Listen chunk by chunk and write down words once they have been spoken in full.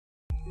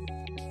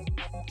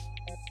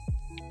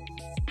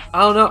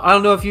I don't know. I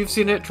don't know if you've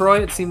seen it,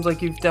 Troy. It seems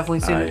like you've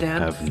definitely seen it,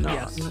 Dan. I have not.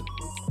 Yes.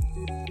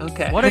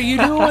 Okay. What are you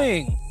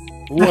doing?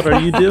 What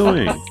are you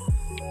doing?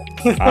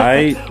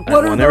 I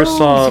never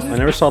saw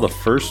the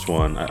first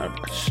one.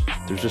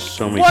 There's just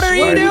so many. What are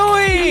you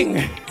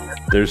doing?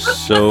 There's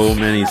so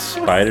many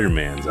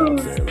Spider-Mans out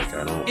there. Like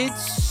I don't.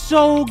 It's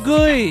so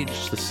good.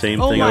 It's the same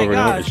Oh thing my over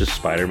and over. gosh. It's just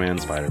Spider-Man,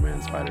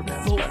 Spider-Man,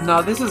 Spider-Man, Spider-Man.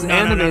 No, this is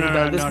animated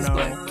though. This is no.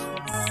 like.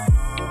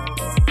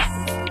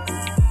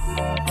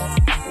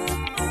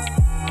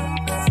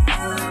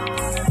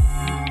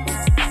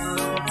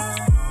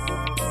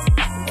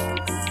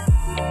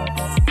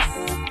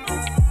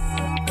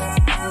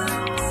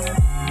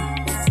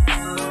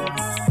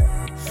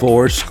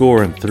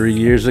 Fourscore and 3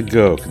 years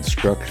ago,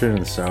 construction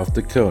in South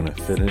Dakota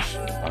finished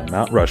on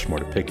Mount Rushmore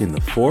depicting the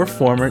four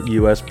former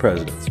U.S.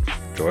 presidents,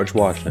 George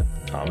Washington,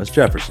 Thomas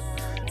Jefferson,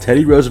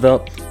 Teddy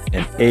Roosevelt,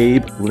 and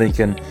Abe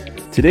Lincoln.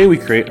 Today we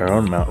create our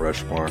own Mount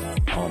Rushmore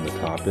on the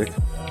topic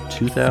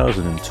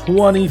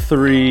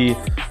 2023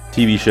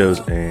 TV shows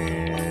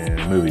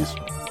and movies.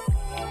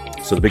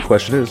 So the big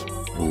question is,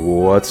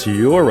 what's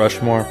your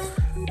Rushmore?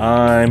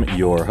 I'm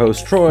your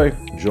host, Troy.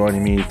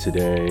 Joining me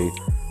today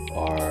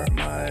are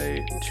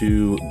my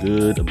two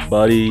good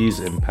buddies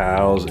and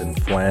pals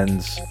and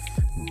friends,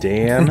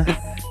 Dan,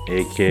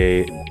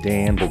 aka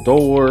Dan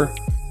Baldor.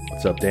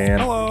 What's up, Dan?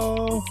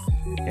 Hello.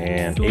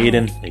 And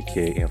Aiden,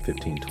 aka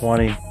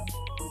Am1520.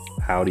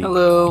 Howdy.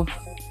 Hello.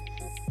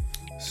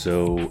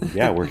 So,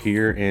 yeah, we're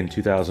here in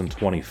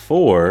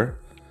 2024.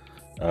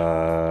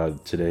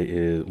 Today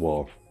is,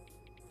 well,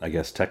 I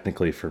guess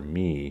technically for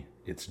me,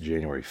 it's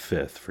January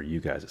 5th. For you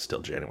guys, it's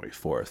still January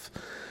 4th.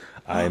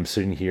 I am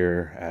sitting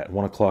here at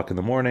 1 o'clock in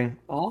the morning.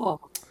 Oh.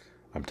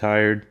 I'm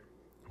tired.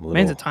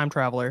 Man's a time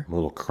traveler. I'm a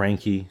little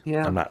cranky.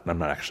 Yeah. I'm not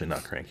actually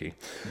not cranky.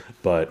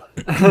 But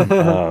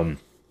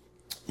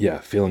yeah,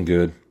 feeling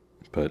good,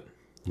 but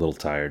a little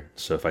tired.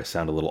 So if I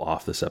sound a little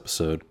off this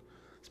episode,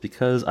 it's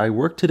because I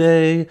work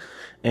today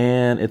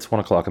and it's 1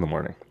 o'clock in the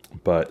morning.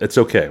 But it's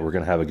okay. We're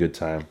gonna have a good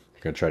time.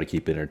 We're gonna try to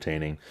keep it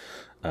entertaining.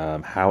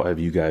 How have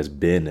you guys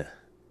been?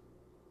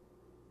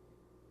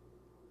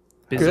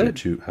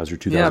 Busy. How's your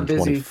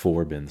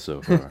 2024 been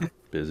so far?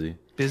 Busy?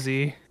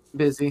 Busy.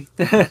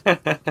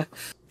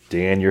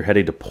 Dan, you're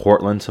heading to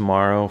Portland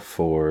tomorrow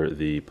for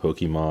the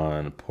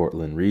Pokemon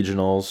Portland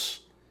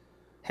Regionals.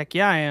 Heck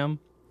yeah, I am.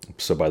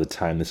 So by the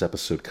time this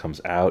episode comes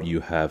out, you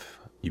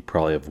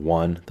probably have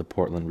won the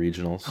Portland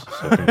Regionals.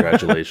 So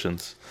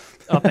congratulations.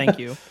 Oh, thank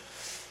you.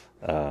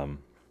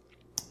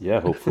 Yeah,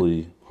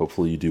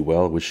 hopefully you do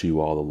well. Wish you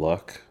all the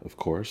luck, of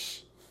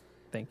course.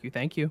 Thank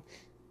you.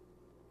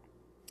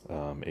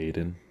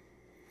 Aiden,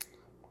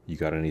 you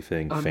got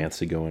anything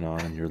fancy going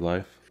on in your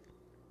life?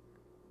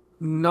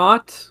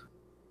 Not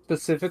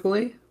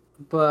specifically,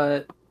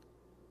 but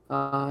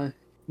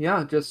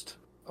yeah, just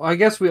I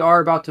guess we are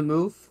about to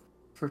move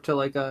to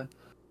like a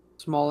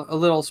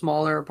little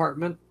smaller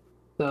apartment.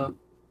 So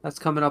that's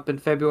coming up in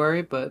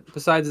February, but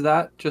besides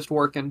that, just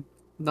working.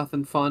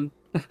 Nothing fun.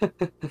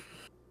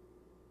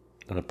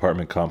 An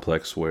apartment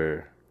complex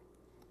where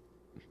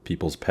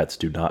people's pets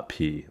do not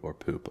pee or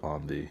poop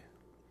on the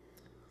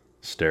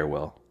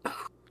stairwell.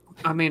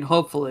 I mean,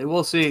 hopefully.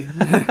 We'll see.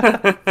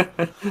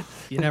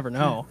 You never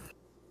know.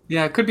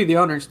 Yeah, it could be the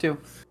owners too.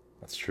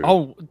 That's true.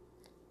 Oh,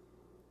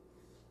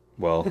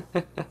 Well,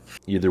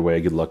 either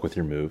way, good luck with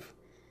your move.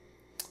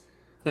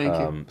 Thank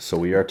you. So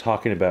we are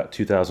talking about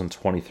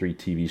 2023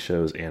 TV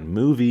shows and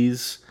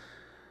movies.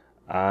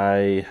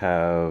 I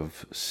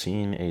have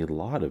seen a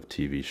lot of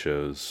TV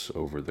shows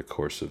over the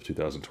course of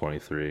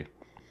 2023.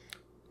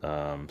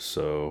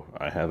 So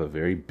I have a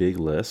very big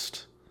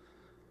list.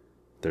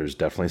 There's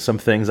definitely some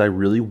things I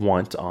really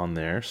want on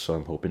there, so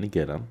I'm hoping to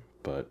get them,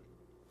 but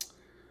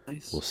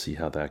Nice. we'll see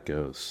how that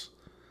goes.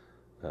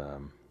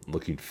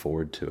 Looking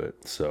forward to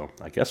it. So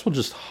I guess we'll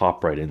just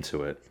hop right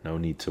into it. No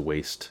need to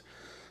waste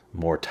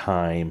more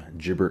time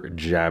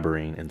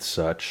jibber-jabbering and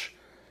such.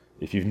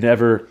 If you've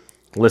never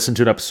listened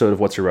to an episode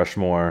of What's Your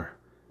Rushmore,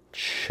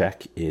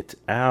 check it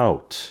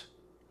out.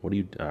 What do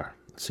you...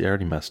 see, I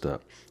already messed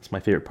up. It's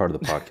my favorite part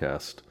of the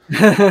podcast.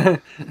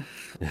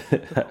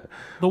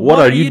 What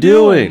are you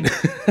doing?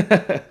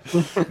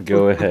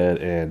 Go ahead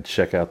and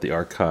check out the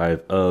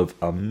archive of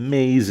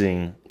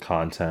amazing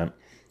content.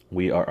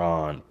 We are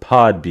on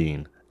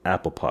Podbean,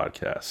 Apple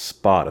Podcasts,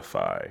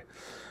 Spotify.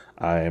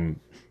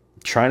 I'm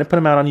trying to put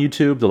them out on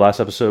YouTube. The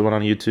last episode went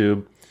on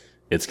YouTube.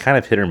 It's kind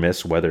of hit or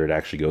miss whether it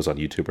actually goes on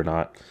YouTube or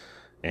not.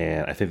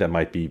 And I think that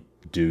might be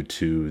due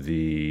to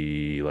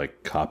the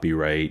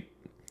copyright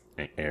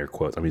air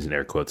quotes. I'm using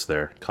air quotes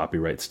there.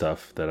 Copyright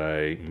stuff that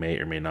I may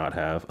or may not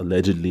have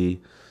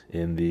allegedly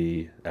in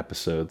the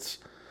episodes.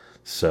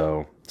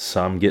 So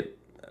some get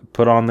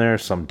put on there,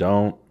 some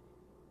don't.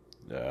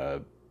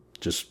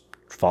 Just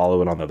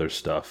follow it on other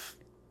stuff.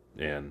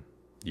 And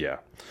yeah,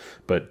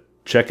 but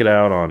check it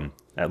out on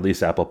at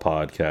least Apple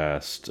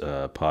Podcast,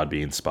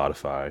 Podbean,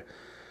 Spotify.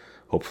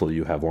 Hopefully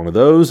you have one of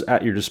those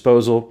at your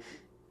disposal.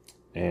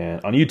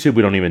 And on YouTube,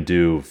 we don't even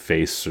do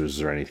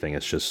faces or anything.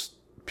 It's just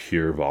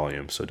pure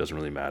volume, so it doesn't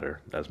really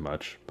matter as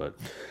much. But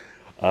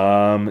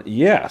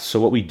yeah, so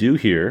what we do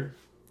here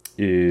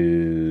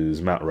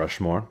is Mount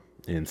Rushmore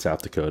in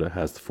South Dakota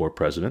has the 4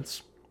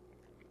 presidents: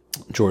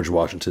 George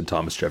Washington,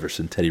 Thomas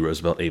Jefferson, Teddy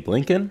Roosevelt, Abe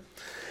Lincoln.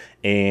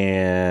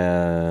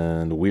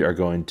 And we are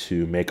going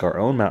to make our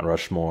own Mount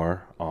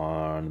Rushmore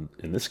on,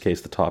 in this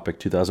case, the topic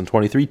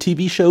 2023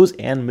 TV shows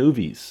and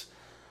movies.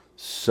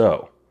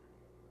 So,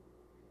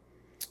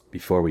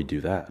 before we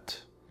do that,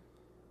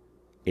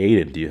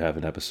 Aiden, do you have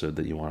an episode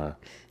that you want to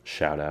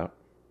shout out?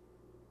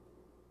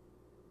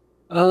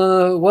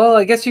 Well,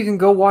 I guess you can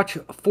go watch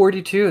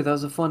 42. That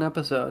was a fun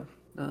episode.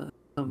 Fun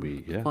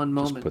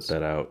moments. Just put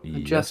that out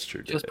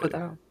yesterday. Just put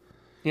that out.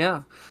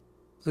 Yeah,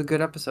 it's a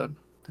good episode.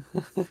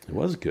 It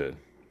was good.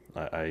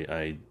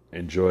 I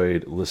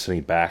enjoyed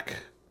listening back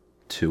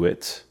to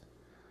it.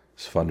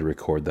 It's fun to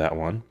record that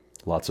one.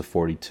 Lots of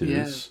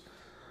 42s.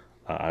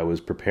 Yeah. I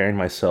was preparing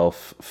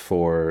myself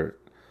for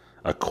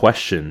a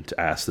question to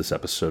ask this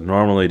episode.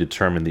 Normally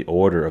determine the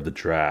order of the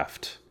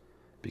draft,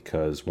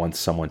 because once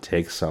someone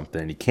takes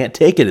something, you can't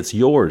take it. It's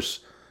yours.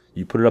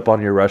 You put it up on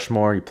your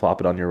Rushmore. You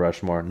plop it on your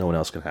Rushmore. No one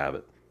else can have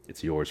it.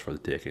 It's yours for the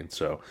taking.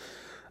 So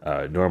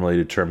normally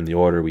to determine the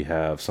order, we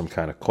have some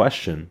kind of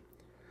question.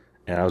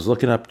 And I was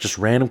looking up just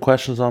random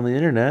questions on the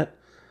internet.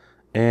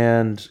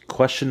 And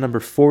question number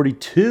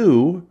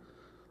 42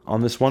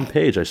 on this one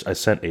page, I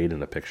sent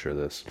Aiden a picture of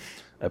this.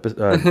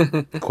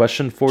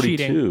 Question 42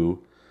 Cheating.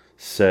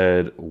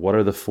 said, what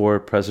are the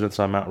 4 presidents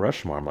on Mount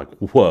Rushmore? I'm like,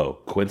 whoa,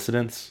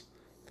 coincidence?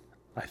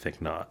 I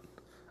think not.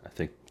 I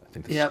think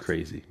this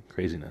is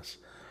craziness.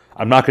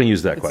 I'm not going to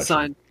use that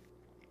question.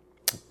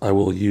 I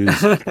will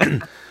use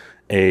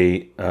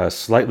a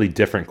slightly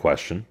different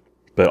question,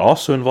 but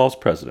also involves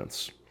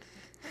presidents.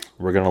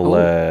 We're going to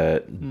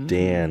let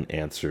Dan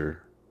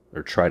answer,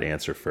 or try to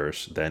answer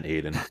first, then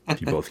Aiden. If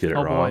you both get it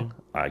wrong,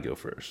 I go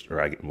first. Or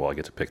I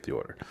get to pick the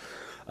order.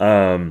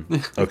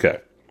 Okay.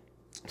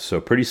 So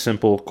pretty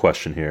simple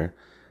question here.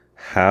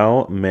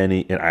 How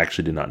many, and I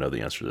actually did not know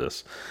the answer to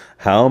this,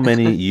 how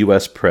many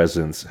U.S.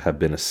 presidents have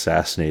been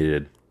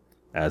assassinated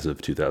as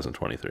of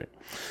 2023?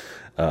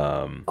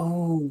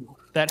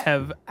 That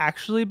have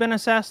actually been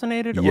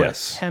assassinated?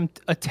 Yes. Or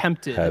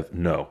attempted?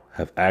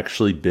 Have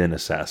actually been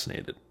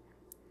assassinated.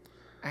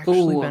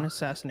 Been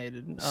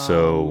assassinated.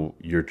 So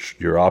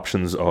your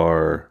options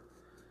are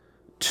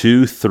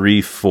 2,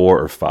 3,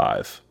 4, or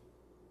 5.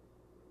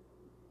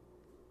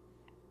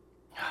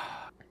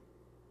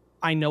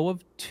 I know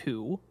of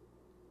 2.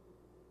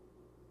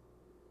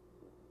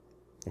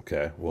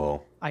 Okay,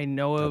 well, I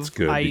know of. That's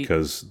good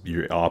because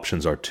your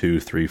options are 2,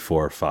 3,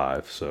 4, or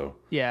 5. So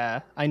yeah,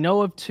 I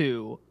know of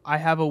 2. I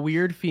have a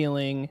weird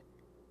feeling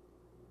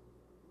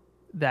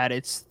that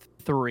it's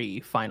 3.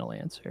 Final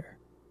answer.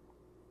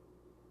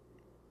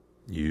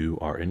 You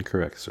are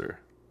incorrect, sir.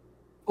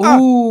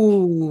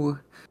 Ooh.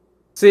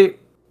 See,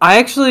 I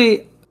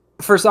actually,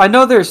 first, I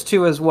know there's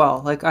 2 as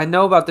well. Like, I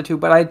know about the 2,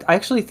 but I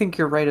actually think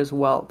you're right as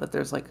well, that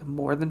there's, like,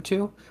 more than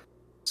 2.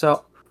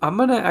 So, I'm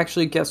going to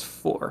actually guess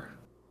 4.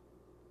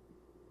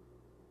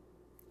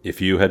 If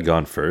you had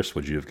gone first,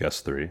 would you have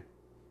guessed 3?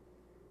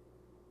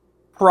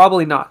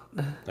 Probably not.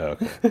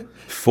 Okay.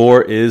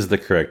 4 is the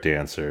correct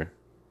answer.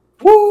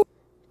 Woo!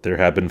 There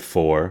have been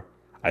 4.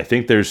 I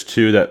think there's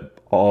 2 that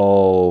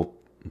all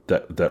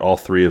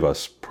 3 of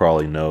us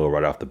probably know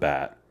right off the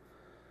bat.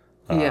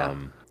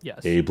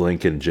 Yes. Abe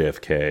Lincoln and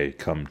JFK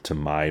come to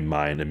my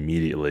mind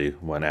immediately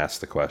when asked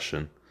the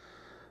question.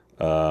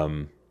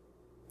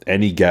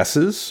 Any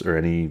guesses or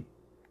any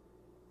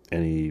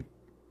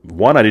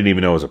one I didn't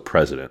even know was a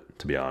president,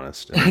 to be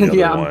honest. And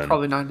the other I'm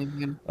probably not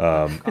even.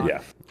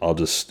 Yeah, I'll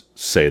just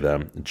say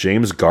them.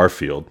 James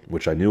Garfield,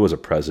 which I knew was a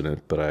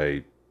president, but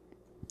I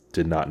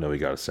did not know he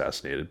got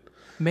assassinated.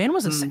 Man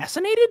was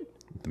assassinated?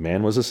 The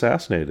man was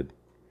assassinated.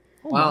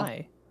 Oh Wow.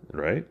 my.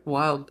 Right?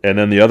 Wild. And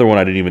then the other one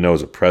I didn't even know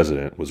was a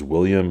president was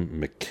William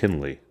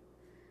McKinley.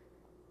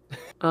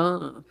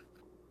 Yes,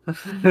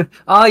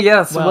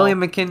 Well, William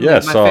McKinley.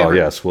 Yes, my favorite.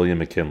 yes, William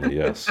McKinley,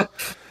 yes.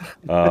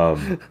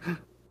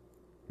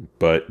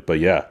 But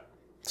yeah,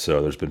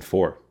 so there's been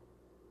 4.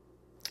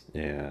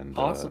 And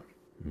Awesome.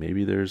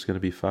 Maybe there's going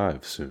to be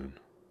 5 soon.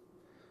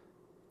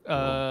 That's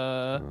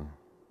a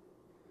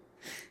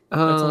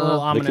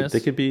little ominous. They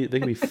could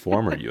be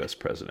former U.S.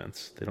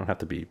 presidents. They don't have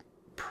to be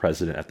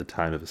president at the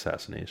time of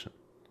assassination.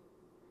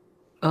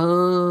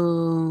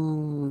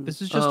 Oh.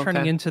 This is just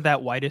turning into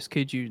that whitest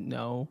kid you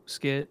know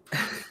skit.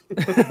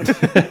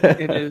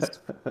 It is.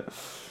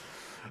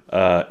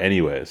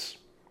 Anyways,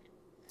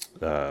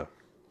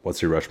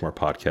 What's Your Rushmore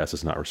podcast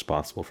is not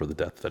responsible for the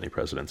death of any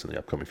presidents in the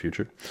upcoming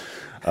future.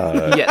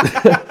 Yeah.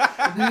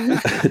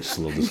 Just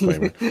a little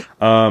disclaimer.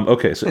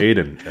 Okay, so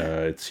Aiden,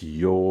 it's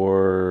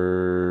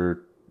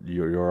your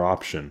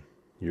option.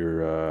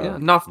 You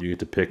get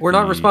to pick. We're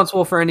not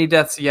responsible for any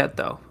deaths yet,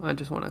 though. I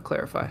just want to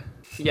clarify.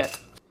 Yet.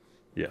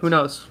 Yes. Who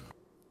knows?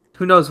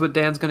 Who knows what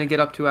Dan's going to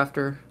get up to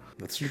after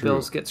That's the true.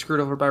 Bills get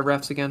screwed over by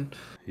refs again.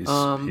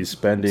 He's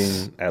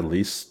spending at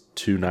least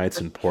 2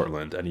 nights in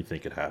Portland. Anything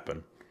could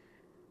happen.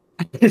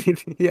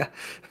 Yeah.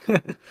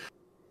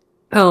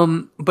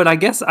 But I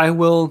guess I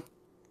will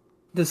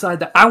decide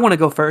that I want to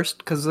go first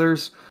because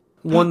there's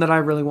one that I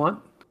really want.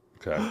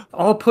 Okay.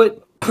 I'll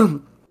put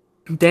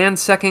Dan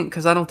second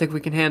because I don't think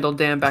we can handle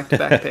Dan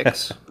back-to-back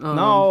picks.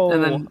 No.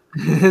 And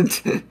then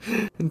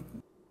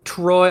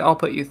Troy, I'll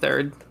put you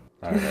third.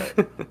 All right.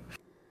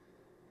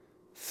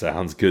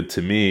 Sounds good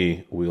to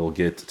me. We'll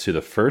get to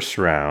the first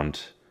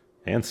round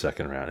and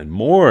second round and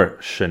more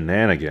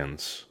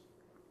shenanigans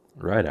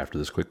right after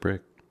this quick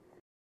break.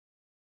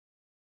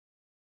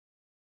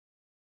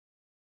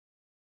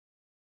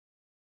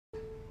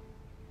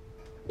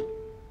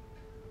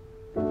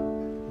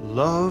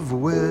 Love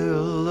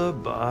will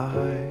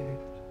abide.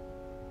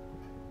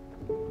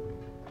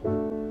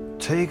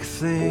 Take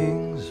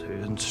things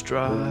in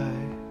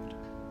stride.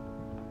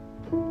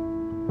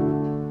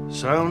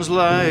 Sounds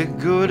like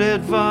good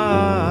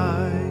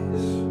advice,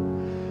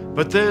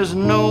 but there's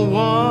no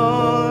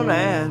one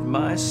at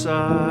my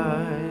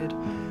side,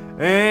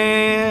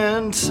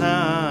 and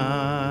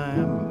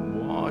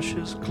time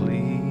washes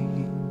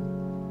clean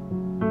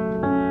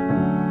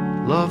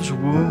love's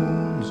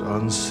wounds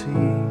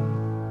unseen.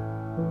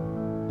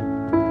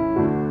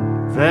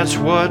 That's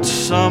what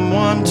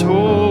someone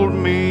told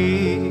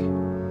me,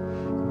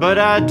 but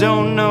I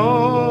don't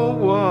know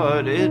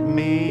what it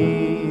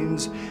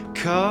means,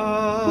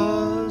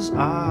 'cause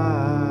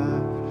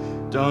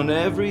I've done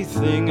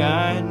everything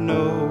I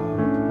know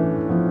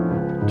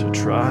to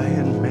try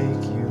and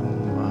make you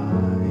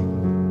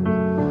mine.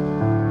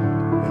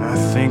 And I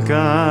think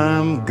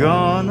I'm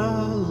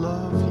gonna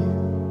love you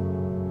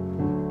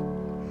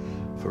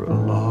for a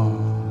long,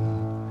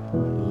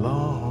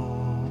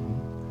 long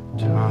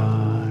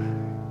time.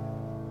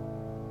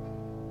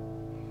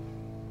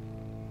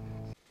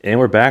 And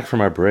we're back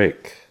from our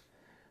break.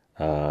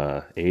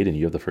 Aiden,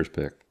 you have the first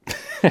pick.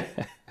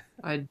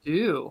 I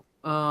do.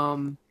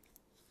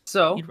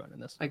 So He'd run in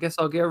this. I guess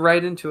I'll get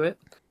right into it.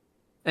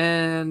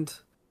 And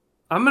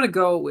I'm going to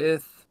go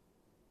with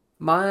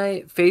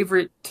my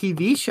favorite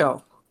TV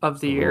show of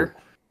the year,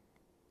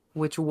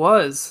 which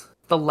was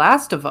The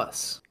Last of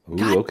Us. Ooh,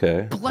 God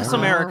okay. Bless All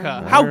right. America.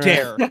 All How right.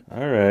 dare.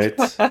 All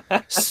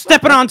right.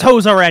 Stepping on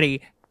toes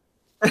already.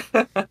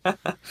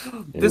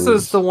 This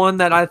is the one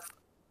that I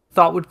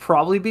thought would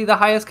probably be the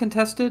highest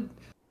contested.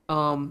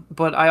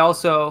 But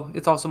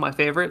it's also my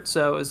favorite,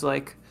 so it was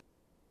like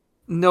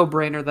no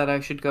brainer that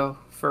I should go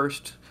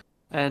first.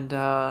 And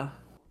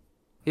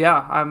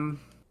yeah,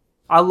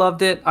 I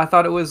loved it. I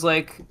thought it was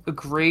like a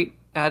great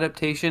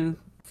adaptation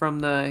from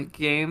the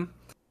game,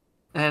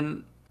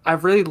 and I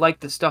really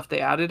liked the stuff they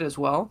added as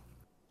well.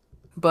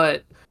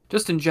 But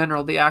just in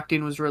general, the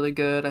acting was really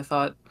good. I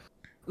thought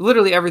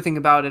literally everything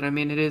about it. I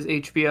mean, it is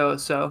HBO,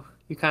 so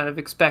you kind of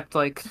expect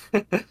like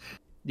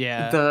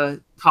Yeah.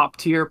 the top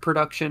tier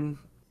production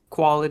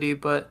quality,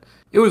 but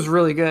it was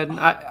really good. And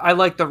I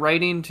like the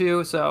writing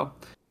too, so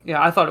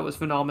yeah, I thought it was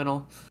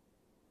phenomenal.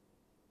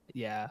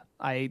 Yeah.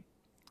 I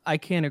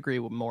can't agree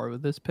with more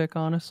with this pick,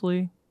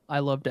 honestly. I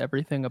loved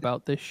everything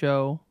about this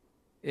show.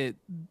 It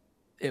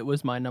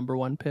was my number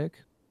one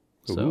pick.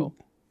 So Ooh.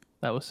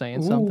 that was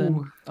saying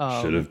something.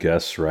 Should have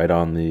guessed right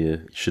on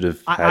the. Should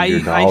have had I- your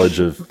I knowledge sh-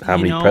 of how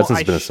you many know, presidents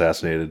I been sh-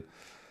 assassinated.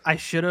 I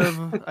should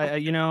have.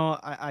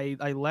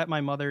 I let my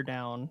mother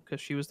down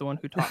because she was the one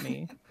who taught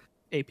me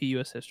AP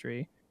US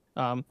history.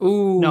 Ooh.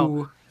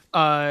 No,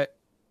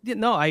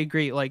 no, I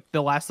agree. Like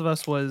The Last of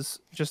Us was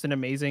just an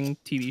amazing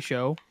TV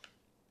show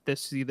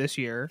this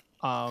year.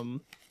 I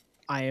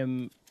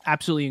am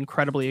absolutely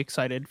incredibly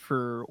excited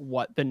for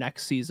what the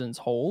next seasons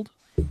hold.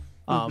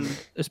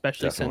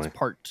 Especially Definitely.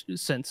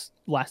 since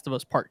Last of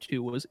Us Part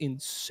 2 was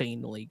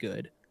insanely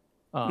good.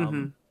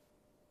 Mhm.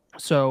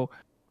 So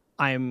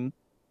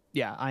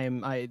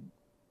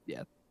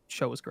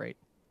show was great.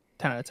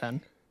 10 out of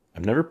 10.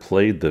 I've never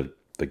played the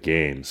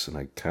games, and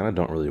I kind of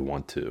don't really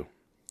want to.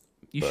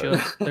 You But-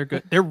 should. They're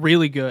good. They're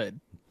really good.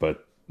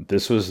 But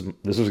this was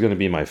going to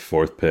be my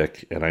fourth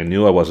pick, and I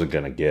knew I wasn't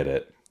going to get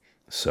it,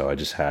 so I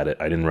just had it.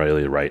 I didn't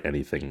really write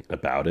anything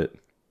about it.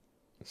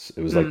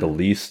 It was like the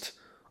least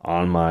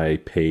on my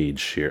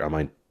page here, on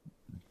my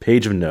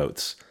page of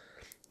notes.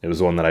 It was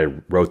the one that I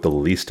wrote the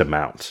least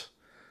amount,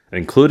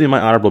 including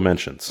my honorable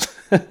mentions,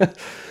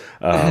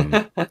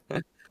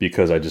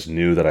 because I just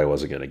knew that I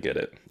wasn't going to get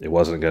it. It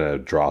wasn't going to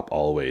drop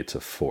all the way to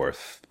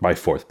my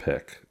fourth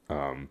pick.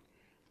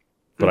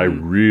 But I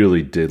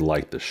really did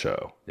like the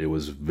show. It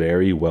was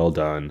very well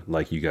done,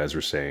 like you guys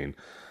were saying.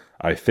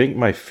 I think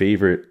my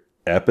favorite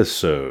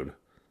episode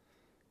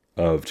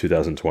of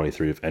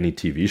 2023 of any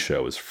TV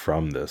show is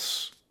from The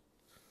Last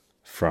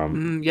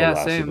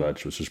same. of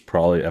Us, which was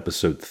probably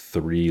episode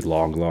 3,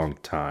 long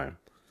time,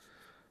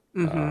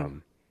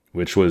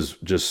 which was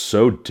just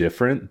so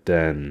different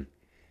than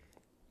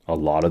a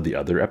lot of the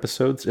other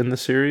episodes in the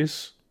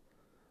series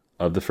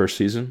of the first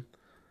season.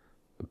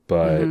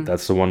 But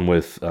that's the one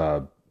with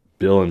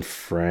Bill and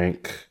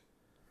Frank,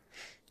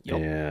 Yep.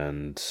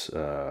 and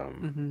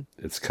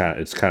it's kind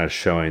of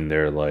showing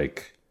their love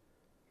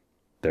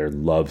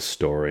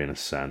story in a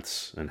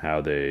sense, and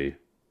how they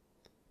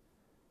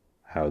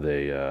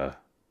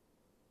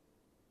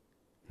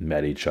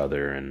met each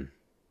other, and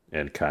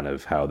and kind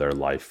of how their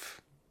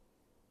life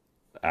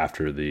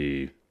after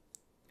the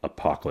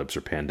apocalypse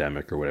or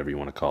pandemic or whatever you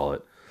want to call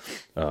it.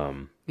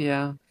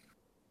 Yeah.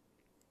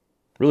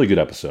 Really good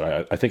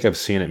episode. I think I've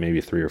seen it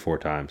maybe 3 or 4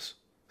 times.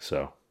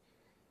 So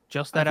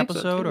Just I that think so,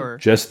 episode, too. or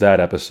just that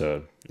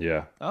episode.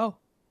 Yeah. oh,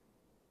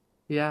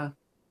 Yeah.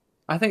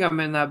 I think I'm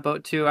in that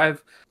boat too.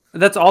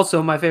 That's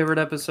also my favorite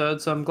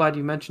episode, so I'm glad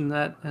you mentioned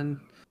that. And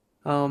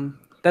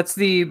that's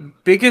the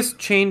biggest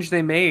change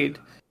they made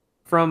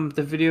from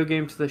the video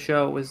game to the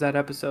show was that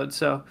episode.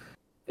 So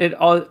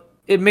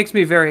it makes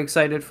me very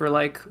excited for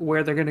like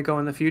where they're gonna go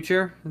in the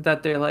future.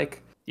 That they're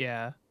like,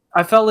 yeah.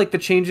 I felt like the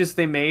changes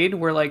they made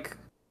were like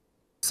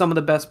some of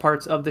the best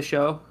parts of the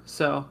show.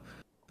 So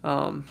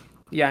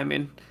yeah, I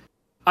mean,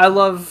 I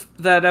love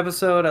that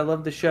episode. I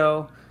love the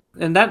show.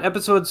 And that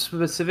episode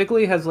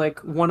specifically has like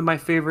one of my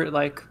favorite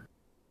like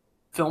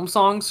film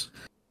songs.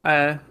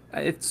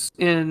 It's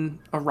in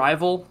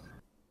Arrival,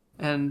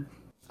 and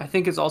I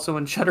think it's also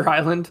in Shutter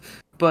Island.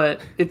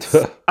 But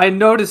I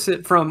notice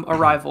it from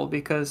Arrival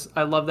because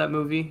I love that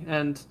movie.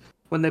 And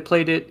when they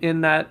played it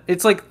in that,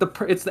 it's like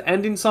it's the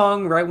ending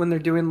song right when they're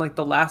doing like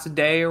the last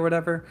day or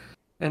whatever,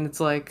 and it's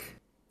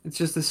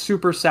just a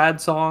super sad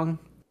song.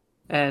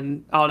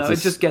 And I don't know, it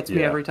just gets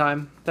me every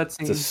time. That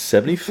scene. It's a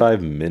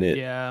 75-minute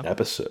Yeah.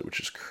 episode, which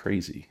is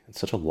crazy.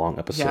 It's such a long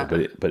episode,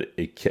 Yeah. but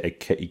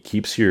it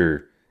keeps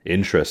your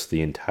interest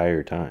the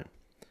entire time.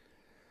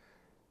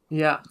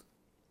 Yeah.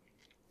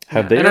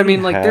 Have Yeah. they And I already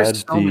mean, like, had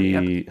there's so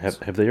many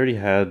episodes. have they already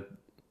had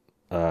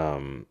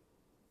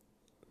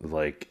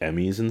like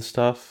Emmys and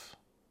stuff?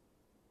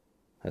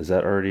 Has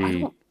that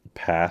already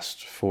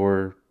passed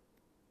for?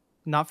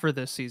 Not for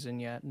this season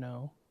yet.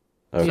 No.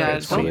 Okay, Yeah,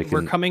 so they We're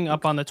can. coming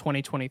up on the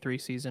 2023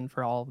 season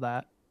for all of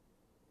that.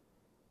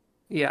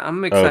 Yeah,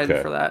 I'm excited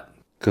Okay. for that.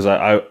 Because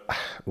I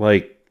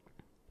like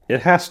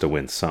it has to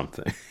win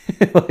something.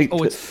 Like,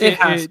 Oh, It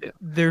has to.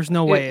 There's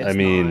no way. It's I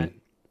mean, not.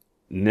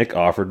 Nick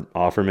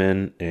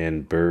Offerman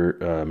and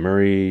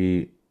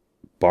Murray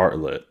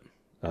Bartlett.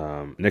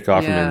 Nick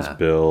Offerman's Yeah.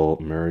 Bill.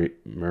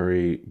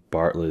 Murray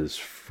Bartlett's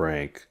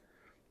Frank.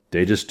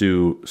 They just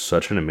do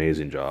such an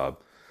amazing job.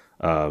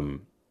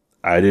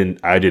 I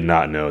did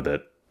not know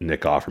that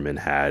Nick Offerman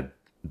had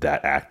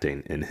that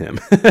acting in him,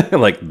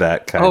 like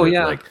that kind Oh, of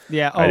yeah. like.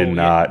 Yeah. I did oh,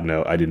 not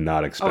know. I did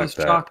not I expect was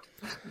that.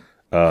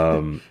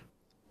 shocked.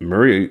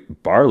 Murray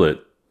Bartlett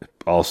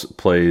also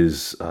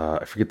plays.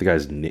 I forget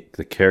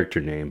the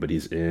character name, but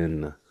he's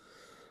in.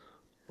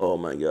 Oh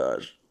my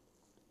gosh,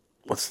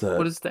 what's that?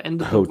 What is the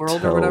end of the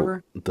world or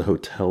whatever? The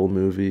hotel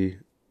movie,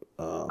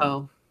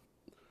 Oh.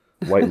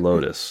 White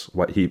Lotus.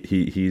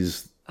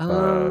 He's.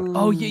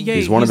 Oh yeah.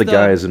 He's one of the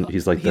guys, and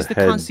he's like he's the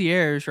the head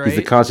concierge, right? He's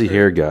the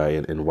concierge guy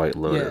in White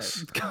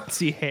Lotus, Yeah,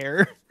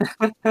 concierge.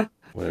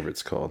 whatever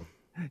it's called.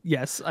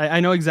 Yes, I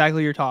know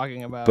exactly what you're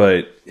talking about.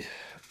 But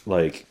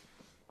like,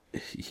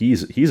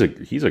 he's a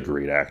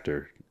great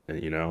actor,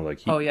 and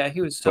like Oh yeah,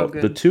 he was so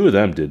the good. two of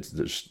them did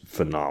just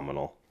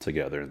phenomenal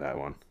together in that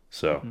one.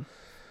 So,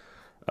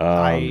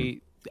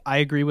 I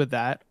agree with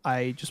that.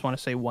 I just want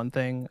to say one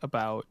thing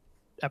about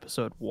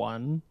episode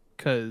 1,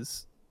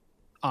 because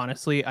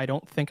honestly, I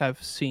don't think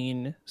I've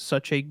seen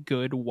such a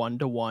good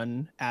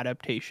 1-to-1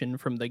 adaptation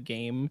from the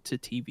game to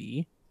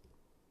TV.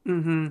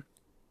 Mm-hmm.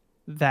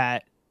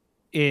 That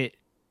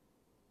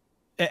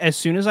as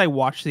soon as I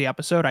watched the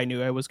episode, I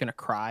knew I was gonna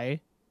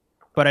cry,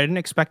 but I didn't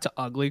expect to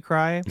ugly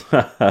cry.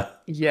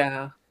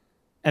 Yeah.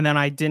 And then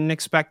I didn't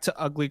expect to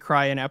ugly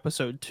cry in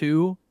episode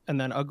 2, and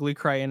then ugly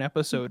cry in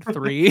episode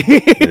 3.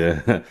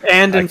 yeah.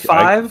 And in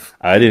 5?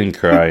 I didn't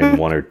cry in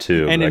 1 or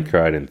 2, And but in- I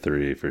cried in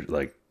 3 for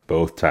like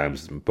both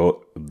times,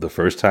 both the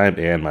first time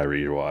and my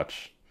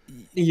rewatch.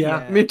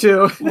 Yeah, Yeah. me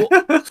too.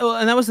 So,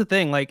 and that was the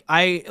thing. Like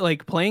I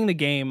like playing the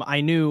game.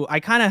 I knew I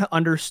kind of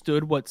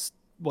understood what's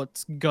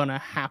gonna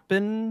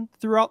happen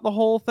throughout the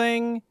whole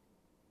thing,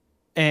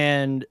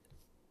 and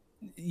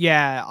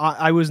yeah,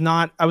 I was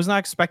not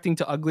expecting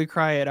to ugly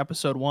cry at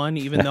episode 1,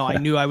 even though I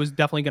knew I was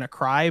definitely gonna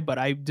cry. But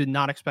I did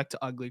not expect to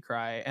ugly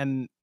cry,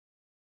 and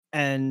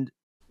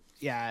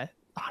yeah.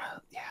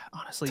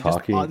 Honestly,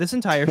 Talking- this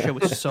entire show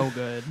was so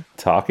good.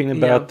 Talking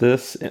about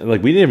this,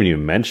 like we didn't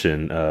even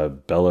mention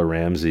Bella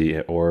Ramsey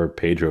or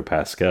Pedro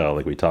Pascal.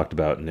 Like we talked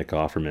about Nick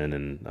Offerman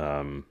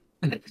and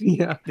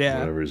Yeah. Yeah,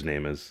 whatever his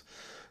name is,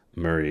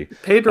 Murray.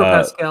 Pedro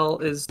Pascal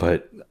is.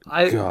 But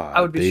I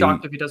God, would be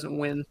shocked if he doesn't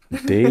win.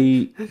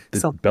 the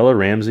Bella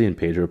Ramsey and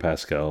Pedro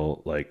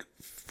Pascal, like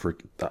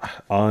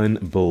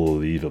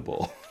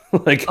unbelievable.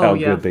 Like how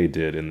yeah. good they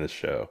did in this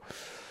show.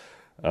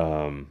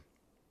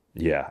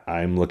 Yeah,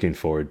 I'm looking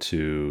forward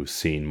to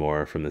seeing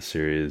more from the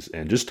series,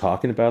 and just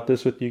talking about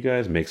this with you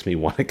guys makes me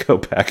want to go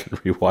back and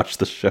rewatch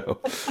the show.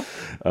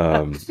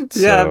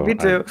 Yeah, so me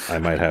too. I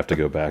might have to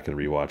go back and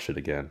rewatch it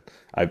again.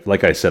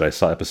 Like I said, I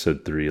saw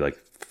episode 3 like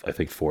I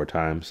think 4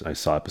 times. I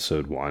saw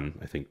episode 1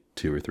 I think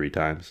 2 or 3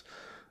 times,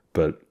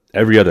 but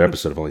every other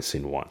episode I've only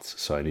seen once.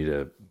 So I need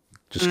to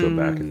just go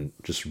back and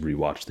just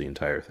rewatch the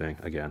entire thing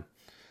again.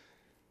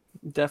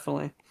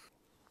 Definitely.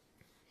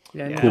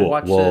 Yeah, I need to Cool.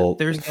 watch Well, it.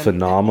 There's-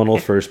 phenomenal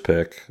first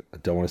pick. I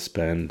don't want to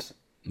spend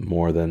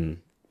more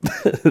than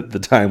the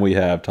time we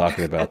have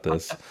talking about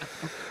this.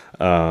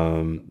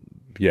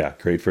 Yeah,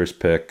 great first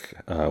pick.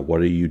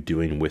 What are you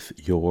doing with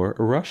your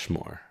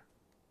Rushmore?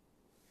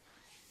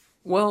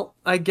 Well,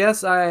 I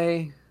guess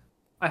I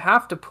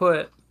have to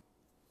put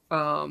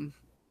um,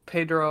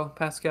 Pedro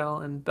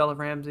Pascal and Bella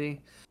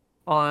Ramsey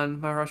on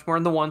my Rushmore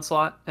in the one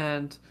slot,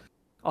 and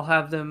I'll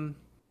have them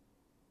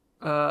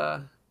uh,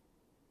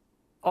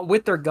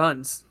 with their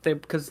guns.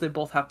 Because they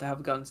both have to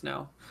have guns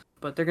now,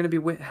 but they're gonna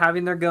be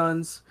having their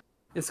guns.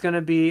 It's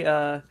gonna be.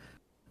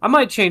 I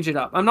might change it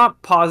up. I'm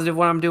not positive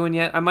what I'm doing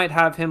yet. I might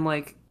have him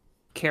like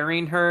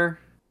carrying her,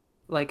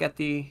 like at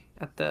the.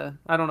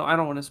 I don't know. I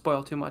don't want to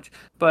spoil too much,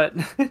 but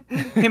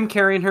him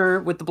carrying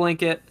her with the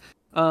blanket.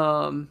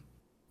 Um,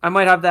 I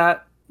might have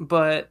that,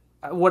 but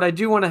what I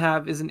do want to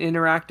have is an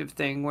interactive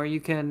thing where you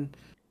can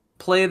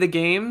play the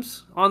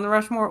games on the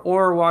Rushmore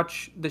or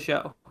watch the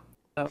show.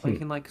 So I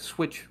can like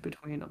switch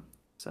between them.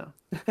 So,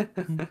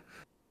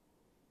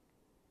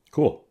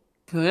 Cool.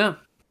 so yeah.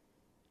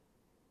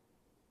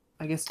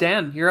 I guess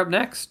Dan, you're up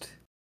next.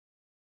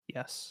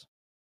 Yes.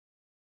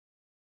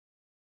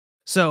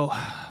 So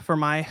for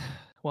my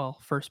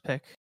first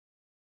pick,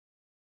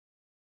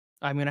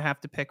 I'm gonna have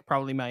to pick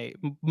probably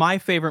my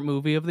favorite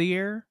movie of the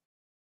year,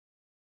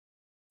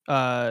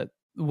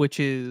 which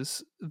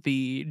is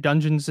the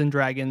Dungeons and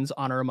Dragons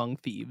Honor Among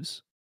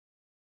Thieves.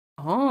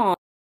 Oh,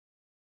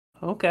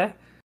 okay.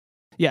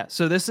 Yeah,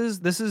 so this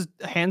is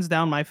hands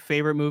down my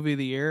favorite movie of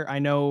the year. I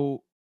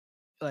know,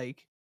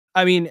 like,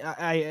 I mean,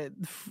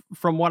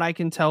 from what I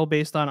can tell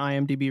based on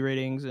IMDb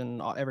ratings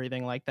and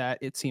everything like that,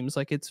 it seems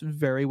like it's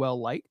very well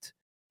liked.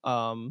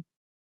 Um,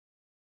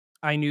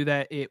 I knew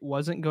that it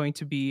wasn't going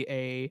to be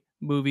a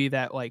movie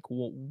that like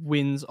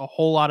wins a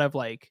whole lot of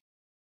like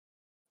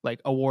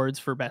awards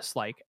for best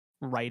like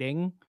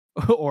writing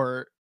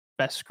or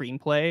best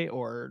screenplay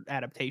or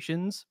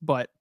adaptations,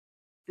 but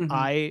Mm-hmm.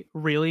 I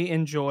really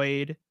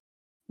enjoyed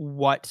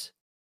what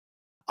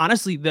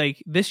honestly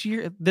like this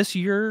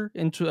year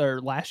into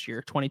or last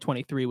year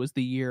 2023 was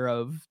the year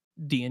of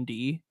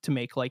D&D to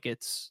make like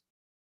its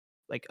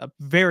like a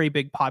very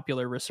big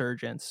popular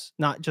resurgence,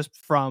 not just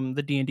from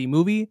the D&D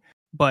movie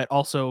but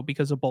also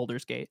because of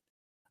Baldur's Gate.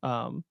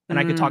 And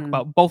I could talk Mm.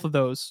 about both of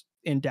those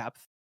in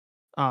depth.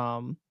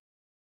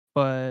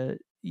 But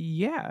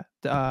yeah,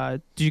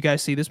 did you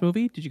guys see this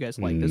movie? Did you guys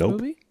like this Nope.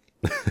 movie?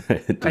 I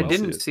Didn't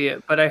didn't see it. see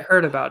it, but I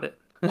heard about it.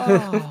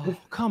 Oh,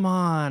 come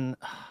on.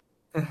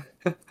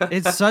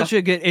 It's such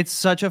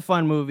a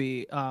fun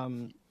movie.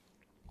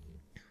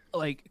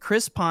 Like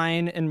Chris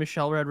Pine and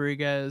Michelle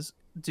Rodriguez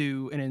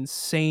do an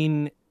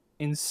insane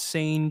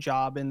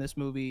job in this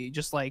movie.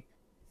 Just like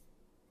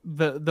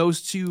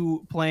those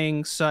two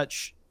playing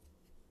such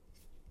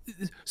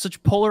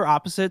polar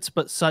opposites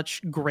but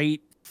such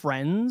great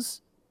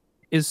friends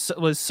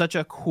was such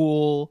a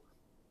cool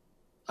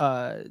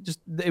just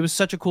it was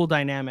such a cool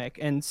dynamic,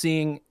 and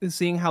seeing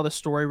how the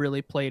story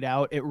really played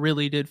out, it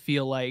really did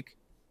feel like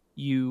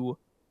you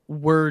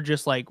were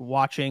just like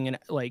watching and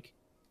like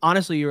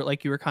honestly you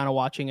were kind of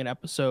watching an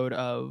episode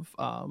of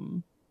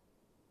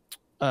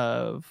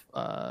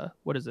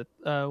what is it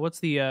what's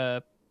the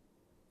do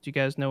you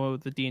guys know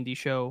the D&D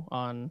show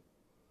on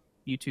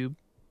YouTube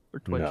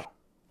or No.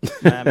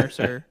 Twitch? Matt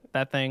Mercer,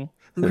 that thing.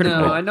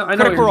 No, I know what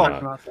Critical you're Role.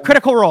 talking about. Though.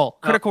 Critical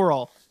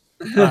Role.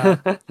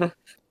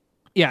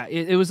 Yeah,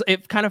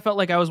 it kind of felt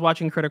like I was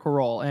watching Critical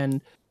Role,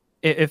 and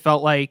it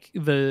felt like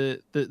the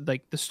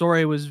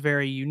story was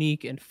very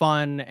unique and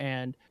fun,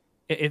 and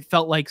it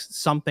felt like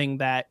something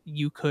that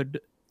you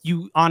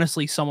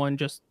honestly someone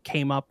just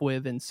came up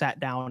with and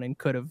sat down and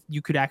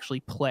you could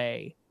actually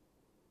play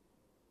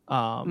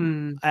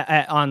on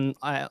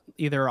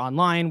either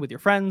online with your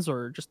friends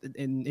or just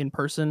in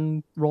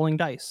person rolling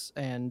dice,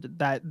 and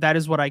that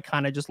is what I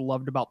kind of just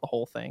loved about the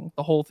whole thing.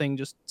 The whole thing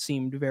just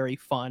seemed very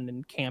fun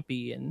and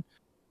campy, and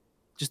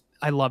just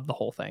I loved the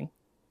whole thing.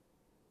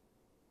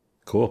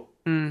 Cool.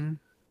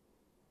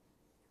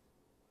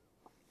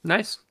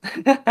 Nice.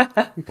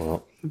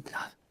 Well,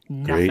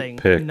 Nothing,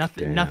 great pick,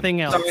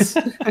 nothing else.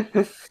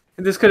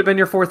 This could have been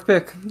your fourth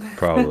pick.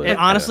 Probably. It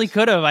honestly yes.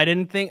 could have. I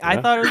didn't think.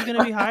 I thought it was going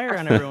to be higher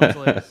on everyone's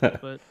list,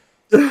 but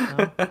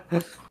no.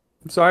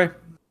 I'm sorry.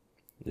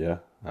 Yeah,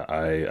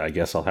 I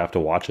guess I'll have to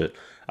watch it.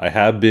 I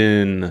have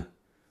been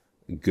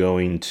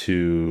going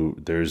to.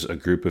 There's a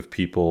group of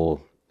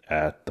people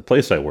at the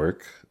place I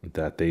work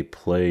that they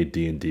play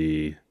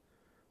D&D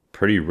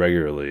pretty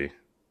regularly,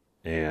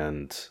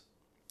 and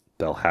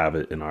they'll have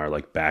it in our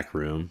like back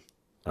room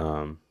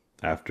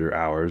after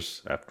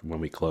hours, after when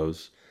we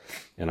close.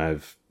 And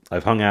I've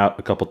hung out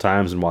a couple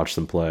times and watched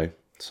them play,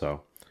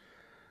 so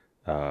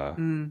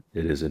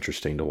it is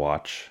interesting to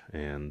watch,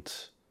 and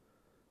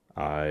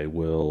I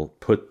will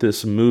put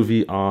this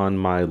movie on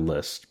my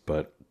list,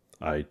 but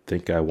I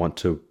think I want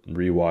to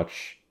rewatch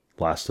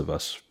Last of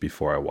Us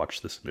before I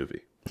watch this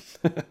movie.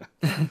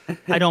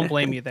 I don't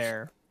blame you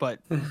there, but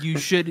you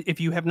should, if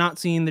you have not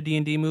seen the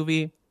D&D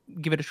movie,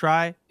 give it a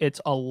try.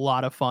 It's a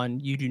lot of fun.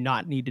 You do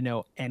not need to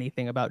know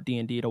anything about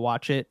D&D to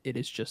watch it. It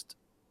is just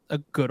a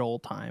good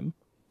old time.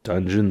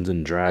 Dungeons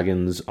and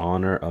Dragons: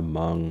 Honor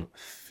Among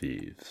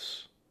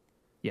Thieves.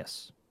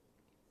 Yes.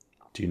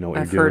 Do you know what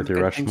I've you're doing heard with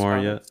your good things Rushmore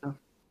about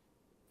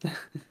yet?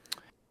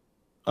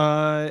 it,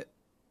 so.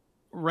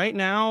 Right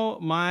now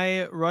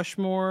my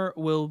Rushmore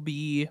will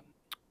be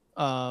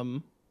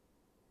it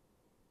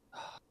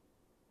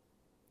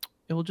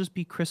will just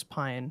be Chris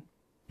Pine,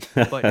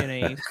 but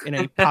in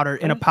a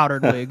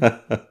powdered wig.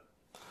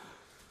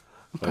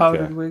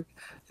 Powdered Okay. wig.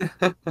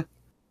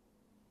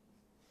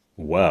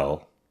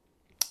 Well,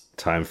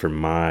 time for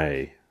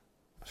my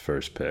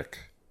first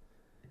pick.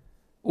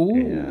 Ooh.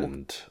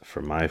 And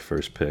for my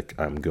first pick,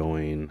 I'm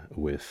going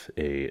with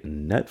a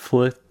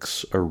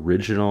Netflix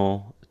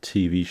original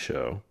TV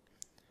show.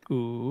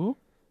 Ooh.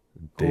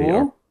 They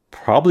are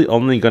probably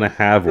only going to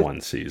have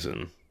one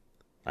season.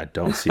 I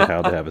don't see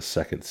how they have a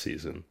second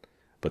season.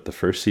 But the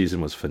first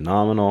season was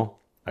phenomenal.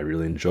 I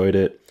really enjoyed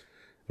it.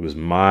 It was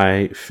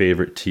my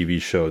favorite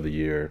TV show of the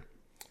year,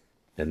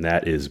 and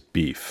that is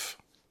Beef.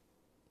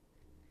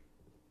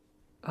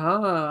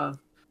 I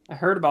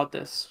heard about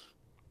this.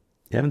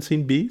 You haven't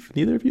seen Beef?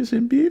 Neither of you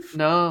seen Beef?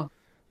 No.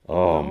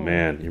 Oh, No.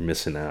 man, you're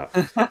missing out.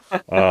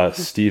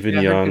 Stephen Yeah,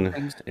 I heard good Young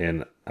things.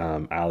 and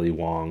Ali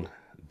Wong,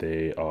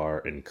 they are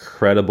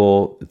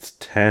incredible. It's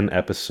 10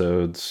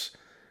 episodes,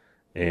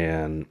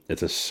 and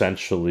it's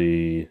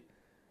essentially...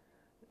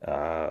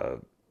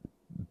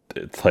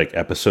 it's like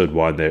episode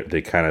 1,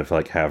 they kind of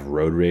like have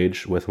road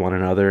rage with one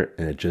another,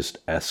 and it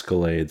just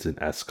escalates and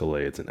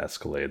escalates and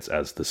escalates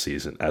as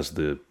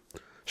the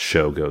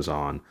show goes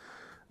on.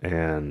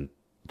 And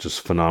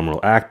just phenomenal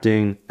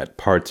acting. At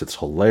parts it's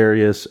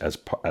hilarious,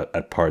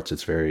 at parts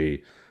it's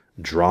very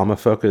drama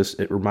focused.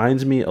 It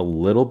reminds me a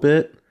little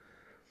bit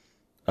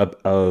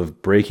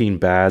of Breaking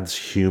Bad's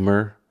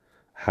humor,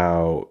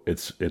 how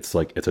it's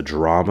like it's a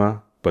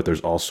drama, but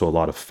there's also a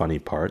lot of funny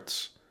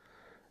parts.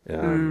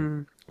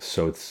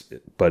 So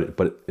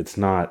but it's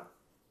not.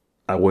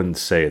 I wouldn't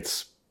say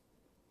it's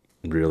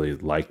really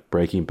like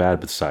Breaking Bad.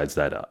 Besides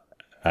that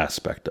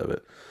aspect of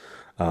it,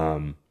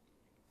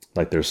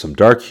 like there's some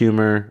dark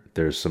humor.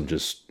 There's some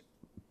just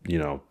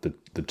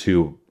the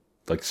two,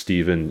 like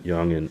Stephen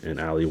Young and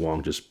Ali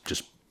Wong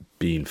just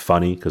being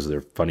funny because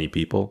they're funny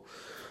people,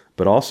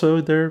 but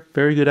also they're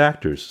very good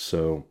actors.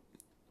 So,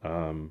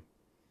 and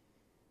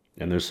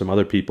there's some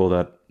other people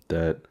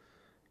that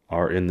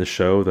are in the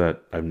show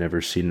that I've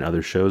never seen in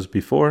other shows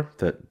before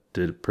that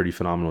did a pretty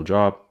phenomenal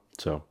job.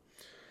 So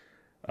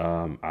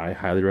I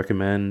highly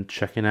recommend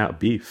checking out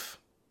Beef.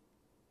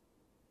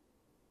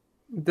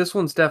 This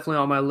one's definitely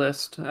on my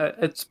list.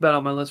 It's been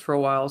on my list for a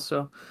while,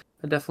 so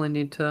I definitely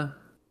need to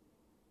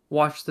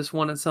watch this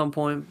one at some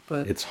point.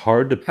 But It's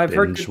hard to I've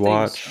heard binge good things, so.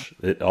 watch.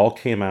 It all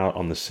came out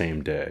on the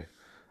same day.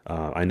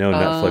 I know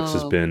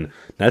Oh.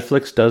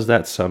 Netflix does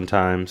that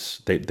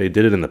sometimes. They did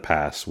it in the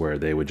past where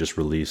they would just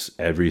release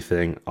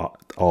everything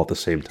all at the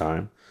same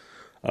time.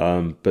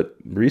 But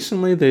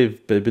recently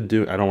they've been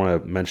doing. I don't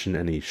want to mention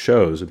any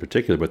shows in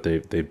particular, but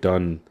they've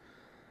done,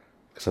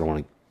 because I don't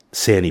want to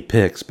say any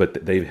picks,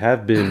 but they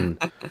have been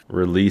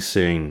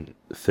releasing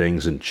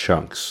things in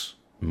chunks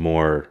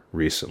more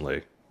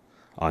recently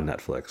on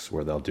Netflix,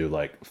 where they'll do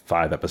like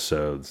 5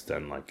 episodes,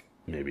 then like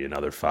maybe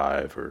another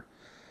 5, or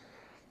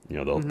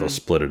they'll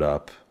split it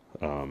up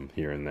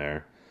here and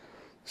there.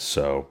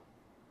 So,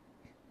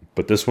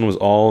 but this one was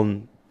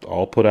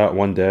all put out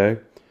one day.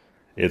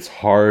 It's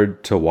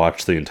hard to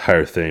watch the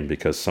entire thing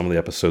because some of the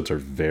episodes are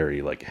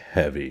very like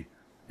heavy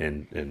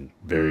and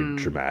very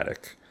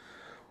dramatic.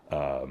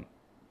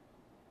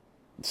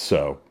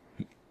 So,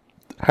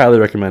 highly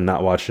recommend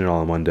not watching it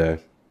all in one day,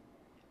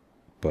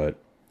 but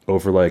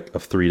over like a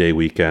 3-day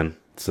weekend,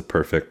 it's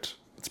perfect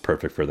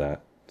for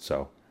that.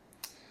 So,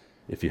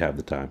 if you have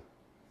the time.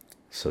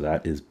 So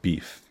that is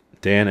Beef.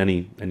 Dan,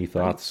 any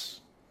thoughts?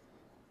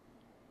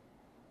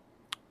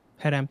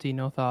 Head empty,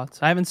 no thoughts.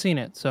 I haven't seen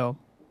it, so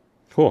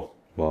Cool.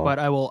 Well, but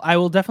I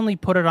will definitely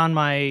put it on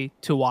my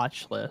to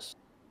watch list.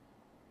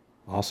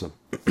 awesome.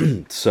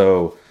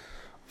 So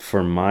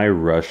for my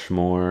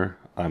Rushmore,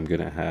 I'm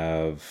gonna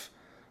have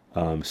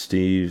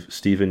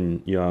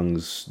Stephen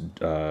Young's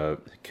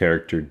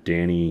character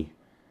Danny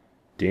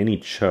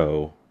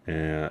Cho,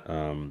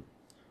 and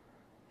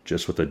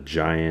just with a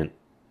giant.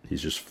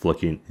 He's just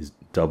he's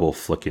double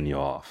flicking you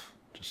off.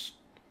 Just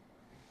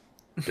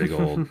big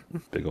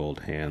old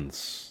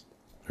hands,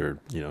 or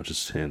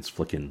just hands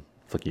flicking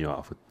you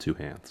off with 2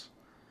 hands.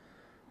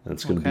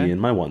 That's going to Okay. be in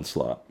my 1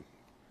 slot.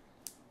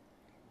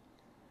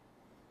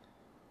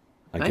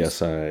 I Nice.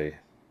 guess I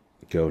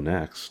go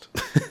next.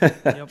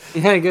 Yep.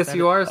 Yeah, I guess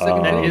you are.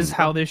 Second That one. is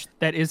how this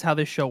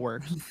show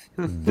works.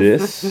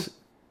 And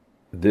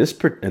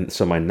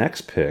so my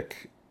next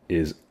pick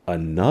is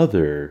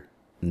another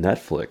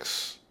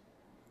Netflix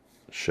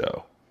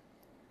show.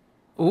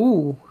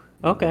 Ooh.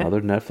 Okay.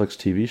 Another Netflix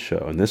TV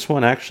show. And this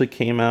one actually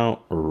came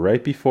out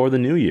right before the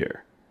new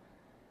year.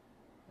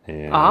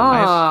 And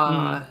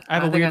Ah. I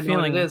have a think weird I know what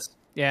feeling. it is.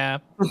 Yeah,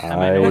 I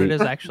might know what it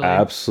is actually.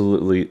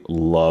 absolutely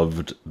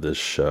loved this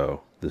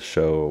show. This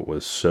show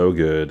was so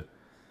good.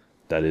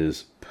 That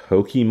is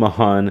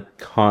Pokemon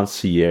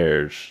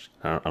Concierge.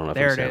 I don't know if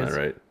There I'm it saying is. that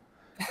right.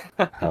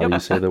 How do you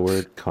say the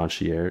word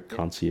concierge?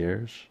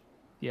 Concierge?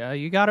 Yeah,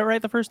 you got it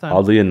right the first time.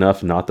 Oddly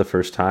enough, not the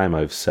first time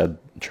I've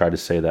tried to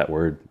say that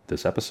word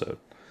this episode.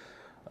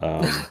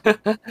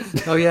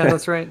 Oh yeah,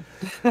 that's right.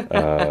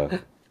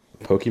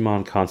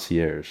 Pokemon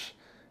Concierge.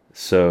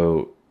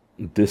 So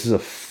this is a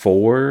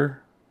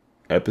 4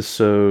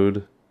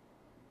 episode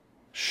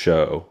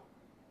show,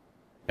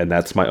 and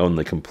that's my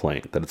only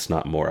complaint, that it's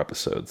not more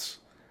episodes.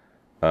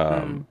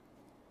 Aiden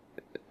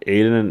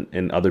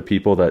and other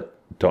people that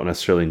don't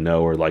necessarily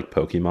know or like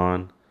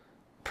Pokemon,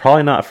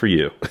 probably not for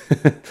you,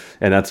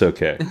 and that's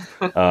okay.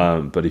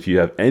 But if you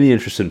have any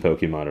interest in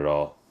Pokemon at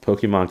all,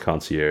 Pokemon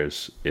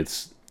Concierge,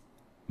 it's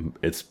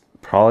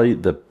probably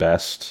the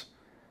best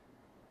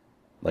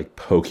like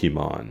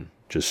Pokemon,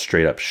 just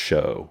straight up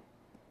show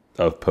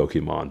of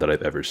Pokemon that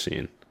I've ever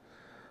seen.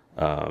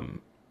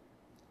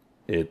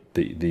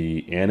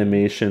 The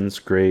animation's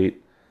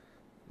great.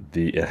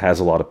 It has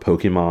a lot of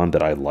Pokemon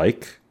that I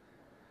like.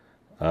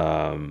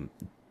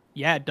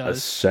 Yeah, it does.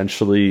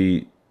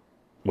 Essentially,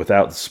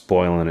 without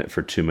spoiling it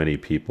for too many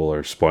people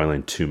or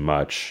spoiling too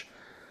much,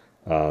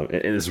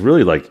 it's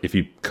really like, if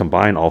you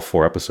combine all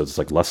 4 episodes, it's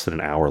like less than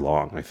an hour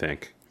long, I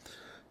think.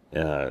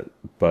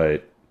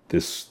 But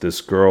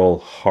this girl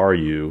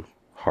Haru,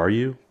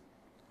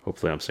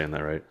 hopefully I'm saying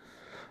that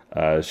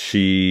right.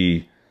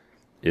 She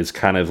is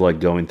kind of like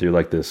going through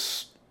like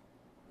this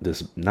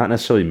not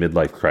necessarily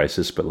midlife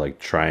crisis, but like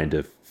trying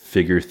to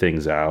figure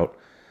things out,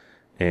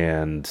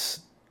 and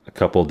a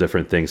couple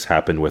different things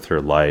happen with her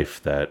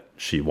life that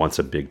she wants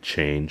a big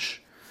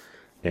change.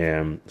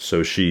 And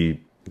so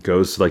she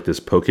goes to like this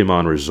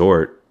Pokemon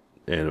resort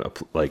and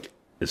like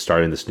is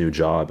starting this new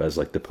job as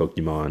like the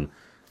Pokemon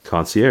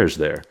concierge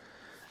there.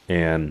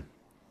 And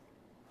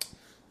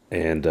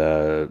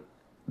the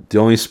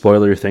only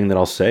spoiler thing that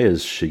I'll say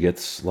is she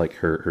gets like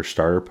her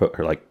starter,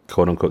 her like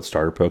quote unquote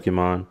starter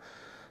Pokemon.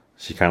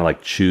 She kind of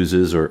like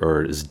chooses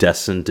or is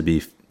destined to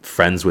be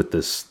friends with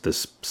this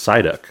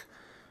Psyduck,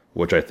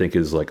 which I think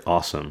is like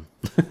awesome.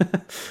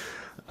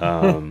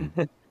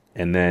 And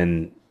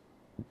then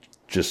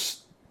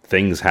just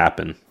things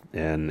happen,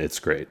 and it's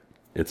great.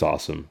 It's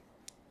awesome.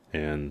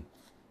 And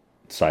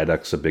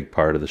Psyduck's a big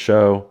part of the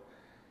show,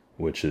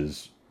 which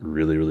is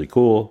really, really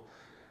cool.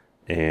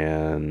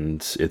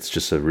 And it's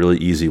just a really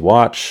easy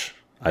watch.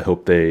 I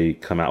hope they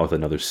come out with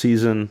another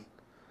season.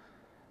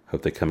 I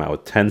hope they come out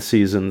with 10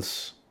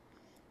 seasons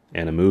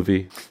and a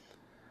movie.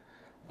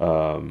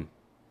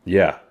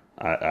 Yeah,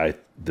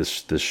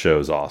 this show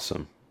is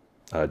awesome.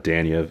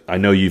 Dan, I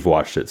know you've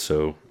watched it,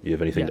 so you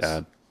have anything to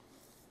Yes.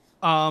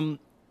 add?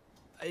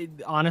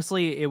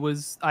 Honestly,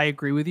 I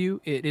agree with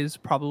you. It is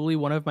probably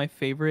one of my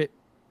favorite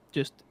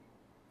just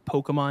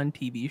Pokemon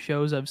TV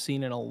shows I've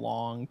seen in a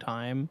long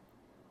time.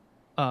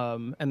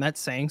 And that's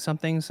saying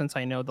something, since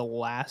I know the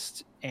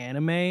last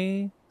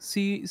anime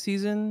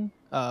season,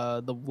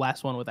 the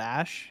last one with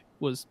Ash,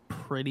 was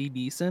pretty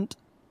decent.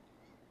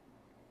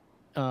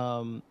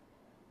 But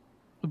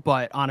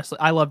honestly,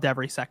 I loved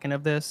every second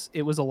of this.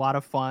 It was a lot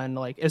of fun.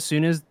 Like as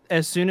soon as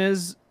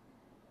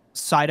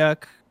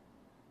Psyduck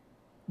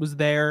was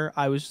there,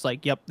 I was just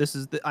like, "Yep, this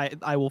is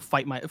I will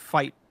fight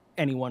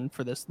anyone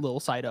for this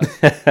little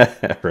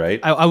Psyduck." Right?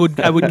 I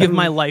would give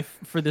my life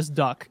for this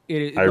duck.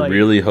 I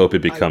really hope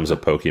it becomes a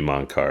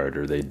Pokemon card,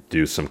 or they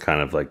do some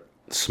kind of like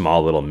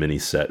small little mini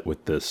set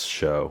with this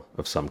show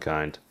of some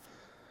kind.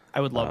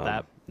 I would love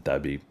that.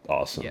 That'd be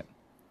awesome. Yeah.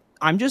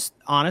 I'm just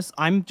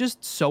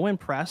so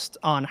impressed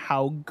on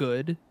how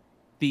good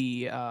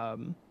the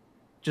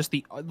just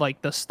the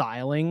like the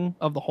styling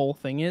of the whole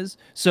thing is.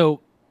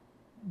 So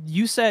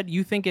you said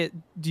you think it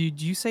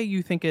did you say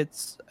you think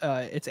it's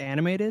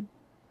animated?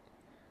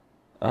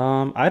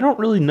 I don't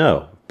really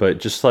know, but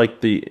just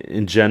like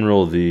in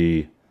general,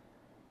 the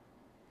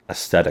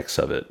aesthetics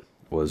of it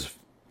was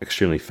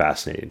extremely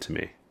fascinating to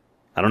me.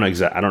 I don't know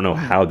I don't know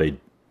how they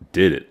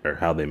did it or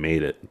how they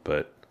made it,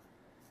 but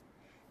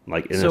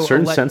like in a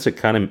certain sense, it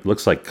kind of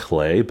looks like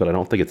clay, but I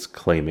don't think it's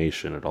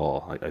claymation at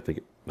all. I think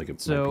it might be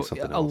something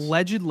else.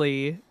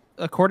 Allegedly,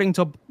 according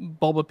to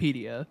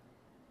Bulbapedia,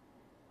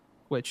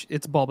 which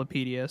it's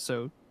Bulbapedia,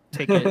 so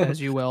take it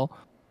as you will.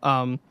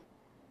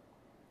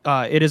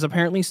 It is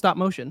apparently stop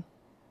motion.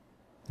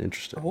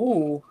 Interesting.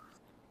 Oh,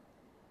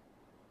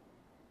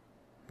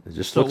 it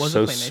just looks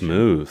so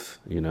smooth,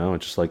 It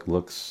just like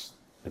looks.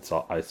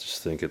 I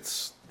just think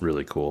it's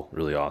really cool,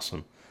 really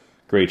awesome,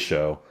 great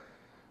show.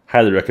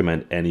 Highly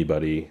recommend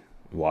anybody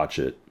watch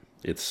it.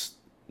 It's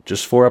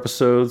just 4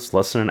 episodes,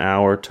 less than an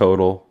hour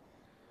total.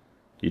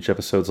 Each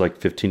episode's like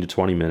 15 to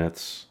 20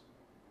 minutes.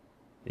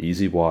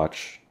 Easy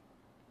watch.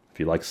 If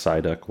you like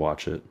Psyduck,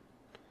 watch it.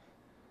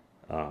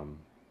 If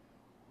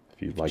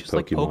you like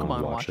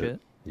Pokemon, watch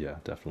it. Yeah,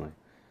 definitely.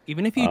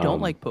 Even if you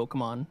don't like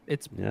Pokemon,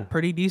 it's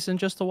pretty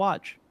decent just to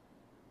watch.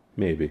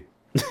 Maybe.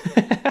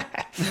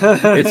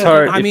 It's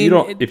hard.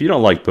 If you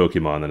don't like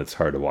Pokemon, then it's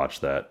hard to watch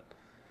that.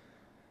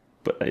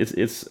 But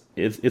it's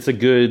a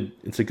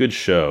good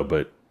show,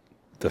 but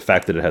the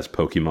fact that it has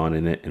Pokemon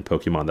in it and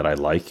Pokemon that I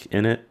like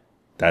in it,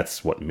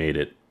 that's what made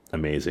it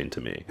amazing to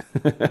me.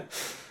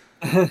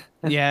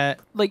 Yeah,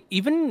 like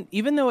even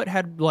though it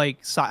had like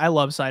I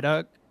love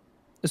Psyduck,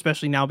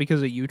 especially now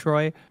because of you,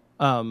 Troy.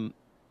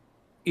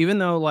 Even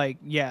though like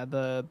yeah,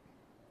 the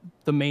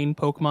main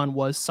Pokemon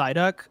was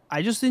Psyduck,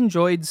 I just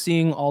enjoyed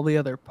seeing all the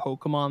other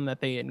Pokemon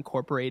that they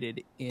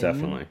incorporated in.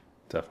 Definitely.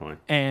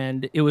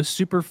 And it was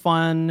super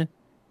fun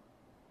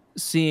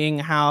seeing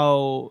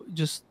how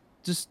just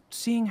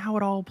seeing how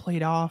it all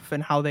played off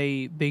and how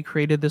they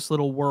created this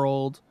little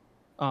world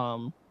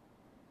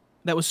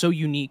that was so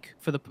unique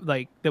for the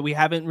like that we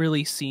haven't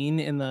really seen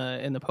in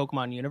the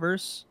Pokemon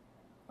universe.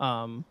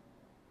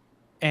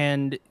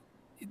 And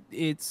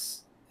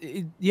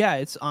yeah,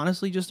 it's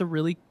honestly just a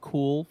really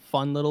cool,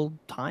 fun little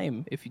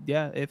time.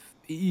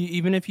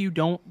 Even if you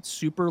don't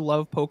super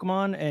love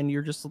Pokemon and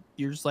you're just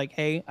like,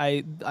 hey,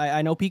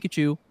 I know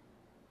Pikachu,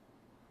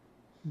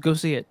 go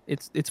see it.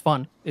 It's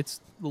fun.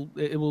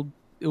 It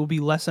will be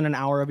less than an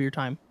hour of your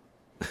time.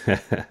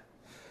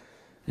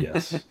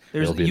 Yes.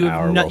 There's It'll be an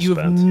hour well you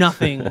have spent.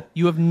 nothing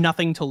you have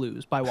nothing to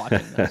lose by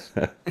watching this.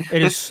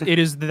 It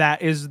is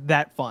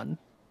that fun.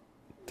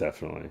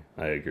 Definitely.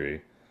 I agree.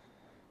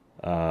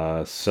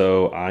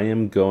 So I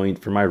am going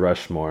for my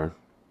Rushmore.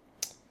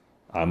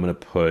 I'm going to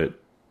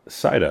put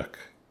Psyduck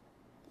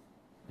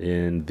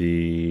in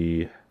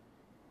the.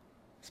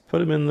 Let's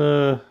put him in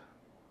the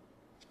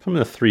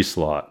 3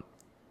 slot.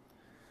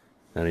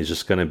 And he's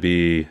just going to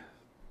be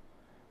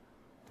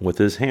with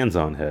his hands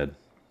on head.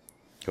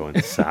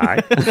 Going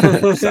side.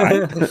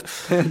 Side.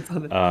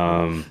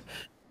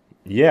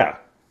 Yeah.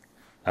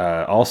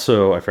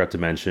 Also, I forgot to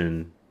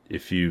mention,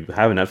 if you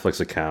have a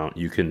Netflix account,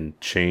 you can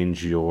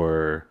change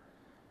your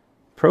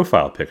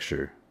profile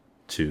picture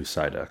to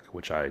Psyduck,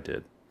 which I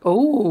did.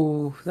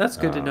 Oh, that's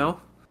good to know.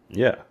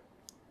 Yeah.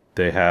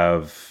 They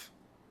have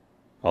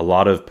a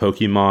lot of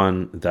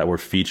Pokemon that were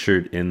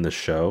featured in the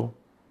show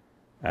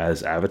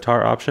as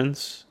avatar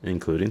options,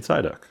 including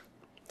Psyduck.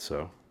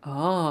 So.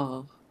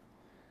 Oh,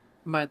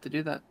 might have to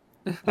do that.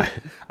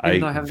 I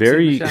though I haven't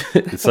seen the show.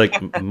 it's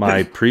like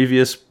my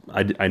previous.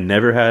 I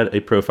never had a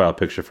profile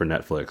picture for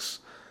Netflix.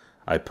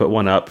 I put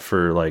one up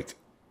for like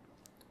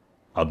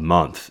a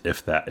month,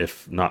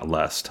 if not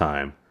less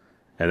time,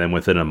 and then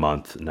within a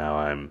month,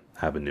 now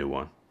have a new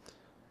one.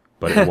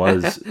 But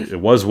it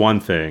was one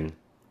thing,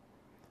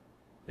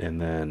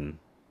 and then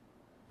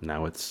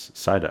now it's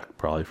Psyduck,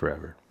 probably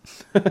forever.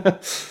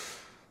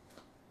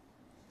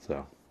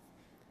 So,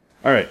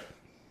 all right.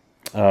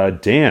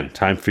 Dan,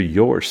 time for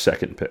your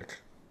second pick.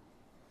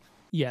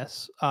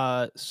 Yes.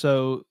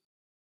 So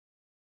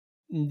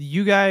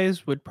you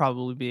guys would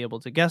probably be able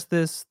to guess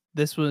this.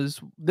 This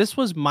was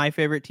my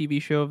favorite TV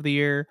show of the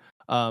year.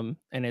 And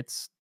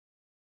it's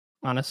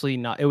honestly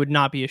not. It would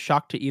not be a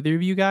shock to either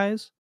of you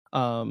guys.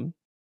 And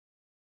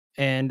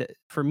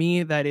for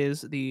me, that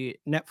is the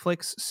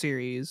Netflix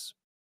series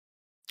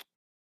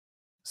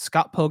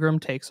Scott Pilgrim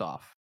Takes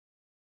Off.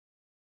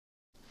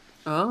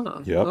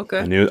 Oh, Yep. okay.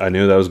 I knew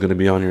that was going to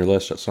be on your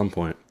list at some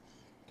point.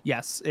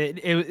 Yes,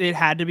 it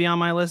had to be on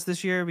my list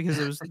this year because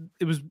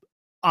it was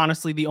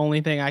honestly the only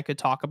thing I could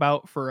talk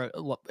about for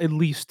at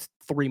least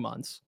 3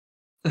 months.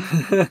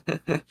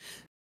 I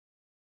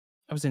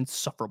was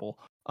insufferable.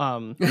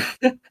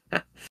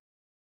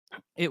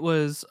 It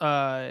was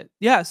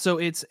yeah, so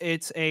it's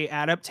a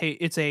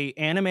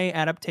anime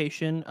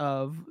adaptation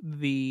of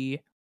the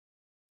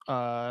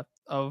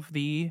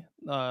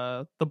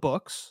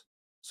books.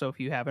 So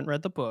if you haven't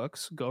read the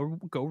books, go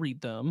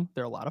read them.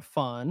 They're a lot of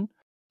fun.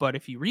 But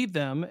if you read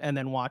them and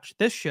then watch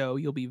this show,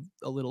 you'll be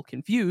a little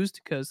confused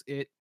because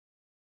it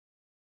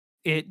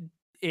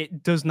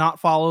does not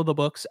follow the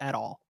books at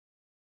all.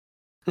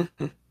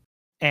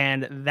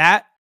 And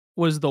that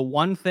was the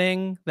one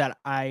thing that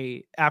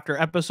after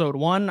episode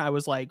 1, I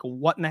was like,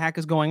 what in the heck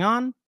is going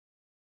on?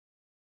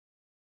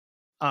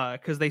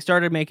 Because they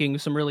started making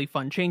some really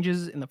fun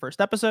changes in the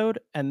first episode,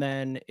 and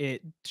then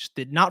it just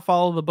did not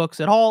follow the books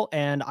at all,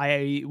 and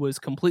I was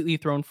completely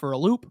thrown for a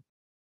loop.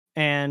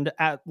 And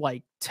at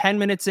like 10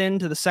 minutes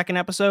into the second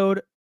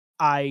episode,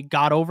 I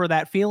got over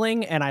that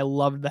feeling, and I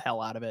loved the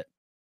hell out of it.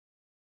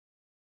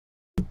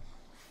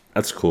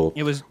 That's cool.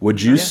 It was.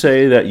 Would you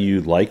say that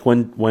you like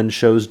when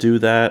shows do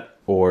that,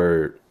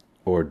 or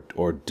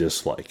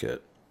dislike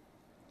it?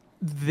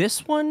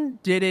 This one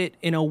did it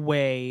in a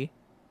way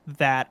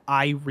that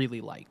I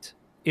really liked.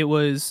 It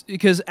was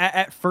because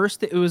at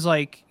first it was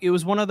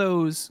one of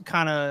those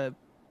kind of,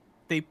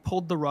 they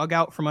pulled the rug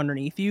out from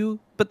underneath you,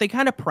 but they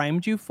kind of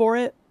primed you for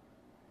it,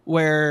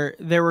 where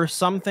there were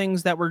some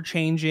things that were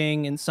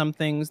changing and some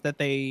things that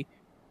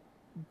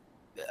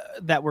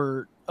that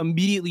were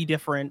immediately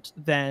different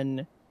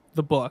than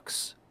the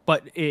books,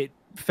 but it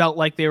felt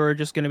like they were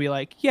just going to be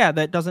like, yeah,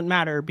 that doesn't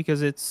matter because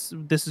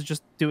this is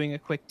just doing a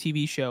quick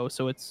TV show,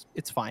 so it's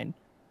fine.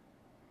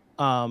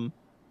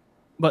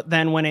 But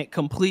then when it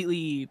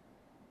completely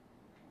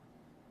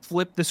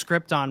flipped the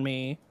script on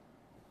me,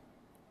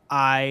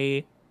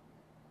 I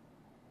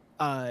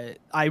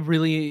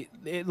really,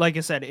 like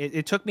I said,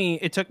 it took me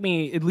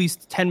at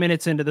least 10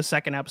 minutes into the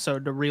second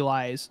episode to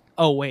realize,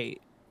 oh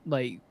wait,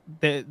 like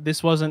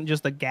this wasn't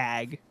just a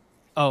gag.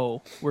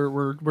 oh,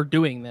 we're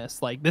doing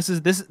this. Like this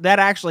that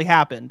actually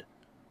happened.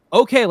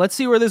 Okay, let's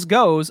see where this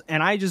goes.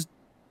 And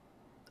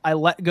I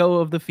let go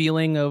of the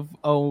feeling of,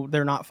 oh,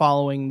 they're not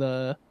following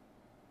the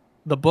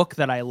book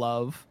that I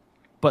love,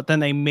 but then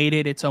they made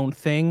it its own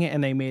thing,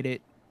 and they made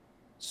it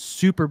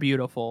super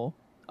beautiful,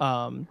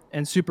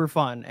 and super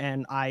fun,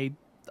 and I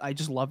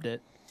just loved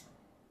it.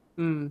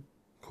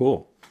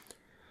 Cool.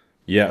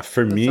 Yeah,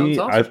 for That me, sounds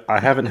awesome. I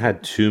haven't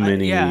had too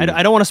many.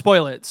 I don't want to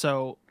spoil it,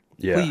 so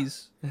Yeah.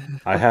 please.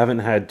 I haven't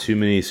had too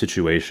many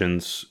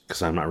situations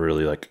because I'm not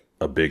really like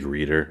a big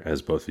reader,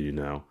 as both of you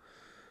know.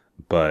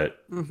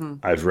 But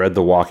I've read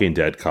the Walking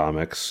Dead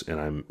comics, and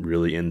I'm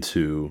really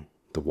into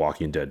the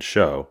Walking Dead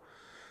show.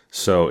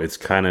 So it's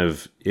kind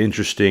of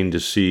interesting to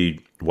see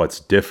what's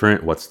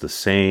different, what's the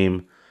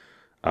same,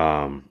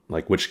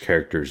 like which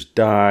characters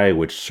die,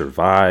 which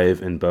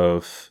survive in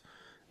both,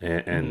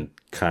 and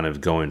kind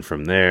of going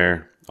from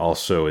there.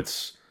 Also,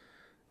 it's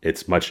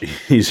much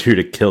easier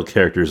to kill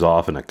characters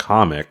off in a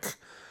comic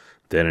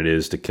than it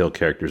is to kill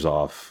characters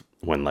off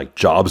when like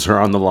jobs are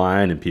on the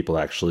line and people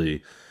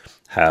actually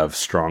have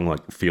strong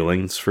like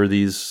feelings for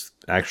these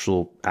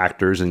actual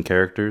actors and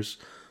characters.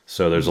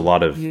 So there's a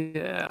lot of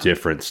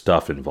different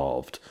stuff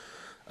involved.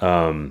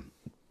 But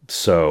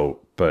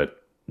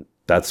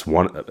that's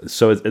one.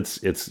 So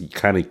it's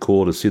kind of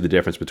cool to see the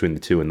difference between the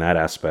two in that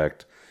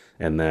aspect.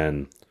 And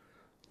then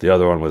the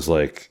other one was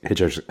like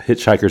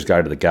Hitchhiker's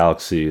Guide to the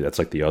Galaxy. That's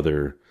like the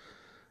other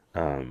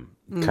kind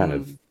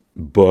of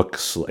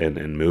books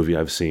and movie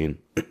I've seen.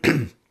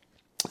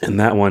 And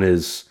that one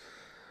is,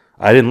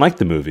 I didn't like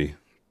the movie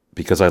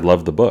because I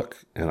loved the book,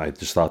 and I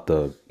just thought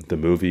the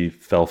movie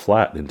fell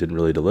flat and didn't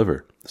really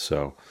deliver.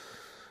 So,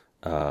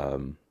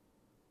 but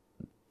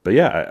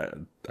yeah,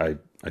 I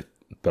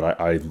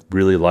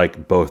really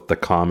like both the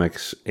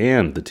comics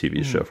and the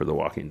TV show for The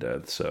Walking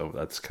Dead. So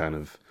that's kind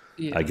of,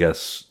 I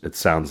guess it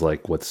sounds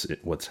like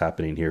what's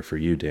happening here for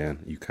you,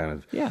 Dan. You kind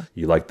of,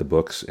 you like the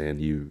books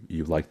and you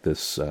like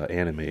this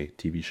anime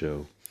TV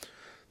show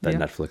that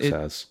Netflix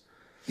has.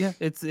 Yeah,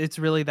 it's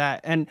really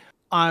that. And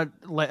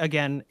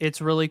again,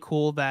 it's really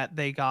cool that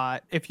they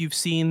got, if you've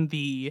seen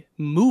the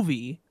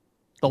movie,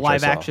 the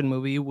live action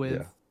movie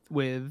with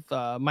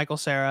Michael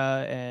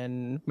Cera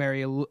and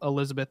Mary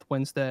Elizabeth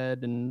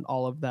Winstead and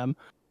all of them.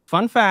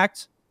 Fun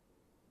fact,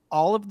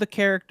 all of the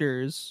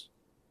characters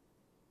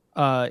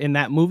in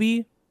that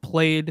movie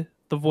played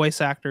the voice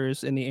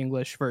actors in the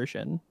English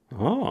version.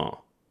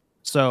 Oh.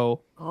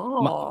 So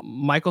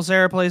Michael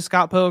Cera plays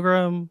Scott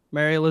Pilgrim,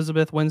 Mary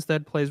Elizabeth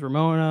Winstead plays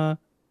Ramona,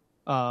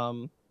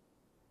 Kieran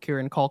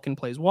Culkin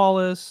plays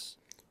Wallace.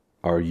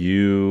 Are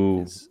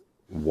you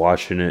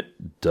watching it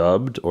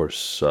dubbed or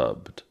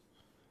subbed?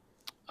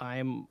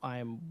 I'm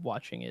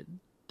watching it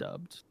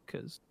dubbed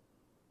because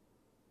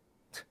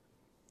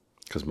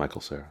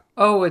Michael Cera.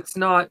 Oh, it's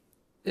not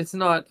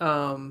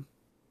in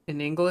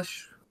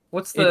English.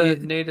 What's the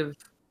native?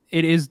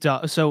 It is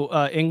dubbed.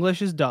 So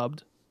English is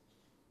dubbed.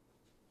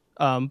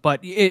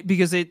 But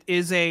because it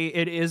is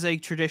a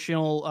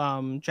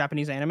traditional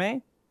Japanese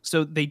anime,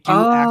 so they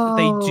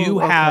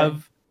do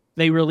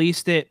they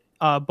released it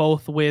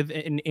both with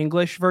an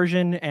English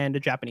version and a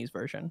Japanese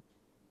version.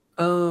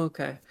 Oh,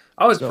 okay.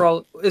 I was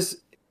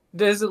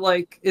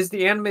is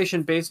the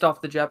animation based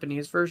off the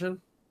Japanese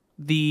version?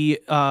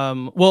 The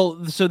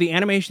so the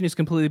animation is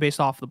completely based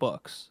off the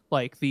books,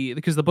 like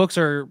because the books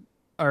are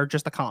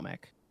just a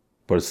comic.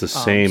 But it's the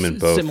same in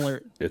both.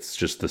 Similar. It's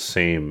just the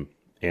same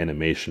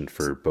animation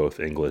for both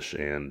English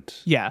and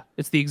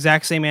it's the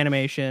exact same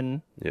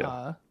animation.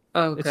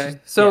 Okay,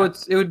 so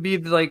it would be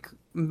like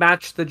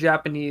match the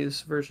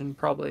Japanese version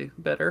probably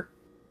better.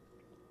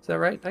 Is that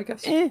right? I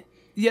guess.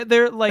 Yeah,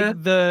 they're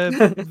like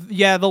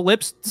the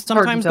lips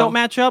sometimes don't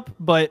match up,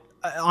 but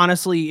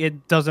honestly,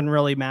 it doesn't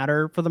really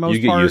matter for the most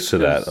part. You get used to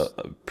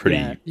that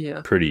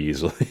pretty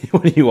easily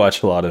when you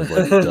watch a lot of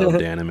like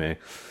dubbed anime.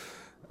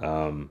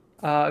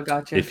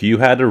 Gotcha. If you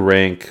had to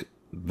rank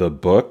the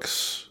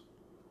books,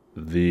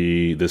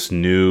 this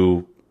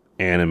new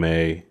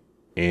anime,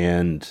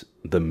 and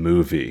the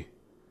movie,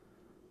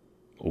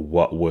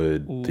 what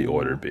would the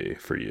order be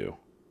for you?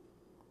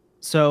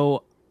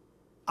 So,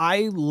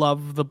 I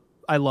love the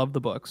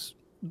books.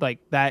 Like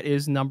that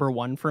is number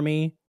one for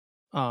me.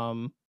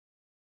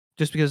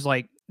 Just because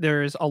like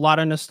there's a lot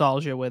of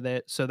nostalgia with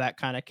it, so that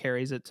kind of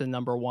carries it to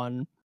number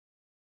one.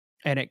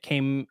 And it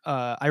came.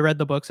 I read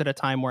the books at a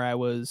time where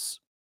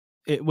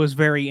it was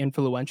very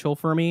influential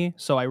for me,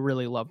 so I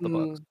really loved the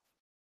books.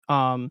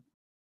 And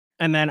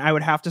then I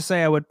would have to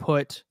say I would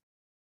put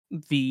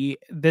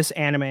this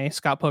anime,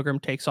 Scott Pilgrim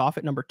Takes Off,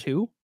 at number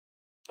 2.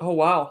 Oh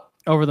wow!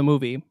 Over the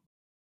movie,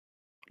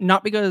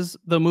 not because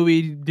the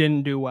movie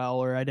didn't do well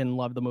or I didn't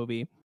love the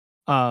movie.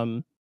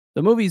 The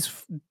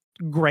movie's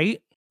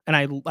great, and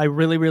I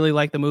really really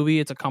like the movie.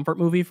 It's a comfort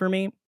movie for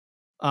me.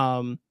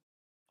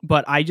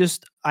 But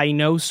I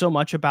know so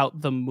much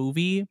about the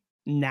movie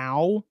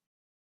now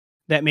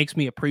that makes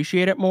me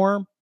appreciate it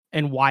more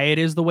and why it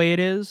is the way it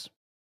is.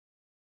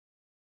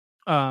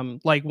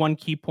 Like one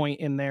key point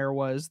in there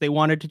was they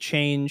wanted to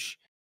change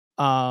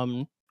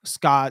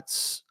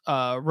Scott's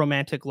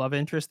romantic love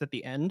interest at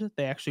the end.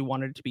 They actually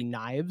wanted it to be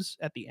Knives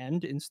at the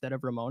end instead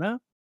of Ramona.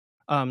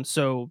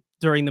 So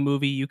during the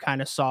movie, you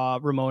kind of saw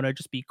Ramona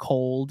just be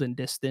cold and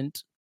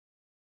distant.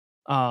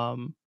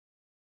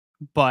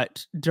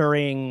 But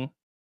during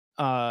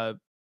the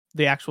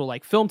actual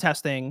like film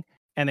testing,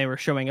 and they were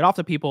showing it off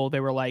to people, they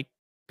were like,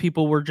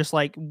 people were just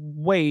like,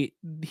 wait,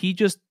 he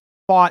just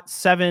fought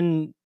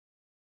 7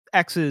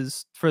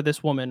 exes for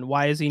this woman.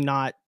 Why is he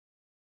not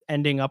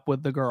ending up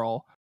with the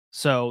girl?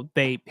 So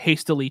they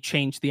hastily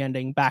changed the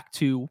ending back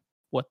to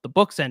what the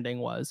book's ending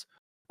was.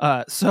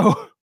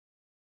 So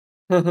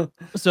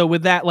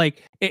with that,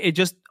 like it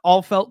just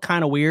all felt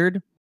kind of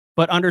weird,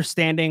 but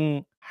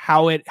understanding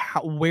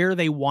where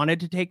they wanted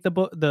to take the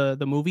book,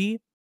 the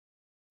movie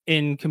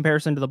in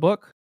comparison to the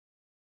book,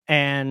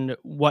 and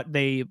what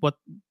they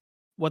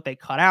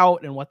cut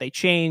out and what they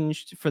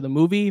changed for the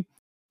movie.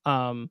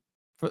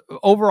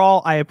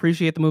 Overall, I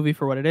appreciate the movie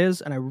for what it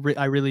is, and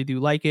I really do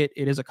like it.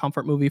 It is a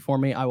comfort movie for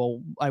me.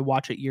 I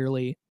watch it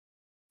yearly,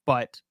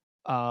 but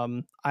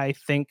I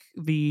think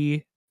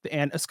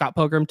and Scott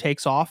Pilgrim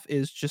Takes Off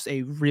is just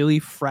a really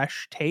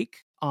fresh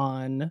take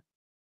on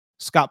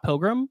Scott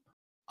Pilgrim,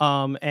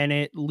 and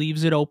it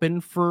leaves it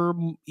open for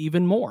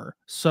even more.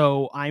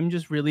 So I'm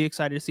just really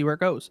excited to see where it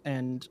goes,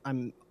 and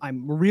I'm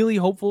really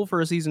hopeful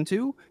for a season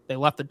 2. They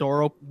left the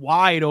door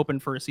wide open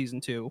for a season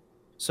 2,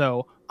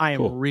 so I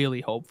am really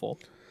hopeful.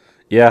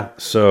 Yeah,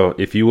 so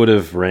if you would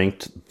have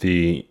ranked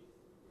the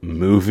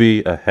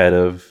movie ahead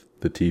of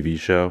the TV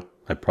show,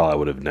 I probably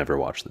would have never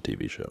watched the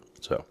TV show.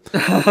 So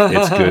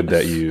it's good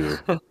that you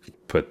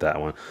put that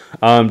one.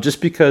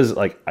 Just because,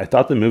 like, I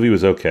thought the movie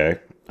was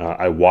okay.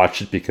 I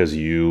watched it because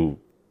you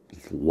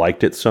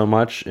liked it so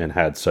much and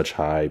had such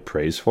high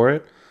praise for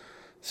it.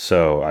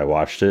 So I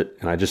watched it,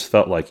 and I just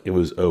felt like it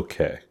was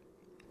okay.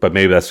 But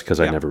maybe that's because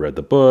I never read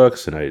the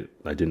books, and I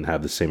didn't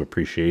have the same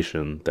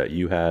appreciation that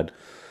you had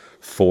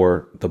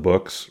for the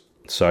books.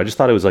 So I just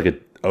thought it was like an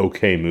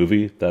okay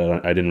movie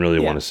that I didn't really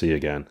want to see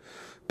again.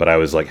 But I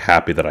was like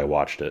happy that I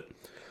watched it.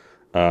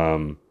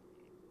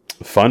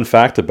 Fun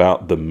fact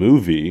about the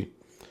movie,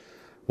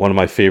 one of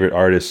my favorite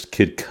artists,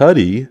 Kid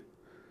Cudi,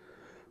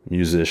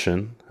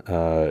 musician,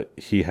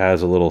 he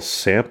has a little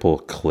sample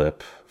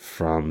clip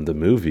from the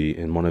movie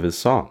in one of his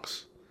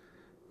songs.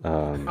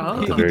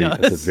 At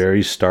the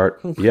very start,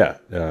 of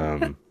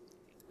the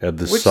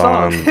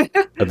song,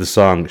 of the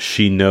song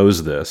 "She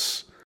Knows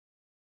This."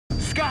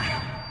 Scott,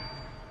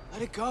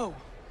 let it go.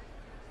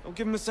 Don't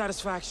give him the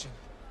satisfaction.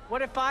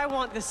 What if I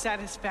want the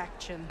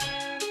satisfaction?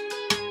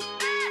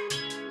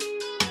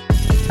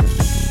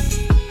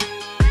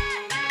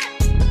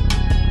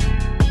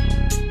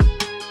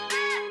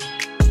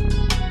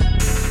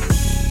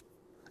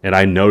 And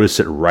I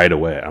noticed it right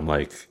away. I'm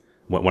like,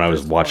 when I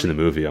was watching the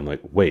movie, I'm like,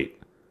 wait,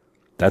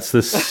 that's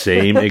the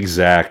same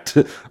exact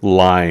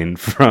line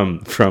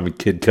from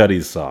Kid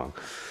Cudi's song.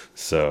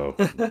 So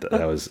that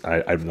was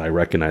I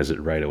recognized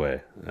it right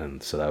away,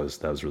 and so that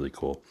was really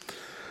cool.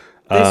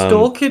 They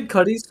stole Kid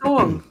Cudi's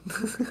song.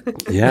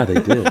 Yeah,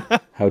 they did.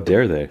 How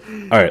dare they?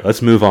 All right,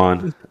 let's move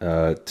on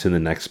to the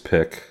next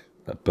pick.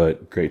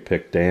 But great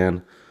pick,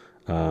 Dan.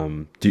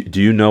 Do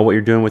you know what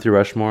you're doing with your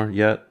Rushmore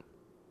yet?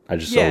 I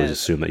just always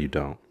assume that you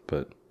don't,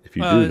 but if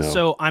you do know,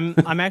 so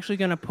I'm actually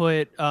gonna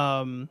put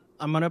the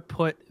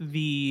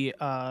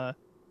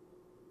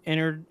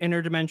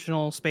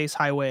interdimensional space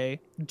highway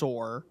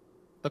door,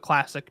 the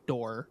classic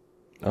door.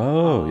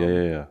 Oh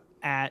yeah.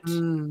 At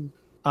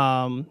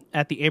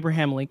the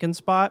Abraham Lincoln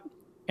spot,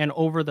 and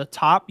over the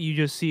top you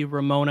just see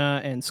Ramona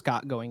and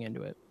Scott going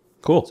into it.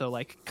 Cool. So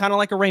like kind of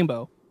like a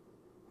rainbow.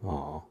 Aw.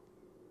 All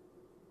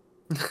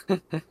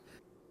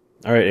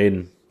right,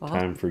 Aiden.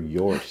 Time for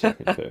your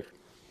second pick.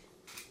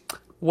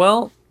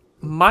 Well,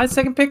 my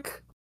second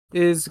pick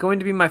is going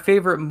to be my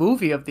favorite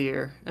movie of the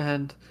year,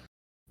 and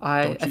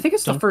I think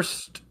it's the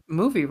first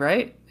movie,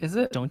 right? Is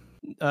it?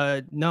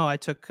 No, I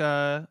took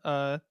Dungeons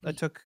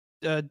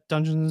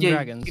and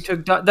Dragons. You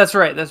took that's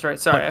right.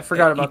 Sorry, I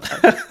forgot about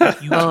that.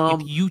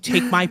 If you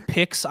take my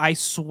picks, I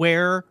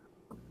swear.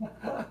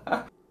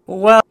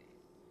 Well,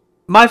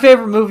 my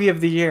favorite movie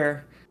of the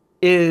year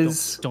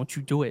is Don't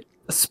you do it.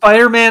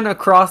 Spider-Man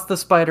Across the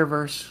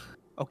Spider-Verse.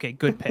 Okay,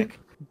 good pick.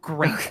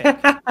 Great pick.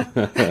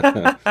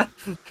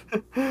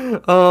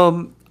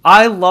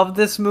 I love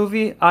this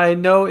movie. I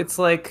know it's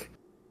like,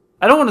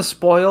 I don't want to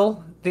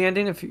spoil the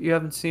ending if you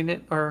haven't seen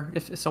it, or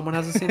if someone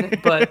hasn't seen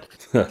it, but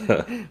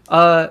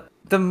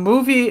the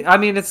movie, I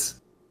mean,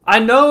 I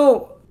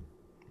know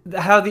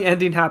how the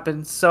ending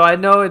happens, so I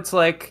know it's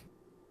like,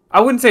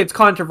 I wouldn't say it's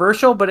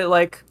controversial, but it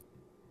like,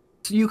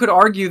 you could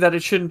argue that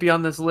it shouldn't be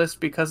on this list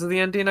because of the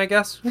ending, I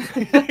guess.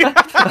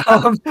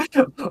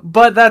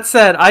 But that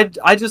said,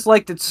 I just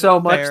liked it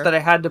so much that I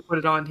had to put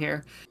it on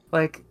here.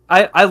 Like,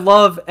 I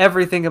love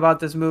everything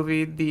about this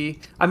movie.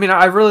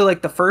 I really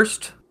like the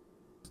first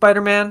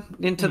Spider-Man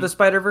Into the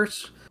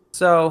Spider-Verse.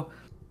 So,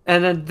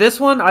 and then this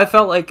one, I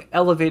felt like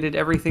elevated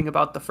everything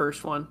about the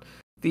first one.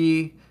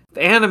 The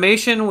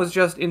animation was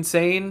just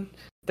insane.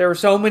 There were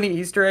so many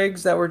Easter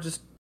eggs that were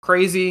just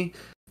crazy.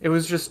 It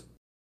was just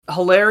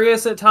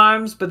hilarious at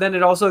times, but then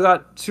it also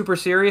got super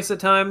serious at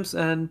times,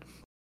 and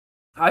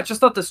I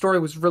just thought the story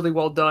was really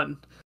well done.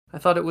 I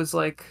thought it was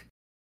like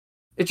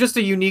it's just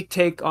a unique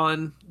take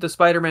on the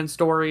Spider-Man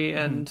story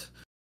and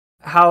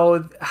how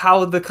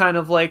the kind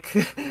of like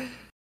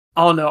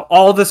I don't know,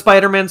 all the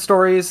Spider-Man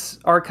stories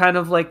are kind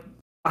of like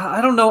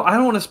I don't know, I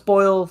don't want to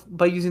spoil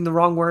by using the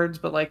wrong words,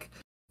 but like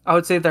I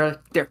would say they're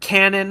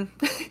canon.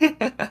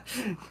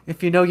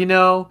 If you know, you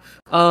know.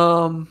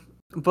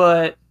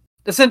 But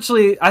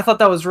essentially I thought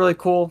that was really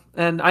cool,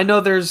 and I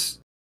know there's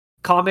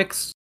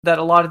comics that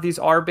a lot of these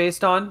are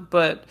based on,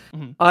 but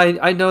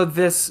I know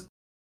this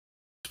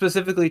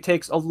specifically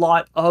takes a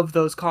lot of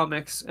those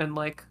comics and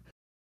like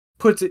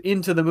puts it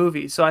into the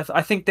movie. So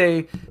I think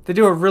they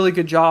do a really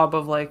good job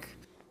of like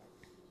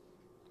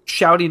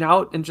shouting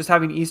out and just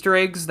having Easter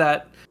eggs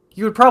that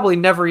you would probably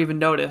never even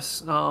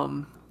notice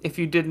if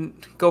you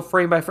didn't go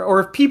frame by frame, or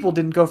if people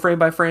didn't go frame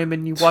by frame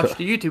and you watched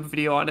a YouTube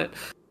video on it.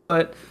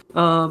 But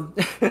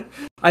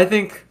I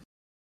think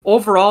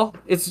overall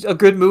it's a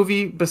good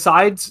movie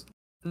besides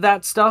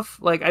that stuff.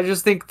 Like I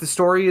just think the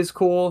story is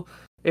cool.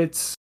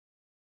 It's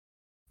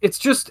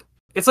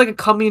like a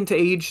coming to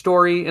age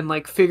story and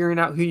like figuring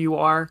out who you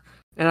are.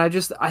 And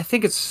I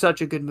think it's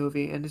such a good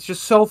movie, and it's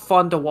just so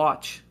fun to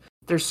watch.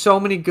 There's so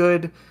many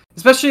good,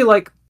 especially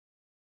like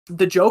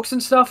the jokes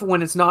and stuff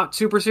when it's not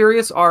super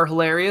serious are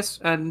hilarious,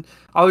 and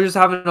I was just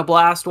having a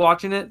blast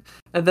watching it.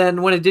 And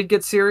then when it did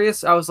get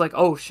serious, I was like,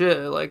 oh shit,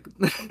 like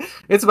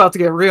it's about to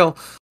get real.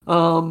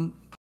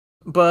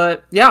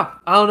 But yeah,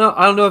 I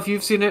don't know if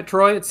you've seen it,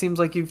 Troy. It seems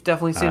like you've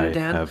definitely seen it,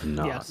 Dan. I have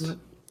not. Yes.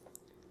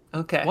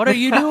 Okay. What are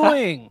you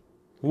doing?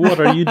 What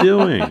are you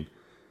doing?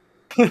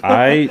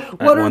 I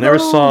never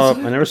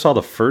saw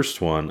the first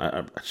one.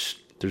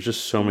 There's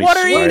just so many. What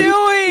are you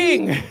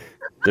doing?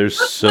 There's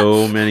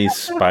so many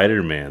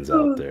Spider-Mans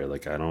out there.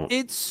 Like I don't.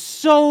 It's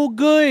so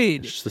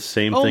good. It's just the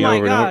same Oh thing my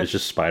over and over. gosh. It's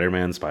just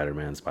Spider-Man,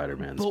 Spider-Man,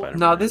 Spider-Man, Spider-Man.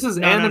 No, this is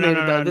animated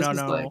though. This is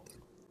no. like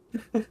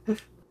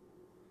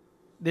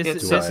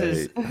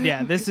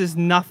This is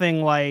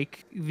nothing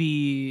like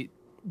the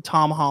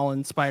Tom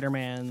Holland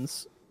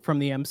Spider-Mans from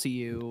the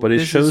MCU. But it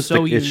This shows is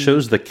so it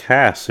shows the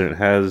cast, and it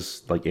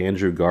has like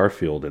Andrew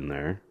Garfield in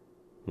there.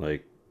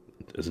 Like,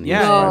 isn't he a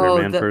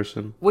Spider-Man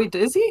person? Wait,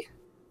 is he?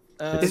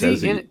 Is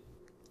he in it?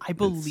 I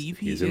believe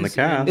he's in the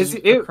cast. If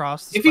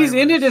he's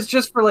in it, it's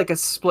just for like a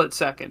split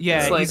second.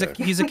 Yeah, it's like,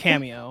 he's a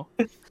cameo.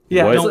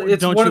 Yeah,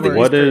 it's don't one you of the worry.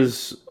 What Easter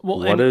is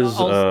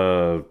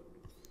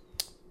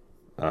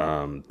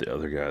the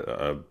other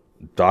guy,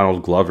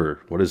 Donald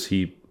Glover? What is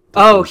he?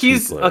 Oh,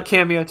 he's a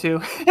cameo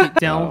too.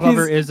 Donald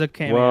Glover is a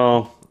cameo.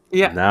 Well,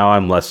 yeah. Now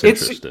I'm less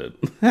interested.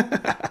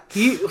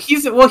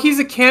 He's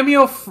a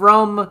cameo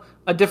from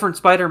a different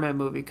Spider-Man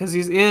movie because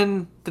he's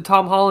in the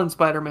Tom Holland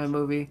Spider-Man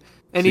movie,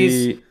 and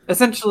he's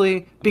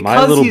essentially because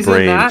my little he's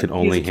brain in that, can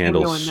only he's a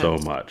handle cameo in so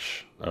that.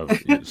 much of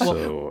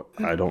so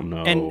I don't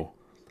know. And-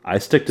 I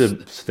stick to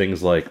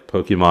things like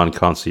Pokemon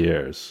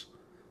Concierge,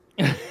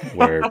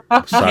 where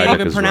Psyduck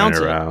even is pronounce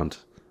running it. around.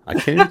 I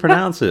can't even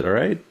pronounce it. All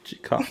right,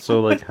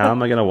 so like, how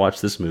am I gonna watch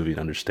this movie and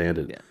understand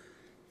it? Yeah.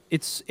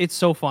 It's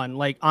so fun.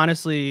 Like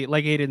honestly,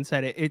 like Aiden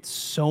said, it's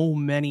so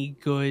many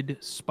good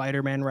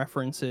Spider-Man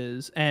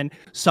references, and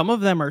some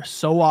of them are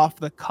so off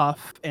the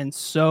cuff and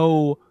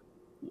so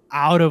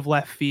out of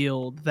left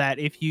field that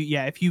if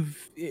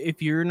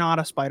you're not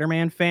a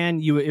Spider-Man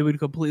fan, it would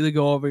completely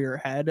go over your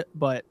head.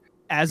 But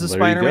as a Well, there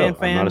you Spider-Man go.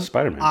 fan, I'm not a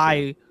Spider-Man fan.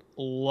 I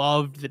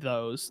loved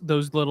those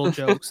little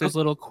jokes, those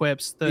little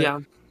quips.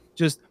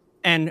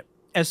 And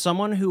as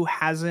someone who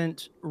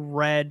hasn't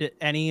read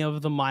any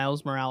of the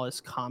Miles Morales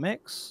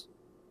comics,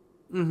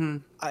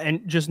 and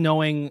just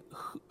knowing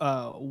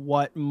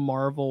what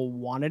Marvel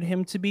wanted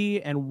him to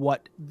be and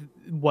what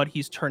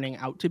he's turning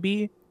out to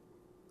be,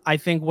 I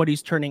think what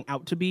he's turning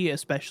out to be,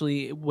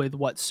 especially with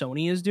what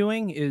Sony is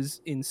doing,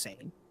 is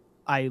insane.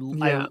 I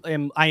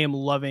am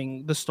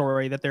loving the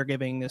story that they're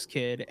giving this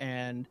kid,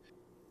 and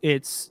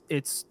it's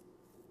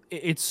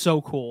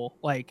so cool.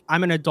 Like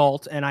I'm an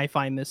adult and I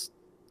find this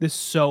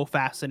so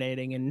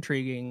fascinating and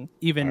intriguing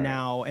even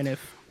now. And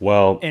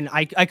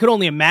I could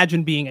only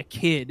imagine being a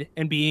kid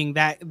and being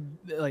that,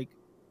 like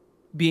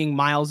being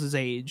Miles's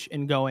age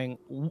and going,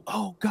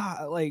 oh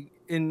God, like,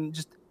 and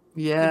just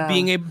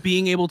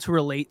being able to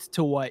relate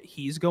to what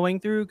he's going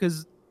through.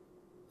 Cause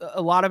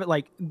a lot of it,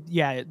 like,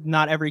 yeah,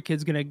 not every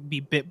kid's going to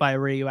be bit by a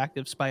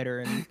radioactive spider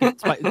and get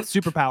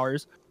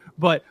superpowers.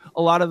 But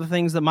a lot of the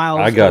things that Miles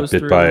I got goes bit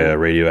through, by a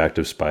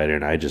radioactive spider,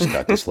 and I just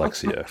got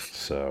dyslexia,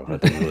 so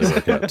that didn't really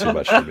work out too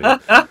much for me.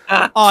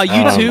 Oh,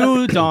 you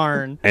too,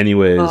 darn.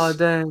 Anyways, Oh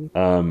dang.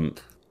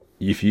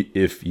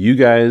 if you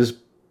guys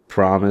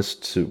promise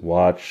to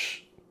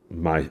watch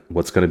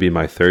what's going to be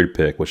my third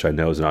pick, which I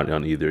know is not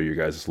on either of your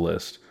guys'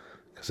 list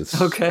because it's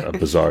a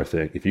bizarre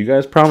thing. If you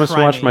guys promise to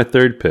watch my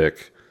third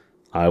pick,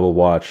 I will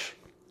watch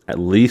at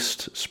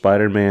least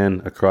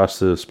Spider-Man Across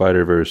the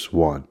Spider-Verse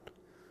 1.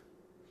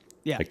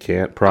 Yeah. I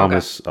can't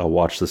promise I'll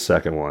watch the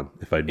second one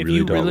if I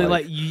really don't really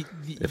like.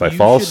 If I you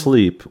fall should-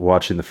 asleep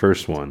watching the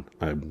first one,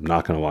 I'm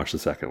not going to watch the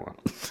second one.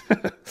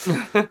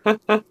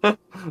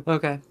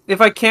 Okay.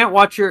 If I don't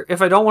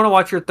want to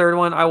watch your third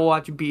one, I will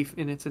watch Beef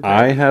in its I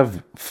entirety.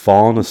 have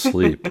fallen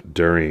asleep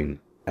during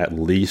at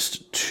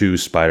least 2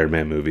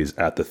 Spider-Man movies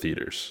at the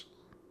theaters.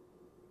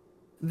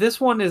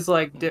 This one is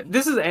like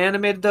this is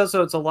animated though,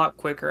 so it's a lot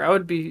quicker. I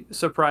would be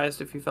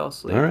surprised if you fell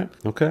asleep. All right.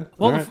 Okay.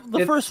 Well, All right.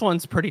 the first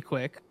one's pretty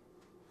quick.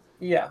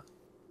 Yeah.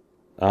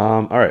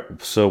 All right.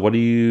 So what are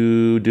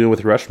you doing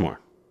with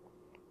Rushmore?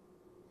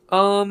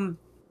 I'm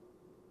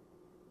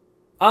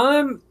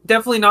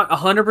definitely not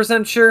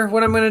 100% sure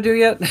what I'm gonna do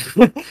yet,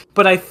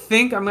 but I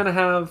think I'm gonna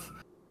have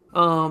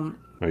Are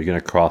you going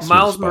to cross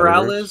Miles into the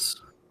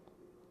Spider-Verse?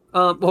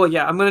 Morales. Well,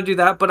 yeah, I'm gonna do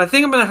that, but I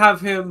think I'm gonna have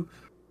him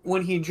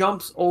when he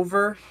jumps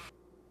over.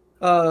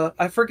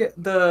 I forget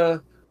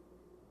the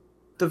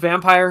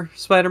vampire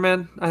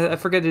Spider-Man. I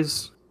forget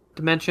his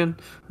dimension,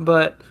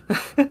 but I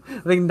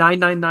think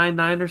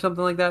 9999 or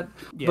something like that.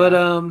 Yeah. But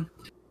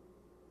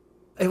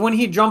and when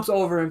he jumps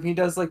over him, he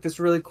does like this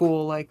really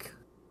cool like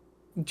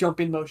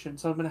jumping motion.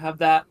 So I'm gonna have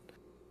that,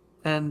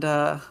 and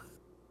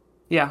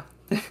yeah,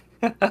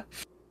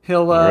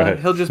 Right.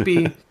 he'll just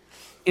be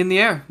in the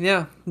air,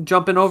 yeah,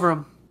 jumping over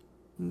him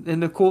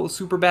in a cool,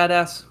 super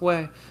badass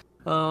way.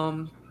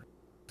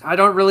 I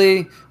don't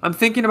really. I'm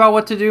thinking about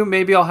what to do.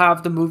 Maybe I'll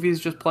have the movies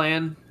just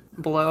playing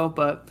below,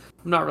 but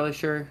I'm not really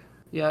sure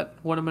yet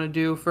what I'm gonna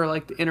do for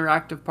like the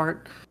interactive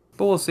part.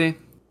 But we'll see.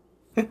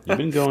 You've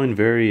been going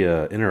very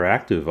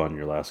interactive on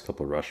your last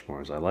couple of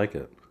Rushmores. I like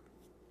it.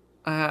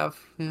 I have,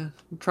 yeah.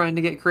 I'm trying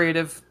to get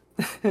creative.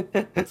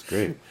 That's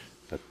great.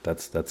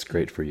 That's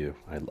great for you.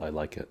 I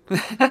like it.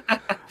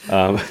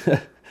 Um,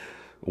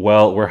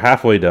 well, we're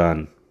halfway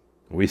done.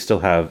 We still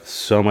have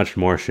so much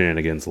more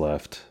shenanigans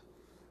left.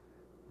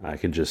 I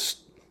can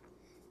just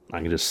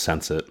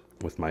sense it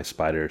with my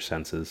spider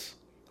senses.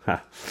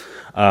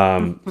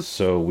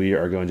 So we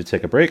are going to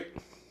take a break,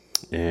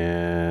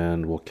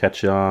 and we'll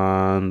catch you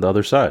on the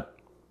other side.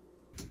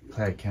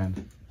 Play it,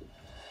 Ken.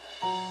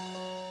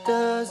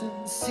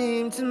 Doesn't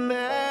seem to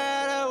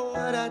matter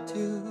what I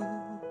do,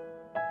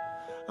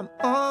 I'm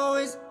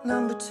always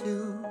number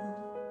two.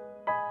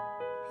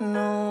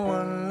 No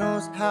one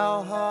knows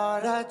how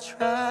hard I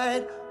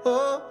tried.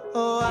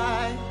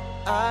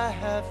 I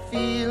have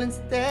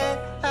feelings that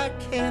I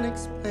can't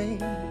explain,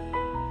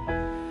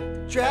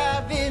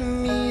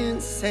 driving me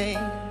insane.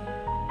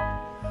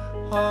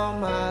 All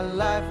my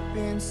life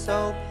been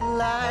so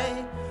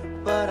polite,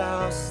 but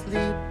I'll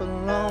sleep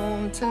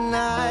alone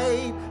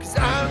tonight. 'Cause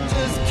I'm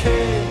just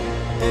kidding,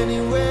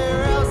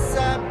 anywhere else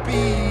I'd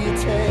be a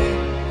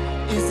tame.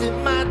 Is it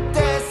my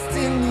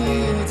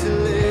destiny to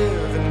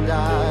live and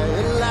die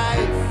a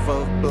life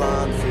of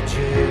blonde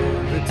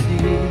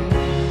fragility?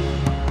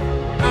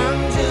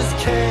 I'm just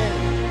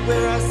kidding,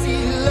 where I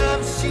see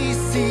love she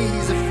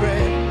sees a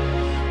friend.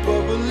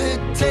 What will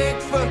it take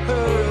for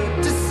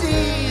her to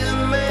see the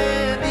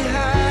man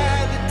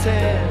behind the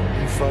tent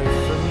and fight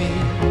for me?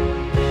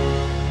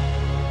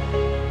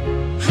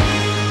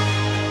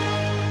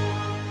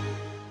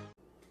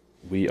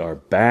 We are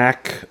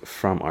back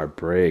from our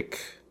break.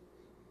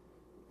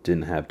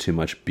 Didn't have too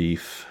much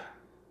beef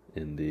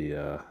in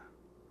the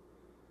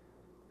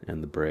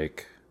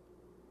break.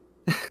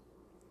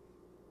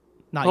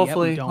 Not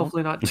Hopefully, yet, we don't.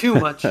 hopefully not too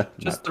much,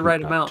 just the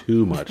right Not amount.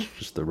 too much,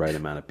 just the right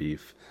amount of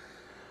beef.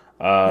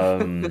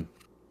 Aiden,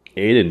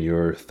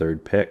 your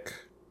third pick.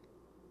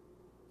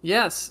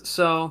 Yes.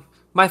 So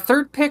my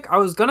third pick, I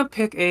was gonna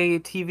pick a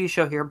TV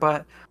show here,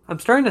 but I'm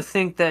starting to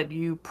think that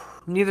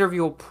neither of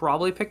you will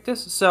probably pick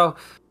this. So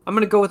I'm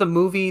gonna go with a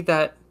movie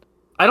that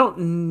I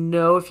don't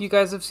know if you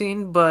guys have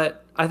seen,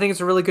 but I think it's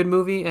a really good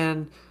movie,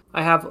 and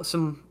I have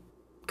some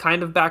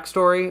kind of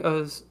backstory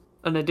as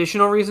an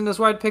additional reason as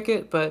why I'd pick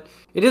it. But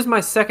it is my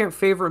second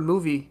favorite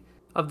movie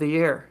of the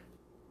year,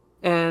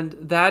 and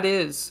that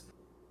is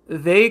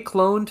They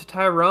Cloned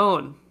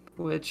Tyrone,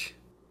 which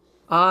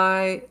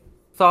I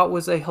thought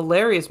was a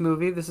hilarious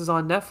movie. This is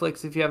on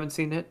Netflix if you haven't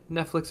seen it.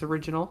 Netflix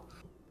original.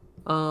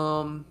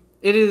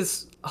 It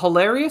is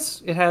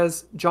hilarious. It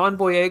has John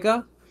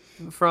Boyega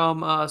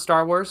from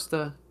Star Wars,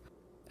 the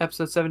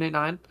episode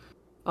 789.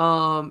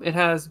 It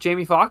has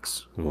Jamie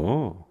Foxx.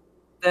 Oh,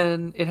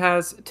 Then it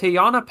has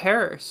Teyana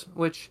Paris,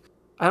 which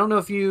I don't know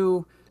if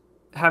you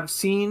have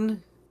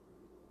seen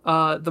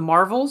the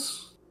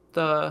Marvels,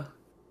 the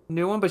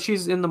new one, but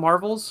she's in the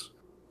Marvels.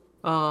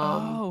 She's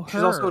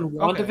also in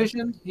her. Okay.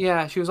 WandaVision.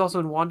 Yeah, she was also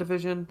in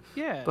WandaVision.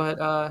 Yeah.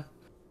 But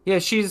yeah,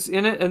 she's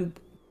in it, and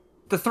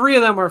the three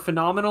of them are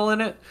phenomenal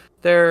in it.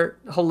 They're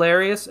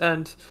hilarious,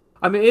 and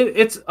I mean,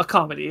 it's a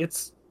comedy.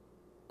 It's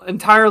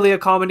entirely a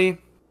comedy,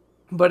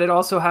 but it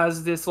also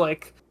has this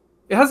like,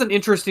 it has an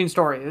interesting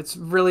story. It's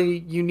really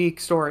unique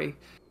story,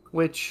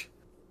 which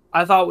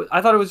I thought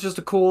it was just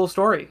a cool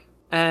story.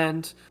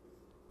 And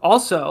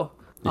also,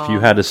 if you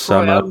had to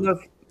sum Troy, I up, don't know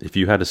if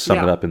you had to sum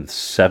it Yeah. up in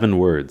 7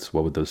 words,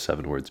 what would those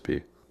 7 words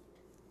be?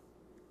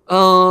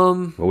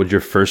 What What would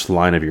your first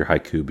line of your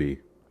haiku be?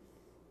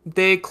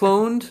 they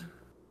cloned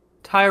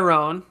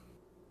Tyrone,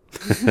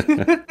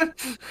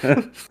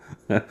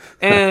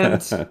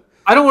 and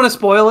I don't want to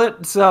spoil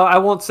it, so I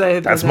won't say.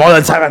 That's that more than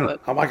it's fun, 7.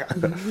 but- Oh my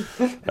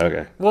god.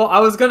 Okay. Well, I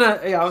was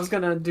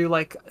gonna do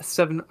like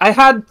 7. I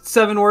had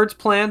 7 words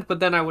planned, but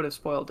then I would have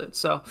spoiled it.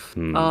 So,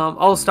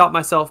 I'll stop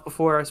myself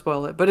before I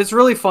spoil it. But it's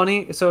really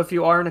funny. So if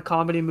you are in a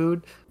comedy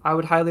mood, I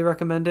would highly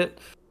recommend it.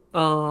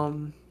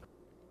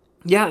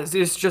 Yeah,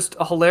 it's just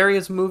a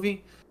hilarious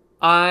movie.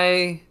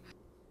 I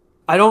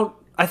don't.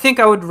 I think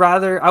I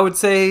would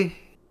say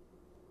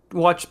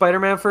watch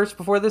Spider-Man first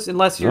before this,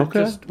 unless you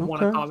just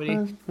want a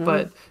comedy.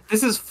 But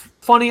this is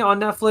funny on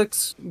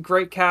Netflix.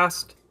 Great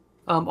cast.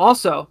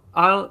 Also,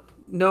 I don't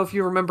know if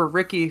you remember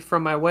Ricky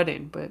from my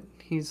wedding, but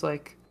he's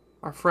like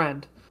our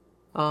friend.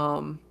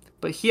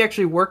 But he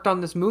actually worked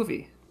on this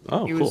movie.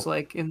 Oh, he cool.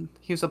 was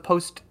he was a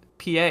post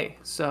PA.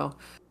 So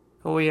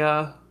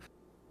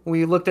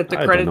we looked at the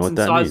I don't know credits what and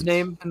that saw his means.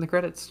 name in the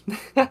credits.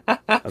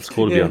 That's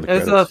cool to be on the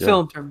It's credits. a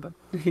film term, but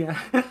yeah,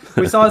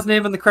 we saw his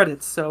name in the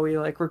credits, so we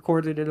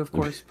recorded it, of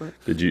course. But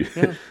Did you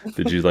Yeah.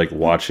 did you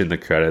watch in the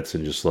credits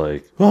and just oh,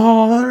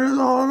 there it is,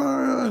 oh,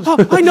 there it is.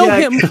 Oh, I know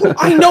Yeah. him.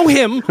 I know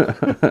him.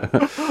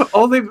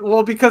 only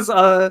because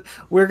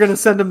we're gonna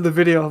send him the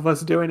video of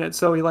us doing it,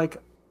 so we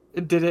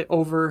did it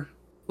over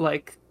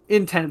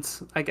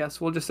intense. I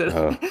guess we'll just say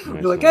Oh, we're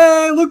nice, like, nice.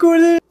 hey, look who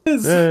it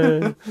is.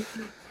 Hey.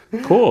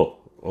 Cool.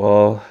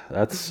 Well,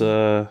 that's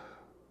Dan.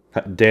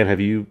 Have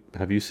you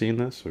seen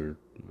this or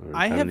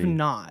I have any-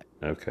 not,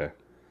 Okay.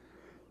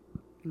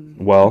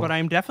 Well, but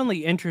I'm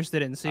definitely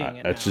interested in seeing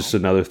it. that's now. just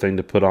another thing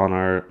to put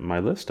on my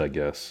list, I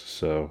guess.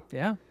 So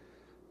Yeah.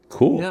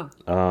 cool.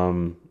 Yeah.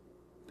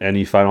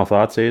 Any final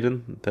thoughts,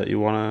 Aiden, that you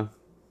want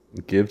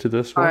to give to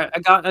this All one? right, I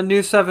got a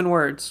new 7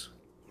 words.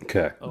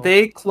 Okay. Oh.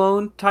 They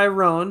cloned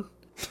Tyrone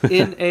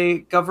in a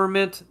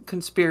government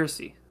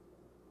conspiracy.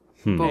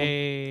 Boom.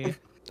 Hey.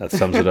 That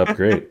sums it up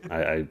great.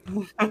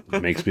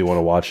 It makes me want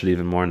to watch it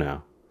even more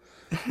now.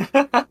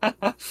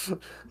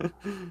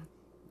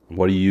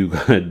 What are you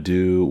gonna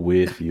do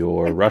with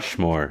your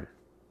Rushmore,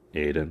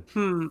 Aiden?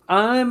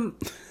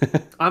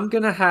 I'm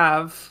gonna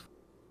have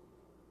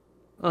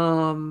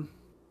I'll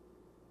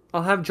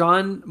have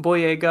John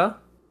Boyega,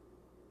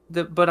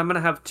 but I'm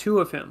gonna have 2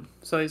 of him.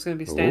 So he's gonna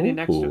be standing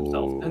next to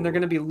himself, and they're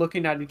gonna be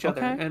looking at each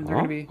other, Okay. and they're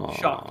gonna be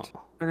shocked.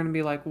 They're gonna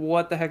be like,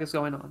 "What the heck is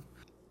going on?"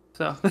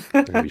 So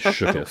They're gonna be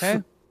shooketh.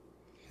 Okay.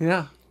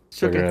 yeah,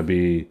 They're gonna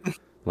be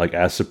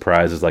as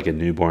surprised as a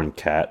newborn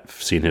cat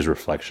seeing his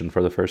reflection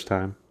for the first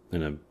time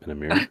in a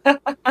mirror.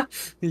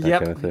 Yep,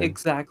 kind of thing.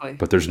 exactly.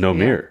 But there's no Yeah.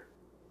 mirror.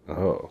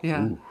 Oh.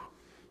 Yeah. Ooh.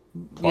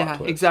 Plot Yeah,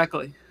 twist.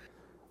 exactly.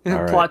 All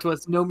right. Plot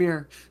twist. No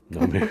mirror.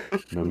 No mirror.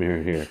 No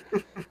mirror here.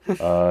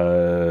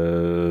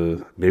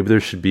 Maybe there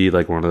should be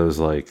one of those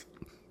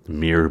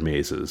mirror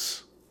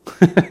mazes.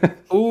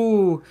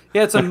 Ooh,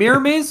 yeah, it's a mirror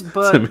maze,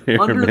 but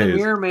mirror under the maze.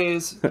 mirror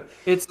maze,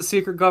 it's a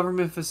secret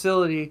government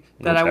facility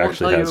that Which I won't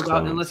actually tell you has about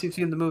clones. unless you've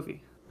seen the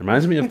movie.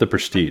 Reminds me of The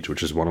Prestige,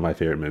 which is one of my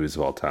favorite movies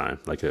of all time.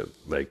 Oh,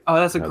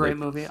 that's a how great they-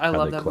 movie. I how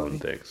love they that clone movie.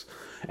 things.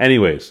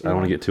 Anyways, I don't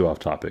want to get too off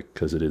topic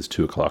because it is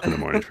 2:00 in the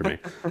morning for me.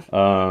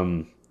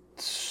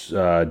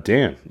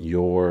 Dan,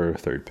 your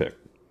third pick.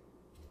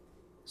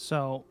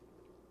 So,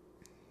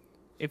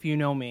 if you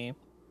know me,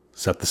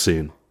 Set the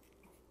scene.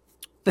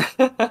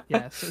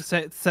 yes,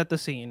 set the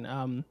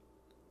scene.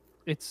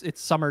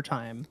 It's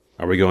summertime.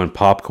 Are we going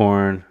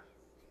popcorn,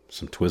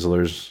 some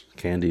Twizzlers,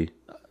 candy?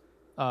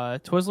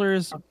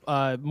 Twizzlers,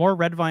 more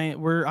red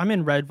vine. I'm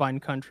in red vine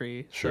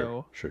country,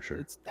 Sure, so sure.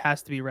 it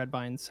has to be red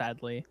vine.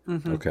 Sadly,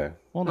 Okay.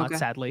 well, not Okay.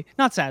 sadly,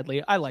 not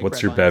sadly. I like. What's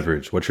red your vines.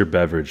 beverage? What's your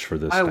beverage for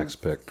this I next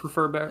pick?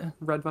 prefer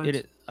red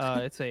vines.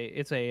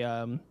 It's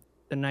a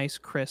the nice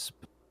crisp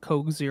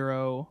Coke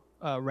Zero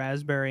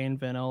raspberry and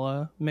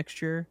vanilla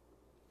mixture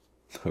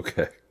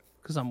Okay.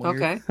 because I'm weird.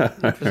 Okay.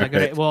 Because I go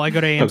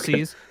to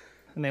AMC's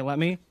and they let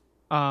me.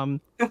 So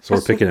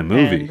we're picking a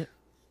movie.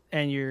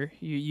 And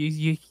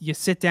you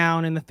sit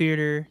down in the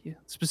theater,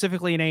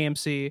 specifically in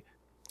AMC.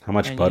 How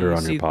much and butter you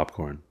on see- your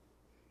popcorn?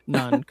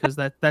 None, because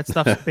that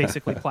stuff's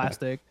basically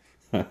plastic.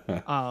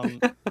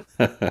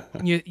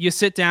 You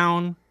sit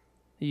down,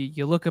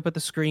 you look up at the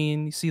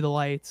screen, you see the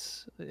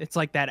lights. It's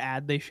like that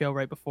ad they show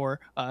right before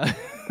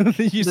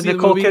you see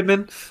Nicole the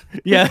movie. Kidman.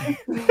 Yeah.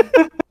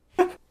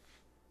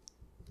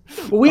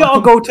 We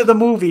all go to the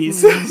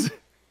movies.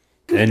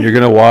 And you're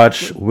gonna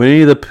watch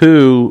Winnie the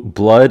Pooh,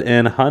 Blood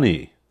and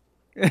Honey.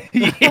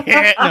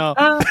 Yeah,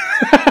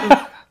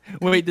 no.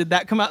 Wait, did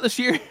that come out this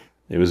year?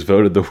 It was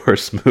voted the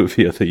worst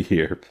movie of the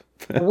year.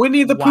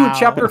 Winnie the Wow. Pooh,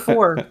 Chapter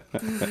 4.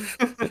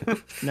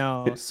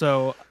 No.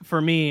 So for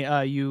me,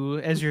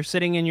 as you're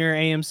sitting in your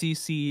AMC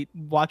seat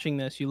watching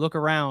this, you look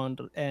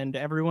around and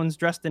everyone's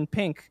dressed in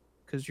pink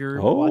because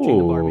you're watching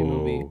the Barbie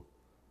movie.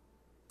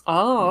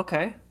 Oh,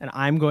 okay. And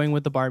I'm going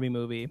with the Barbie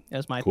movie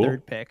as my Cool.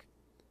 third pick.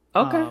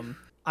 Okay.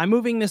 I'm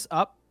moving this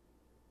up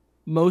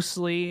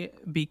mostly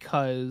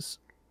because,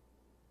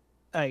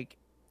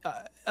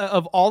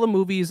 of all the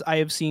movies I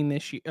have seen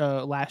this year,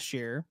 last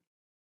year,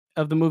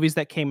 of the movies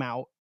that came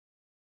out.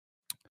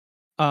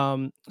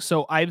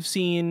 So I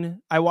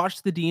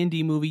watched the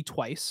D&D movie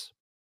twice.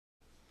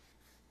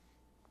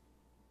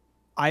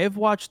 I have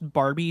watched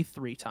Barbie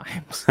 3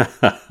 times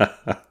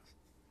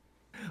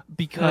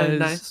because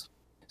Nice.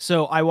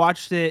 so I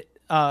watched it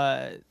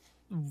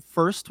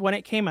first when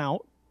it came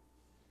out.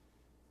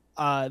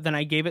 Then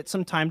I gave it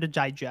some time to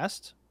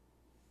digest,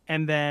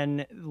 and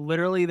then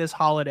literally this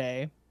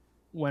holiday,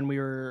 when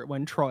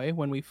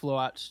we flew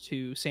out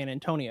to San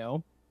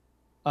Antonio,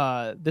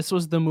 this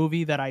was the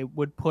movie that I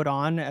would put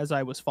on as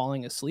I was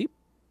falling asleep.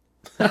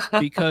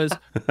 Because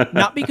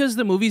not because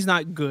the movie's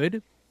not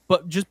good,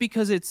 but just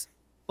because it's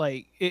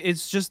like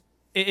it's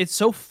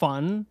so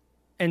fun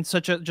and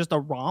such a just a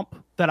romp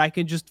that I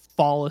can just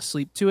fall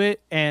asleep to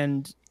it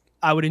and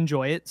I would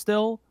enjoy it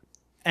still.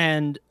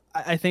 And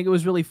I think it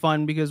was really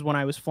fun because when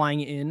I was flying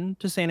in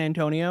to San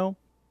Antonio,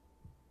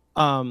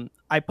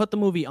 I put the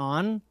movie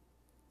on,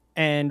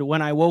 and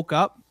when I woke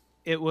up,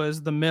 it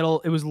was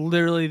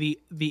literally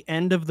the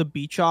end of the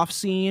beach off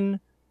scene,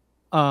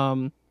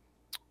 um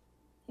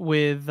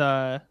with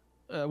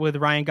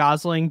Ryan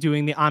Gosling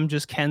doing the "I'm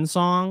Just Ken"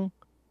 song,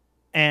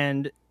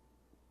 and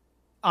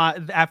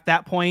at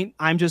that point,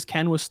 "I'm Just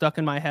Ken" was stuck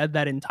in my head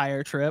that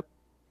entire trip.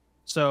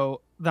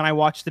 So then I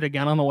watched it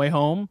again on the way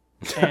home,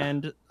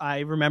 and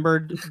I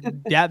remembered,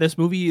 yeah, this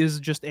movie is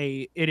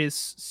it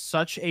is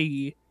such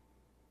a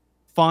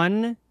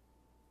fun.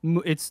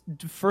 It's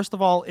first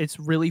of all, it's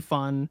really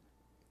fun.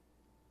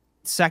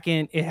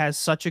 Second, it has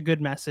such a good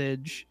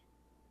message,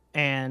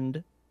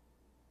 and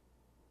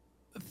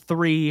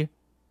 3,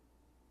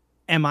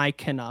 am I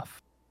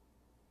enough?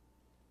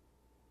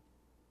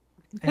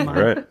 All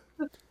right.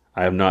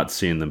 I have not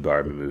seen the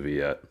Barbie movie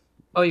yet.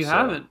 Oh, you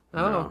haven't?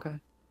 Oh, no. okay.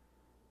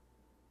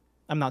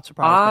 I'm not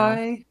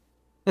surprised.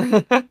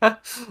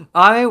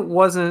 I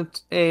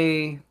wasn't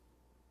a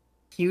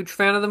huge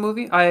fan of the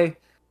movie. I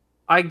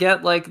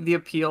get like the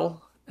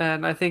appeal,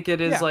 and I think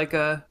it is like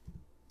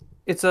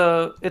it's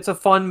a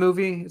fun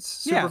movie. It's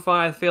super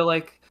fun. I feel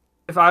like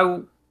if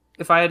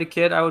I had a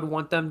kid, I would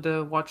want them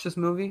to watch this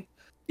movie.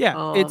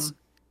 Yeah,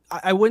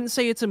 I wouldn't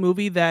say it's a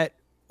movie that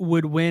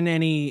would win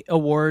any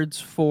awards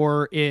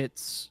for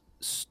its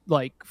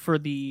for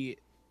the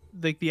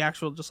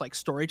actual just like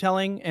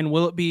storytelling. And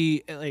will it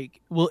be like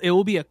it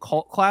will be a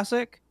cult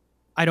classic?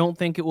 I don't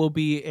think it will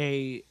be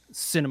a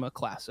cinema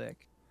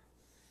classic.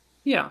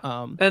 Yeah.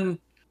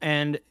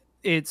 And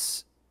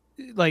it's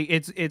like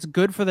it's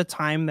good for the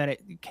time that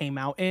it came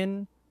out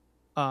in.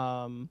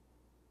 And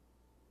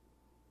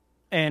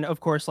of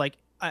course, like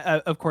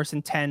of course,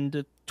 in 10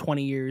 to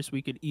 20 years,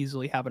 we could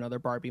easily have another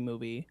Barbie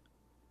movie.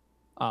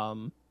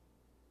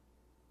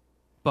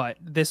 But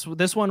this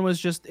one was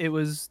just, it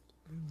was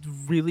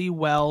really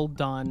well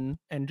done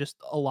and just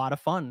a lot of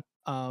fun.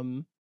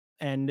 And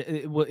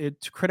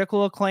its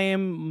critical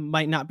acclaim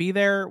might not be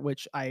there,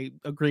 which I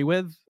agree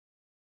with.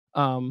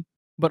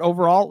 But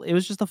overall, it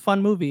was just a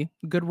fun movie,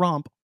 good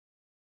romp.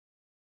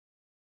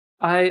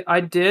 I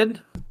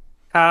did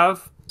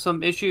have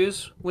some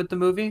issues with the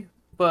movie,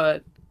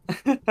 but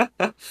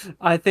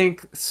I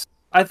think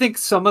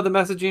some of the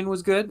messaging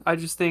was good. I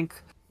just think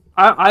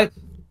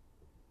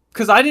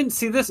because I didn't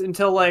see this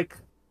until like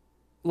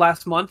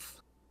last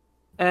month,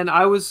 and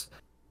I was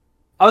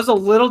a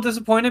little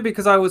disappointed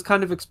because I was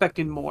kind of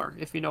expecting more,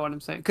 if you know what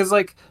I'm saying. Because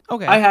like,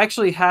 okay, I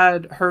actually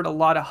had heard a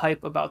lot of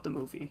hype about the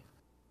movie,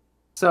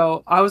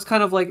 so I was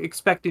kind of like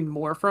expecting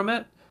more from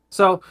it.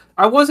 So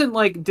I wasn't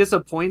like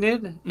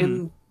disappointed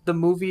in the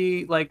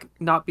movie like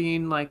not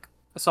being like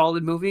a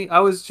solid movie. I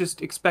was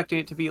just expecting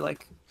it to be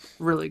like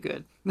really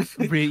good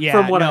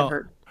from what I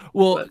heard.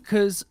 Well,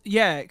 because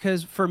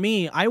for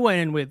me, I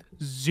went in with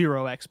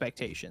zero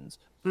expectations.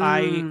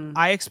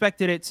 I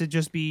expected it to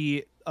just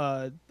be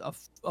a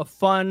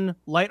fun,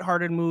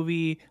 lighthearted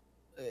movie.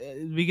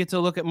 We get to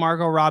look at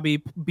Margot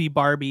Robbie be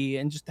Barbie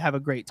and just have a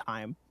great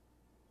time.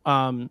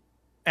 And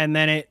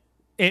then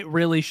it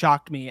really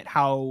shocked me at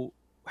how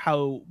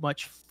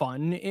much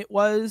fun it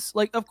was.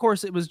 Like, of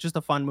course, it was just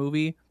a fun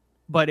movie,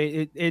 but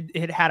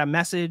it had a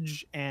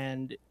message,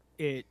 and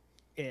it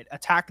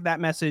attacked that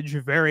message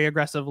very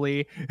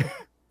aggressively.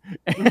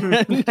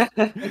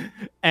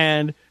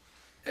 and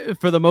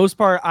for the most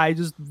part, I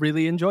just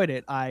really enjoyed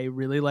it. I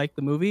really like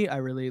the movie. I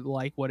really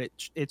like what it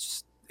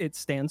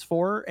stands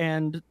for,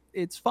 and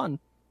it's fun.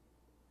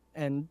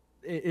 And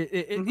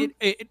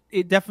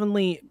it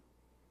definitely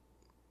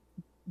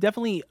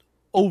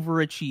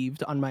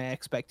overachieved on my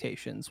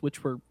expectations,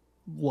 which were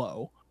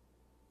low.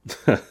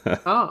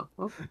 Oh,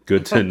 okay.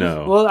 Good to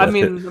know. Well, I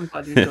mean, I'm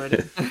glad you enjoyed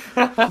it.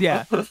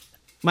 Yeah,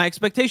 my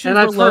expectations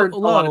and were I've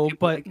low,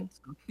 but like it,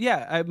 so.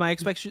 yeah, my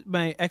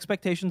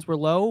expectations were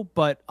low,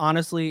 but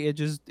honestly,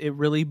 it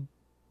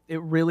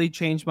really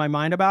changed my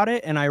mind about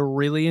it, and I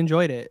really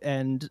enjoyed it,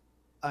 and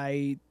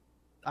I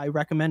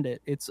recommend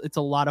it. It's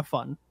a lot of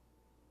fun.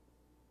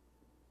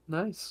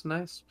 Nice.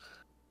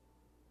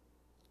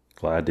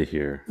 Glad to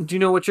hear. Do you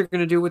know what you're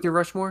going to do with your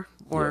Rushmore?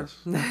 Or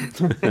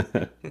Yes.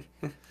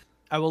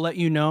 I will let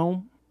you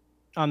know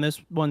on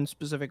this one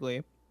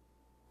specifically.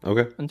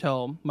 Okay.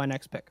 Until my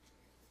next pick.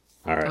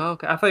 All right. Oh,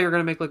 okay. I thought you were going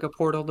to make like a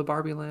portal to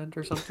Barbie Land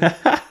or something.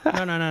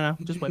 No.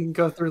 Just wait.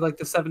 Go through like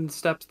the 7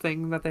 steps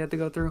thing that they had to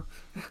go through.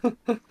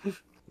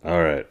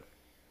 All right.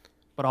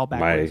 but all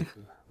backwards.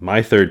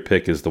 My third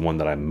pick is the one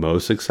that I'm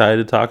most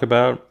excited to talk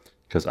about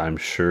because I'm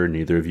sure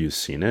neither of you've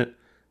seen it,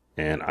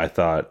 and I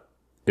thought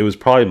it was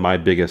probably my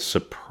biggest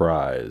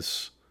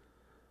surprise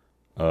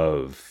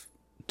of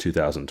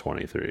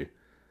 2023.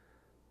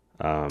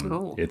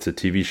 It's a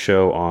TV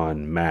show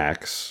on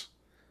Max,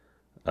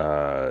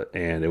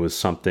 and it was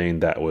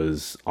something that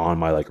was on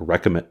my like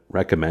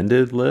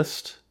recommended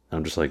list.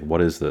 I'm just like,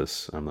 what is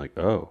this? I'm like,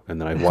 oh, and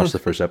then I watched the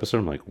first episode.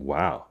 I'm like,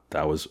 wow,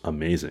 that was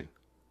amazing.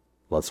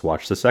 Let's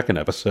watch the second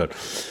episode.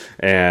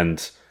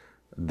 And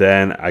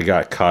then I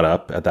got caught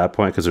up at that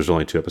point because there's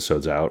only 2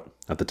 episodes out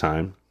at the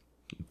time.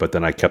 But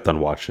then I kept on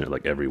watching it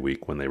like every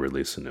week when they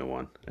release a new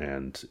one.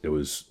 And it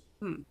was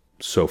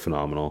so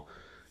phenomenal.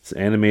 It's an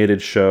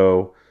animated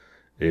show.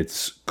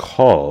 It's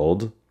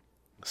called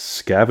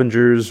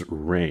Scavenger's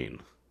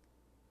Reign.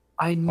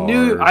 I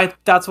knew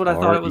that's what I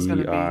thought it was going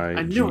to be.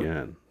 I knew it.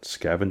 R-E-I-G-N.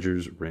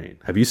 Scavenger's Reign.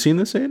 Have you seen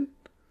this, Aiden?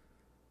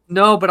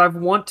 No, but I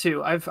want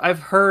to. I've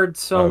heard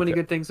so many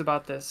good things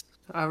about this.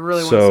 I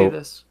really want to see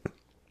this.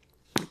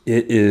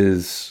 It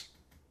is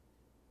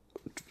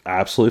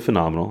absolutely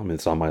phenomenal. I mean,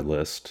 it's on my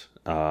list.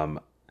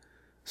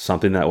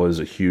 Something that was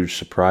a huge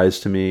surprise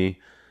to me.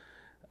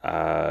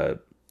 I'm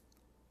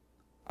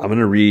going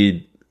to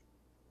read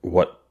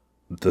what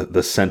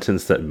the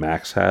sentence that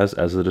Max has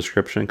as the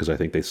description because I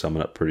think they sum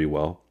it up pretty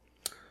well.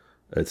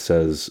 It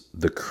says,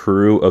 the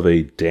crew of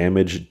a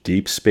damaged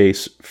deep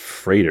space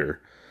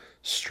freighter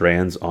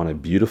strands on a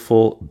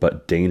beautiful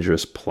but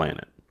dangerous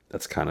planet.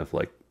 That's kind of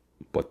like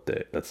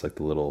that's like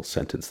the little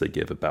sentence they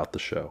give about the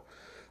show.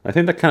 I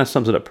think that kind of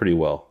sums it up pretty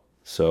well.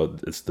 So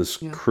it's this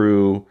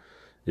crew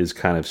is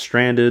kind of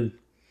stranded,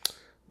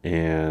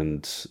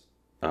 and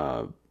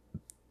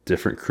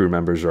different crew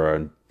members are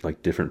in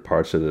like different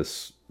parts of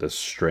this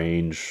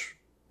strange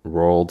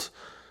world.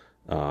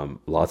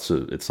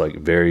 It's like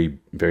very,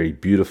 very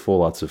beautiful.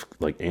 Lots of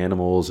like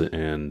animals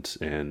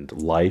and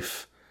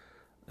life.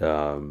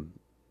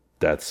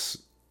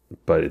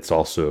 But it's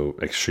also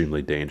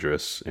extremely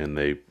dangerous, and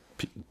they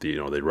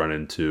run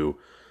into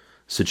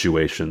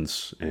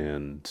situations,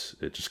 and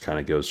it just kind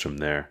of goes from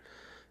there.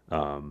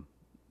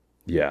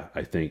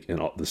 I think the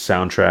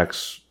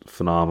soundtrack's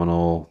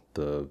phenomenal.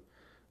 The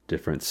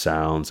different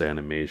sounds,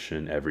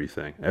 animation,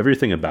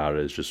 everything about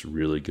it is just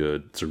really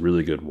good. It's a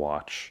really good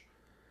watch.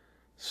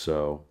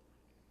 So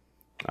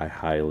I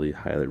highly,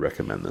 highly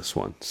recommend this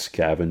one.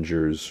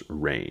 Scavenger's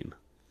Reign.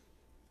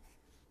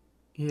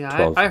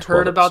 Yeah, I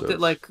heard about it,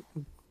 like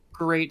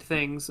great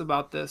things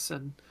about this,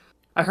 and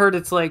I heard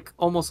it's like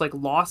almost like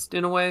Lost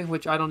in a way,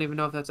 which I don't even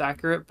know if that's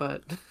accurate,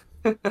 but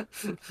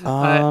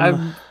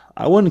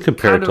I wouldn't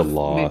compare it to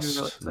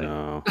Lost. Really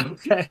no.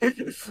 Okay.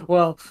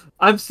 Well,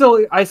 I still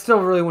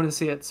really want to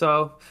see it,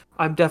 so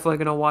I'm definitely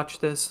gonna watch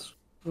this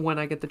when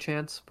I get the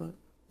chance. But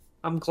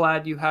I'm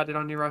glad you had it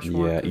on your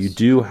Rushmore. Yeah, you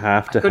do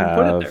have to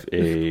have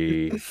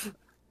a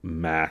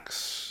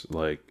Max,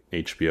 like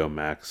HBO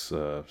Max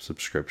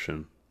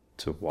subscription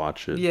to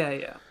watch it.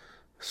 Yeah.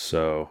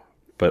 So,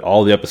 but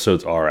all the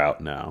episodes are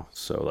out now,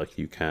 so like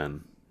you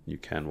can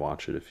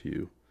watch it if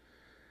you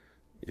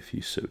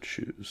so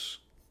choose.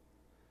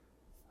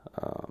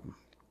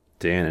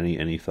 Dan,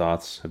 any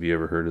thoughts? Have you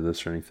ever heard of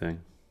this or anything?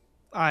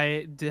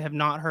 I have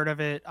not heard of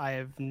it.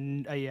 I've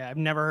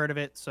never heard of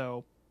it,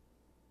 so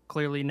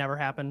clearly never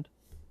happened.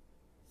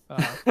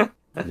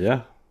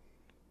 Yeah,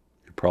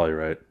 you're probably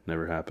right.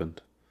 Never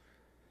happened.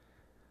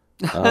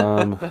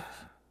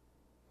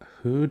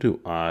 Who do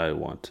I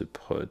want to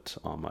put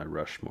on my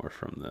Rushmore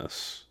from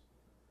this?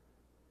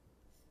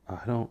 I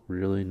don't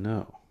really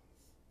know.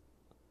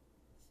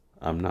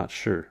 I'm not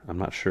sure. I'm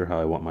not sure how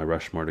I want my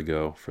Rushmore to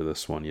go for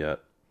this one yet.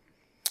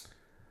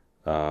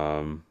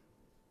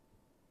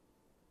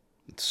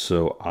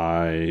 So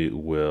I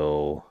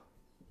will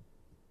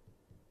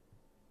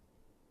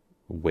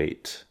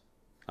wait.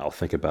 I'll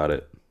think about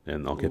it,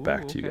 and I'll get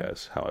back to you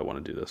guys how I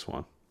want to do this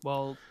one.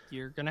 Well,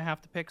 you're gonna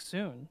have to pick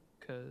soon,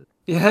 cause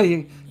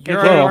you're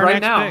our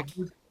right next now.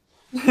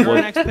 pick. You're our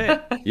next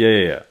pick.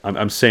 Yeah.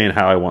 I'm saying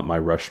how I want my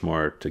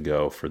Rushmore to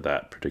go for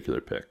that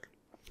particular pick.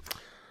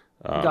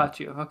 Got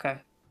you. Okay.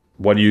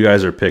 What you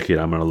guys are picking,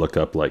 I'm going to look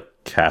up like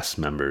cast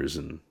members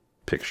and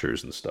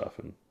pictures and stuff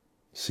and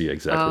see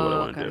exactly what I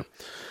want to do.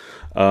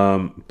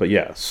 But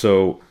yeah,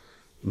 so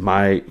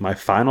my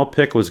final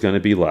pick was going to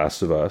be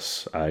Last of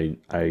Us. I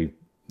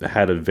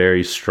had a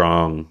very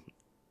strong,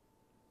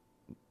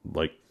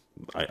 like,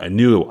 I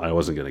knew I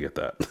wasn't going to get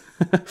that.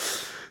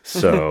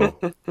 So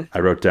I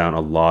wrote down a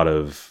lot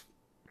of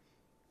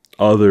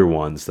other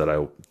ones that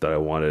I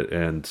wanted,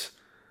 and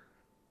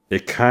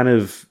it kind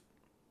of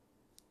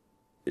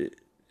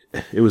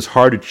it was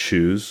hard to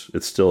choose.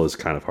 It still is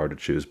kind of hard to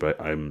choose, but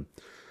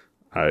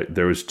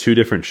there was 2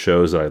 different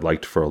shows that I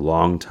liked for a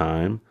long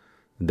time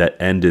that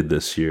ended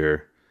this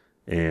year,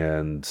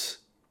 and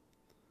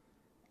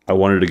I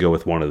wanted to go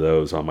with one of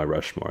those on my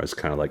Rushmore as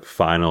kind of like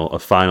a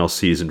final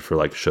season for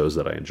like shows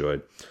that I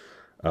enjoyed.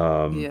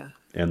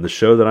 And the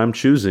show that I'm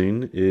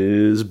choosing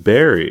is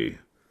Barry,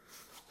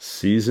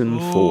 season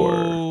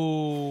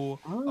 4.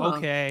 Ooh.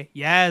 Okay.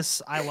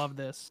 Yes, I love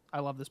this.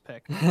 I love this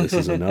pick. This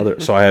is another.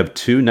 So I have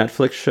 2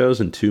 Netflix shows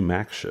and 2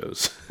 Max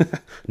shows.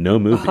 No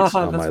movies on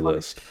my That's funny.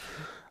 list.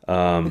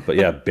 But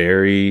yeah,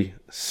 Barry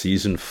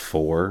season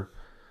 4.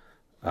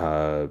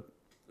 Bill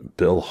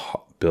Hader.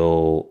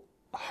 Bill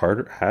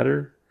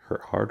Hader.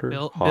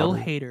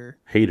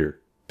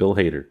 Bill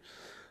Hader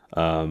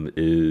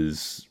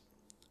is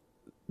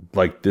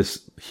like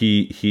this.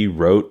 He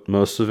wrote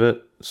most of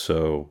it.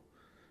 So,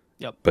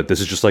 Yep. But this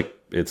is just like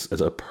it's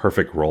a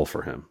perfect role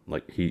for him.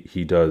 Like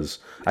he does.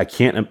 I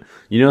can't.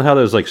 You know how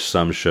there's like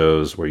some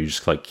shows where you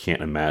just like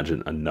can't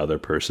imagine another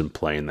person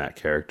playing that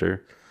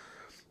character.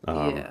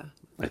 Yeah.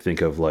 I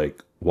think of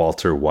like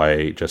Walter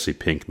White, Jesse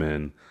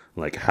Pinkman.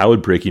 Like, how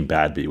would Breaking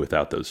Bad be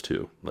without those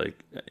two?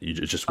 Like,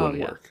 it just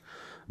wouldn't work.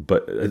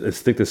 But I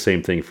think the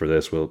same thing for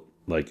this. Will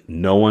like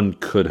no one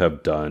could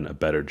have done a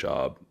better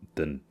job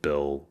than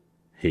Bill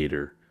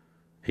Hader.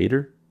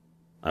 Hader?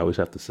 I always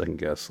have to second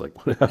guess like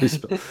how do you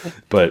spell.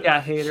 But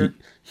Yeah, Hader.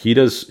 He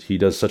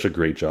does such a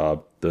great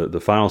job. The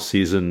final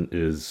season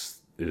is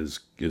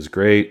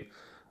great.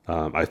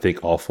 I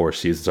think all 4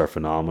 seasons are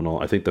phenomenal.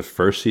 I think the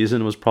first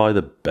season was probably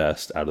the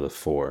best out of the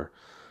 4,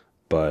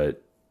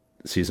 but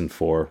season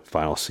 4,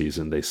 final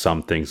season, they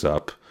sum things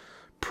up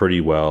pretty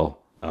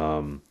well.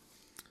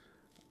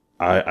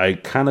 I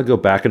kind of go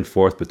back and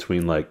forth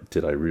between like,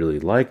 did I really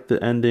like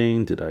the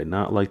ending? Did I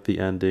not like the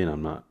ending?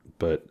 I'm not,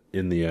 but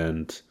in the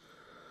end,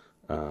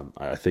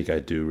 I think I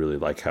do really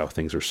like how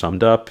things are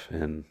summed up,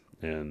 and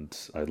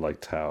I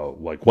liked how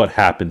like what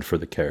happened for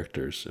the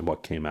characters and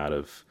what came out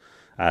of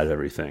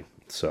everything.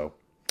 So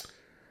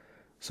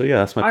yeah,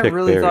 that's my pick. I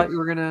really Barry. thought you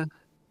were gonna.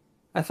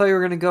 I thought you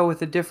were gonna go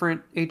with a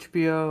different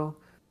HBO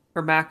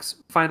or Max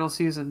final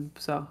season.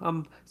 So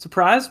I'm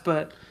surprised,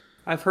 but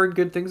I've heard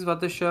good things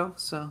about this show.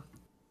 So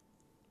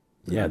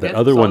yeah, the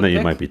other one solid that you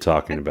pick. might be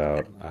talking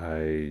about,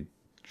 I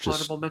just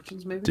Honorable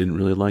mentions, maybe. didn't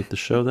really like the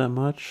show that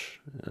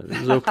much.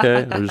 It was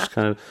okay. It was just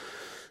kind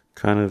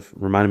of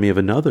reminded me of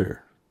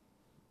another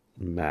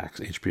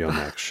HBO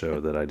Max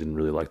show that I didn't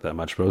really like that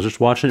much, but I was just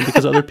watching it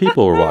because other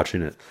people were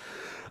watching it.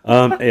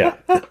 Yeah.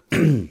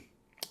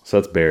 So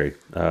that's Barry.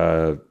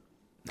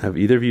 Have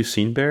either of you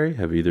seen Barry?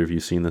 Have either of you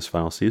seen this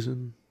final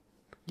season?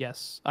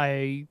 Yes,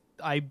 I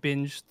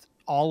binged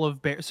all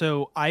of Barry.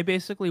 So I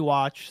basically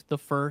watched the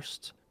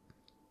first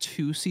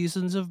 2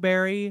 seasons of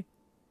Barry.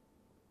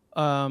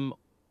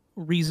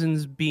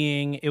 Reasons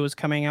being, it was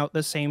coming out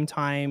the same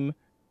time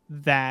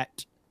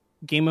that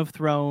Game of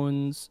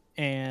Thrones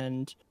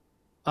and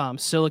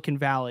Silicon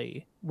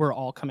Valley were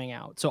all coming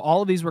out. So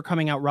all of these were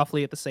coming out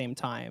roughly at the same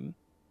time,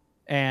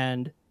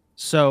 and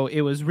so it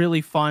was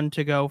really fun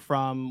to go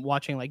from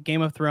watching like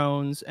Game of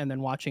Thrones and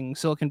then watching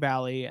Silicon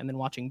Valley and then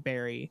watching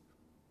Barry.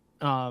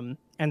 And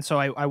so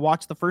I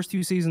watched the first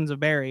 2 seasons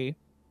of Barry.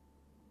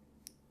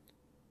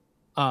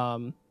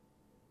 And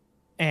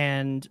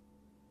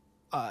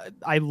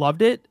I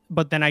loved it,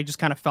 but then I just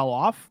kind of fell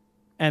off.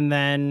 And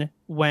then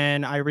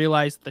when I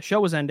realized the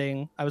show was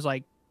ending, I was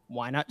like,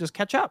 why not just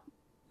catch up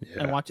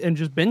and watch and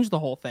just binge the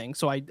whole thing?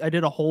 So I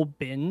did a whole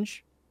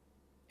binge,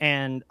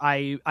 and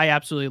I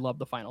absolutely loved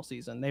the final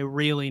season. They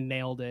really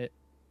nailed it.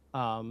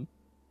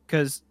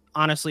 Because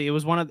honestly, it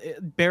was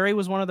Barry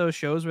was one of those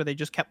shows where they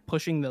just kept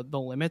pushing the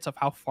limits of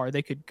how far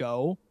they could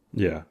go.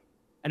 Yeah.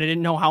 And I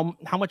didn't know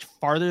how much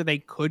farther they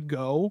could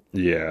go.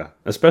 Yeah.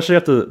 Especially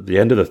after the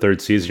end of the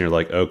 3rd season, you're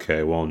like,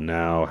 okay, well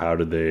now how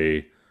did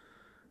they,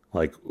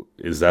 like,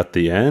 is that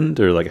the end?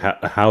 Or like,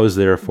 how is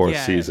there a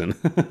 4th season?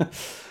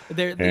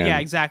 Yeah,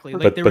 exactly.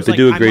 Like, but they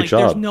do a great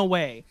job. There's no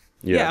way.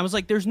 Yeah, I was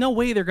like, there's no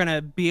way they're going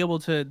to be able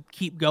to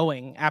keep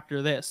going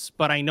after this.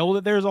 But I know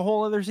that there's a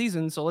whole other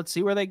season, so let's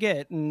see where they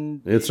get.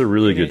 And it's a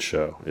really good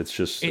show. It's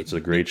just, it's a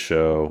great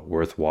show,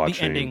 worth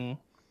watching.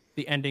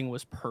 The ending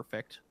was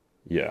perfect.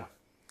 Yeah.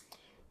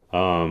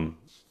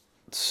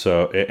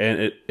 So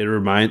it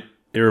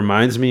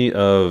reminds me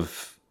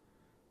of,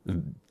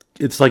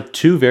 it's like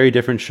 2 very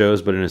different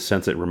shows, but in a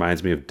sense it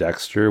reminds me of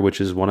Dexter,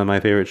 which is one of my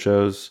favorite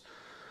shows.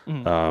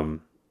 Mm.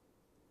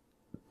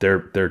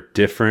 They're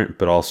different,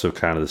 but also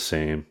kind of the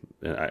same,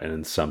 and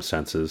in some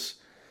senses.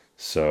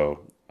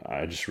 So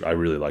I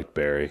really liked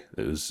Barry.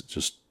 It was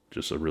just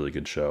a really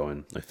good show,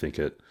 and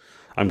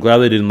I'm glad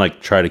they didn't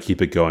like try to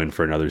keep it going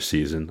for another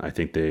season. I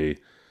think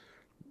it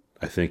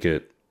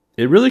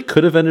really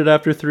could have ended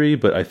after 3,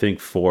 but I think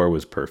 4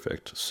 was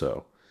perfect.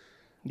 So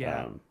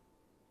yeah.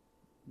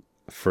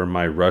 For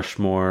my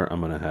Rushmore,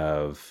 I'm gonna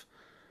have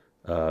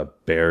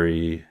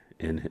Barry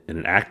in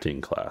an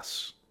acting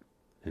class,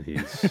 and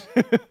he's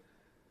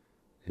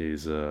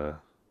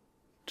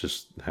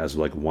just has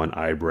like one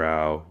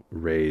eyebrow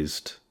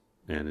raised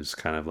and is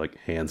kind of like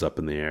hands up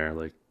in the air,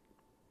 like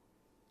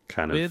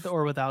kind with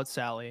or without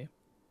Sally.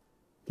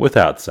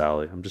 Without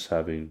Sally, I'm just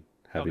having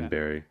Okay.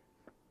 Barry.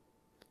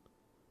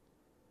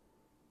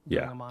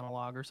 Yeah, a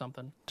monologue or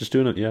something. Just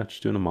doing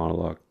a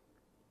monologue.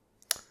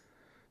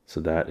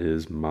 So that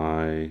is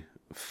my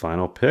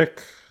final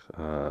pick.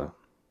 Nice.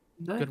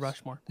 Good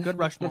Rushmore. Good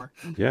Rushmore.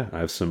 Yeah, I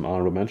have some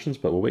honorable mentions,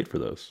 but we'll wait for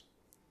those.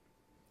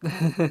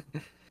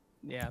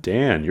 Yeah.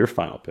 Dan, your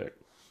final pick.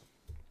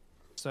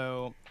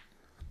 So,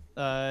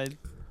 I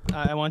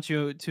want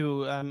you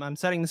to. I'm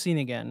setting the scene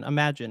again.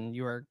 Imagine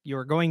you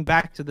are going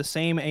back to the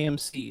same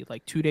AMC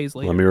like 2 days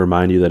later. Let me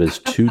remind you that it's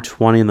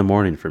 2:20 in the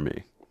morning for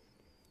me.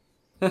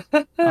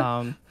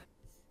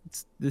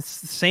 It's this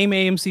same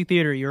AMC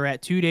theater you were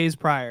at 2 days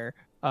prior.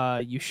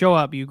 You show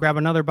up, you grab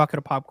another bucket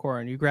of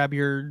popcorn, you grab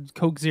your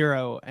Coke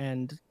Zero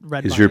and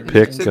Red. Is your Vine,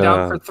 pick Sit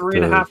down for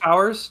 3.5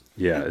 hours.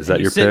 Yeah, is that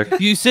you your sit,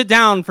 pick? You sit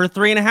down for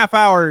 3.5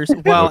 hours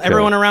while Okay.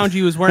 everyone around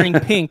you is wearing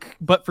pink,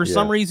 but for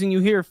some Yeah. reason you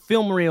hear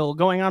film reel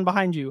going on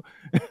behind you.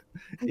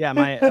 Yeah,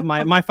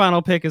 my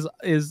final pick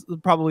is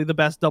probably the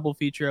best double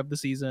feature of the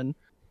season,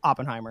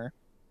 Oppenheimer.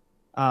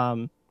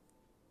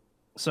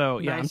 So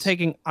yeah, Nice.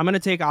 I'm gonna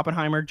take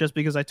Oppenheimer just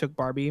because I took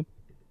Barbie.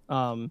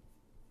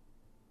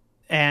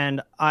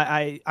 And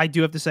I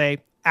do have to say,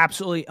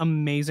 absolutely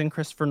amazing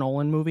Christopher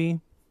Nolan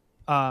movie.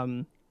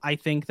 I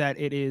think that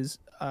it is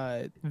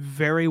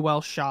very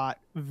well shot,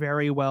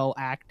 very well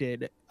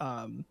acted.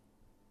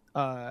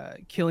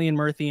 Cillian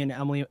Murphy and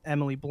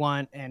Emily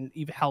Blunt and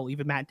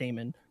even Matt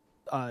Damon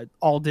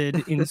all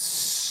did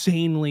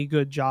insanely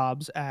good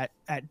jobs at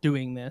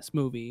doing this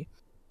movie.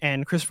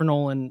 And Christopher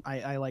Nolan,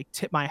 I like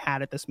tip my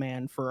hat at this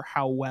man for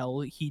how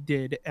well he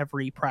did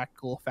every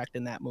practical effect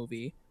in that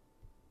movie.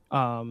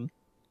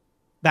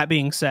 That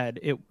being said,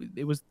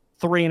 it was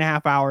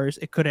 3.5 hours.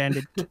 It could have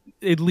ended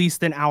at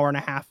least an hour and a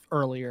half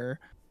earlier.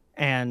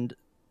 And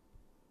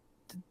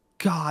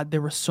God,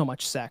 there was so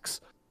much sex.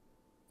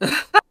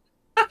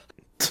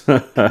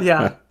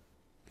 Yeah.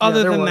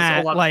 Other there than was a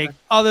that, lot of like sex.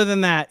 other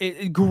than that,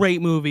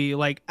 great movie.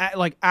 Like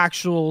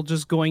actual,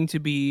 just going to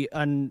be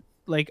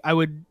I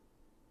would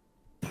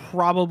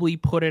probably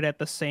put it at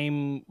the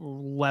same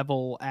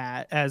level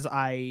as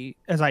I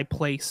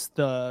place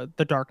the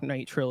Dark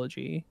Knight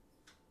trilogy.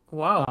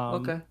 Wow.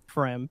 Okay.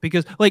 For him,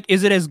 because like,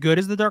 is it as good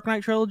as the Dark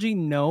Knight trilogy?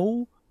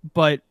 No,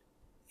 but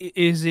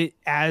is it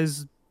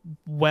as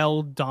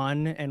well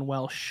done and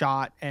well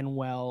shot and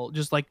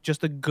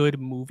just a good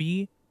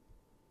movie?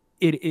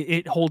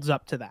 It holds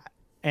up to that,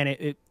 and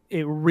it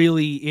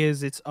really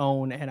is its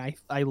own. And I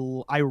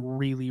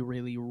really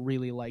really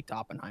really liked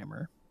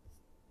Oppenheimer.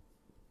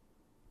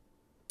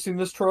 Seen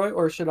this, Troy,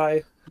 or should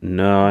I?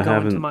 No, I Go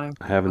into haven't. I my-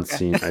 haven't okay.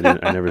 seen.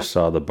 I never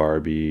saw the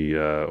Barbie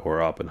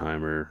or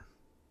Oppenheimer.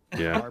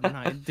 Yeah,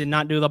 Barbenheimer did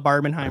not do the I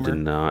Barbenheimer. did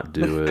not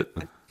do it.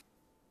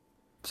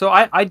 So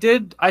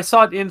I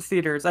saw it in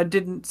theaters. I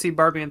didn't see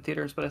Barbie in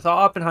theaters, but I saw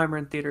Oppenheimer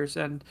in theaters,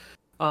 and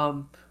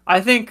I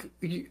think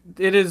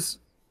it is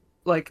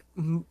like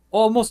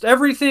almost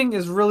everything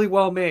is really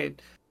well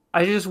made.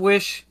 I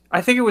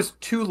think it was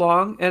too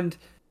long, and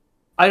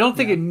I don't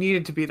think it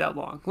needed to be that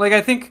long. Like,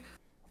 I think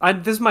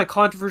this is my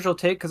controversial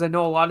take because I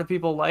know a lot of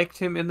people liked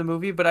him in the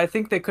movie, but I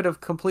think they could have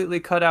completely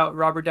cut out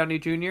Robert Downey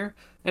Jr.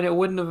 and it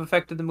wouldn't have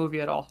affected the movie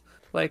at all.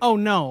 Like, Oh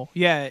no,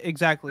 yeah,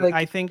 exactly. Like-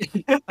 I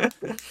think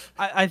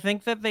I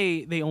think that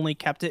they only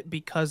kept it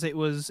because it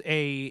was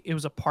a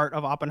part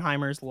of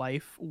Oppenheimer's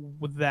life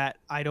that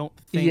I don't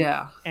think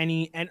yeah,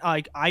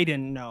 like I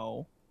didn't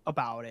know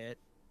about it.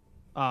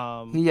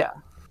 yeah,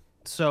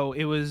 So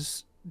it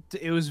was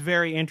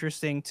very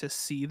interesting to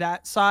see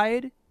that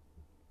side.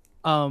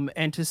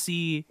 And to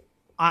see,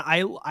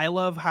 I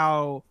love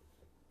how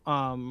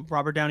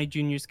Robert Downey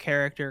Jr.'s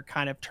character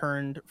kind of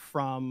turned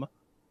from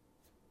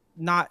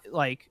not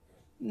like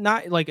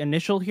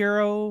initial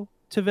hero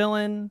to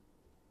villain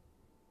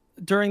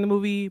during the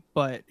movie,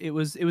 but it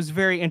was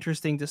very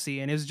interesting to see,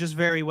 and it was just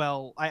very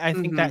well. I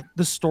think that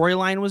the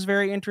storyline was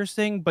very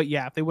interesting, but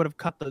yeah, if they would have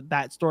cut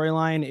that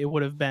storyline, it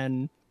would have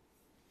been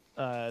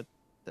the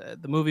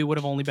movie would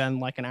have only been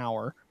like an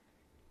hour.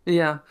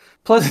 yeah.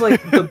 Plus,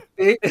 like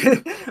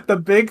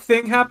the big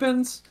thing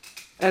happens,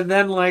 and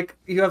then like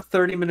you have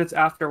 30 minutes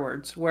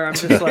afterwards where I'm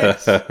just like,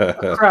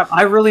 crap,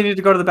 I really need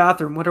to go to the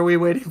bathroom. What are we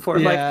waiting for?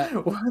 Yeah.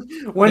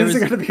 Like, when is it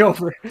going to be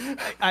over?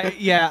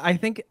 I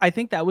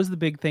think that was the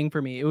big thing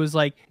for me. It was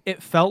like,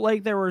 it felt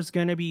like there was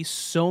going to be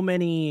so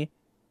many.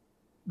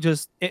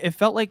 It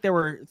felt like there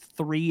were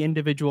 3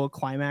 individual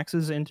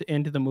climaxes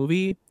into the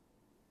movie,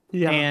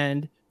 Yeah,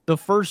 and the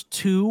first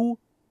 2,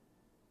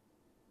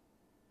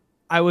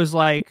 I was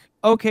like,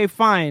 okay,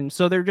 fine.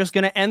 So they're just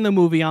going to end the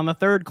movie on the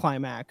third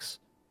climax.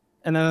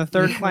 And then the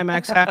third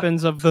climax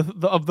happens of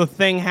the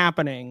thing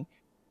happening.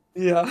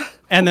 yeah.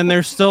 And then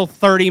there's still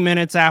 30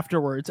 minutes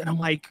afterwards. And I'm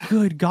like,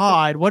 good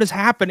God, what is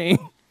happening?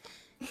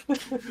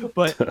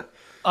 But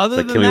other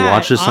than Can we that,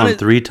 watch this on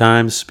 3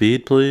 times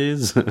speed,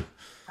 please?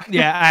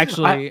 Yeah,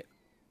 actually.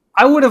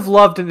 I would have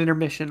loved an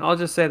intermission. I'll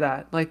just say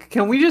that. Like,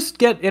 can we just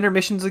get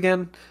intermissions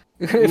again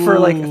for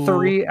like Ooh.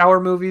 3-hour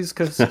movies?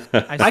 Because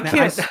I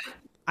can't.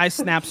 I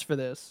snaps for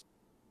this.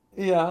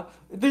 Yeah,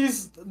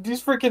 these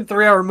freaking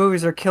 3-hour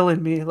movies are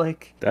killing me.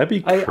 Like, That'd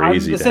be I'm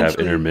crazy to have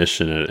essentially-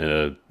 intermission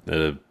at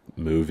a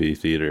movie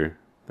theater.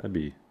 That'd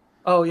be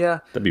wild.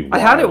 I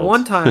had it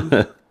one time.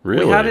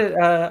 Really? We had it.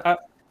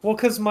 Well,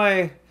 because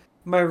my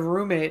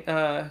roommate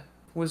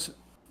was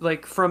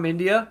like from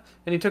India,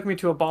 and he took me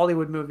to a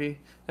Bollywood movie,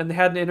 and they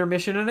had an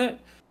intermission in it.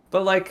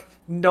 but like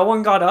no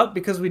one got up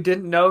because we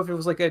didn't know if it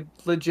was like a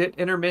legit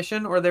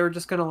intermission or they were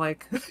just gonna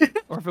like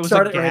Or if it was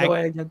start a it right gag.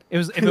 away again. It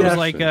was if it was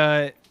like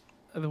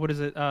what is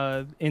it?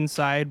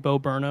 Inside Bo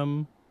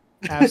Burnham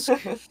esque.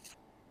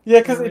 Yeah,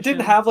 because it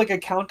didn't intermission. have like a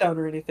countdown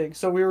or anything,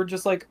 so we were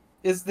just like,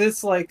 is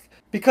this like,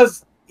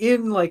 because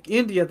in like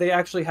India they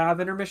actually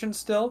have intermission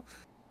still,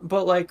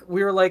 but like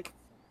we were like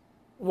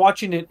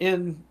watching it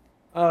in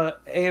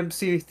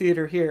AMC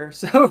theater here,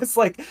 so it's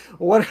like,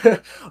 what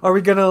are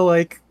we gonna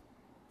like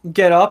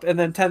get up and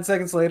then 10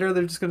 seconds later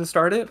they're just gonna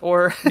start it,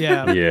 or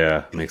Yeah.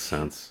 Yeah, makes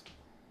sense.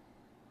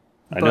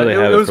 I know But they it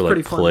have it was for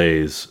pretty like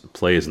funny.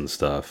 plays and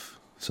stuff,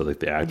 so like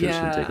the actors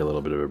can take a Yeah.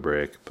 little bit of a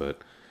break, but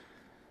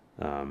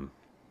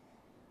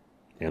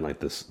and like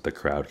the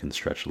crowd can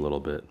stretch a little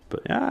bit.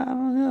 But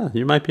yeah,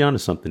 you might be onto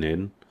something,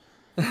 Aiden.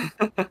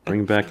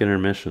 Bring back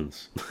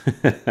intermissions.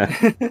 Yeah.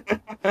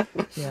 I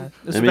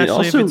Especially mean, if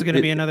also, it's going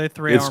to be another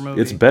 3-hour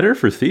movie. It's better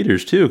for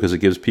theaters too because it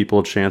gives people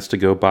a chance to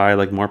go buy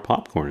like more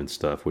popcorn and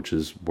stuff, which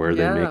is where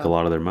they make Yeah. a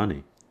lot of their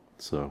money.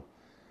 So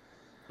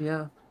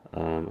Yeah.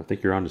 I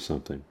think you're onto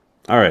something.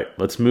 All right,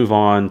 let's move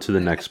on to the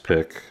next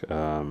pick.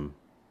 Well,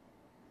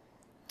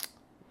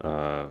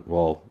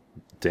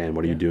 Dan,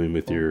 what are you doing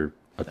with your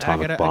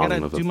atomic I bomb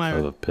gotta of do my-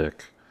 a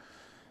pick?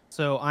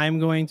 So I'm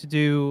going to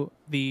do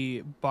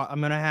I'm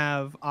going to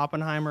have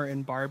Oppenheimer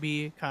and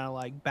Barbie kind of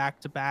like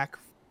back to back,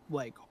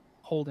 like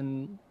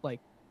holding like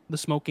the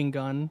smoking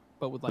gun,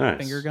 but with like Nice.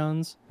 finger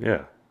guns. Yeah,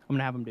 I'm going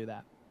to have them do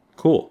that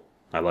cool.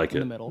 I like in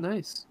the it. middle.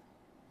 Nice.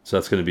 So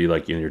that's going to be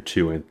like in your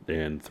 2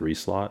 and 3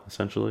 slot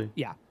essentially.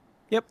 Yeah.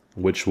 Yep.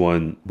 Which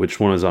one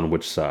is on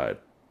which side?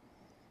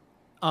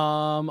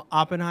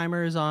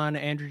 Oppenheimer is on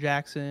Andrew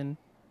Jackson.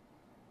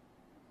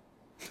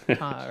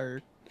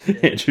 Or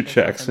Andrew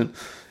Jackson.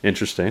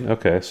 Interesting.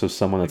 Okay, so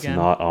someone that's Again,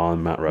 not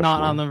on Mount Rushmore.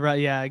 not on the right.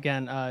 Yeah.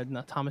 Again,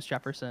 no, Thomas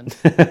Jefferson.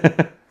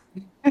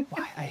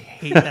 Why I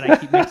hate that I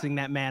keep mixing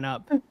that man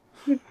up.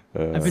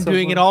 I've been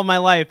doing it all my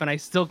life, and I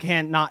still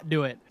can't not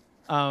do it.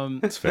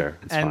 It's fair.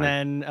 It's and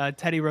fine. then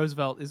Teddy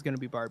Roosevelt is going to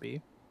be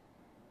Barbie.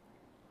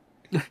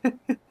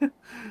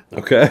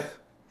 Okay.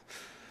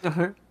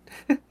 Uh-huh.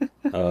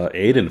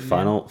 Aiden,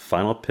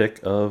 final pick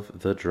of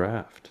the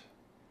draft.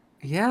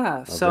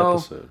 Yeah, Of the so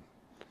episode.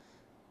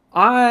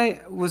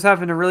 I was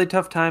having a really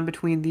tough time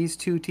between these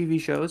two TV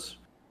shows.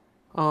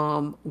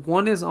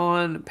 One is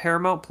on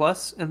Paramount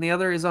Plus and the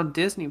other is on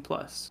Disney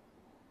Plus.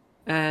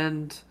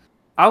 And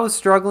I was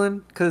struggling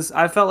because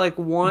I felt like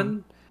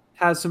one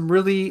has some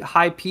really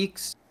high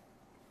peaks,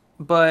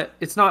 but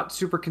it's not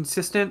super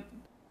consistent.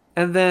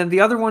 And then the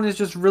other one is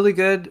just really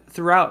good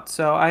throughout.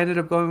 So I ended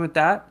up going with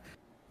that.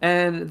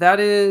 And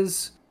that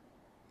is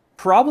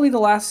probably the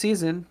last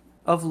season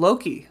of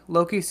Loki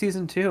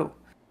season 2.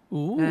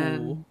 Ooh.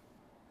 And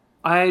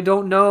I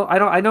don't know.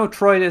 I know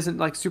Troy isn't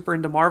like super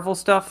into Marvel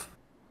stuff.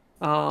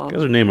 You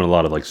guys are naming a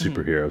lot of like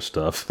superhero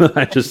stuff.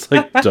 I just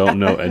like don't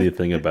know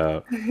anything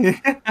about.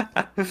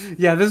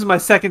 Yeah, this is my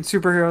second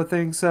superhero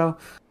thing, so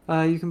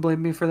you can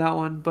blame me for that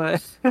one.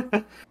 But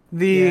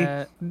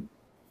Yeah.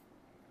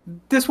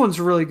 this one's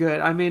really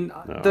good. I mean,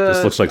 No,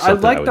 this looks like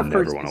something I would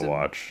never want to season.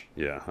 watch.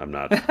 Yeah, I'm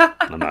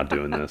not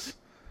doing this.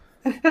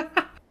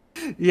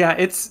 Yeah,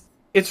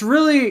 it's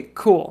really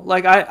cool.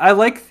 Like I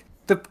like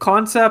the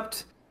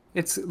concept.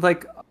 It's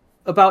like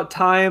about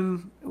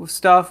time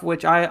stuff,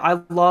 which I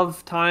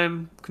love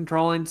time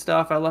controlling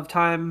stuff. I love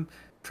time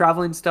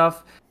traveling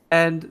stuff.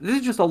 And this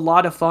is just a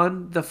lot of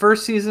fun. The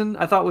first season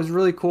I thought was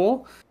really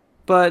cool,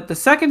 but the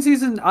second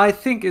season I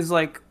think is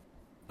like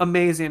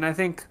amazing. I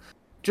think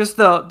just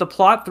the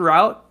plot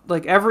throughout,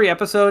 like every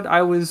episode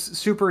I was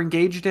super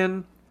engaged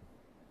in.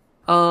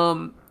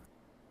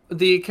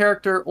 The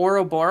character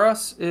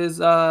Ouroboros is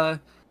the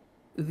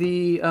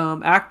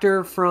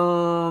actor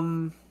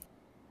from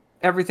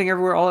Everything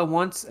Everywhere All at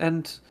Once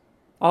and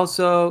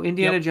also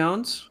Indiana Yep.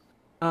 Jones.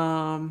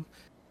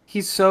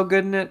 He's so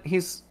good in it.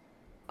 He's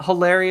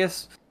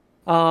hilarious.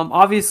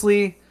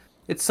 Obviously,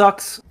 it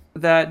sucks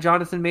that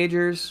Jonathan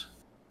Majors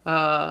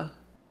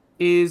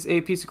is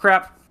a piece of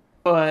crap,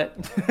 but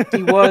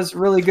he was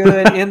really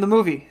good in the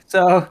movie.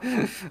 So,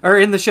 or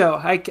in the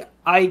show.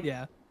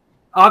 Yeah.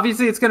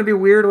 Obviously, it's going to be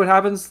weird what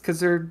happens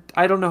because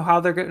I don't know how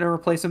they're going to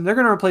replace him. They're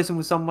going to replace him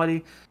with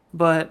somebody,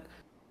 but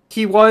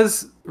he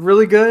was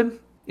really good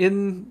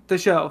in the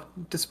show,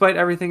 despite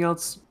everything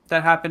else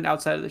that happened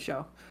outside of the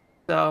show.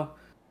 So,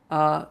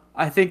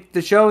 I think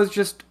the show is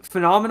just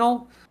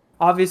phenomenal.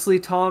 Obviously,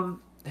 Tom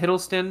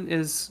Hiddleston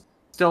is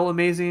still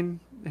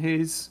amazing.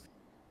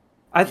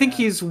 I think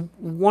he's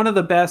one of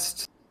the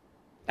best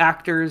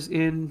actors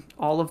in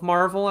all of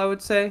Marvel, I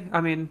would say. I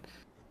mean,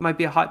 might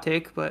be a hot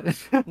take, but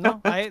No,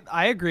 I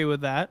agree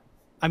with that.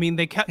 I mean,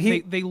 they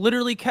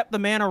literally kept the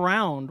man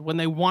around when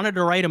they wanted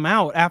to write him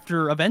out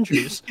after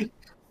Avengers.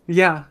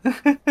 yeah.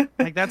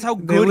 Like that's how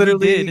They good he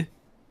literally did.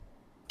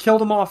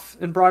 killed him off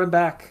and brought him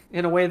back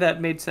in a way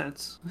that made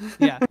sense.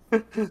 Yeah.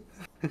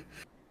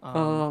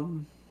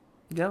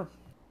 Yeah.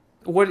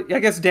 what? I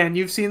guess Dan,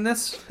 you've seen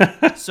this.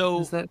 So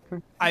Is that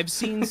correct? I've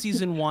seen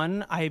season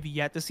 1. I have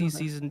yet to see Okay.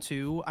 season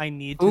 2. I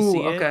need to Ooh, see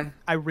it. okay.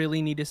 I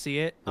really need to see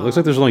it. It looks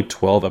like there's only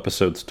 12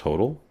 episodes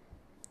total.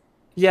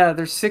 Yeah,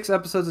 there's 6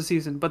 episodes a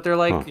season, but they're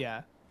like Huh.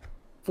 Yeah.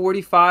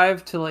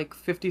 45 to like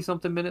 50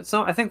 something minutes.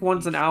 So I think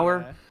one's an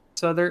hour. Yeah.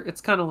 So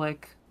it's kind of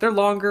like they're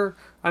longer.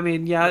 I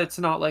mean, yeah, it's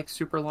not like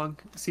super long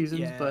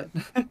seasons, Yeah. but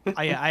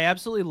I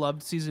absolutely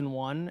loved season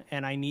 1,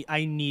 and I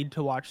need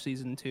to watch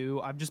season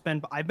 2.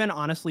 I've been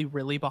honestly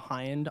really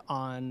behind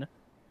on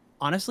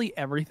honestly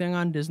everything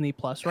on Disney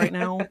Plus right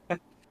now.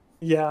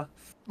 yeah,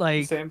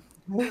 Like same.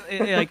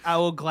 like I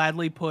will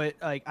gladly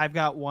put, like, I've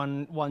got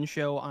one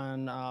show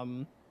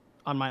on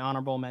my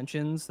honorable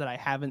mentions that I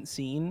haven't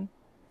seen,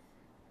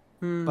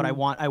 but I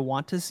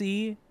want to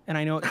see, and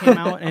I know it came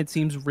out and it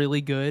seems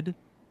really good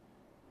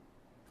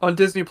On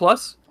Disney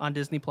Plus. on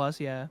Disney Plus.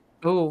 Yeah.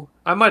 Oh,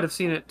 I might have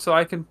seen it, so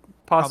I can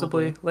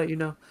possibly Probably. let you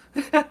know.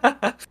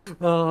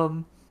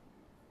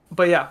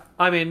 But yeah,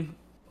 I mean,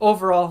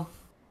 overall,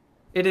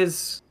 it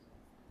is.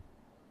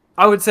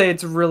 I would say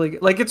it's really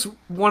like it's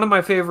one of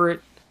my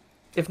favorite,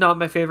 if not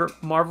my favorite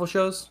Marvel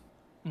shows.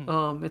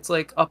 It's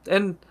like up,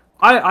 and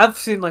I've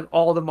seen like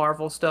all the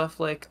Marvel stuff,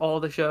 like all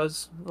the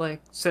shows,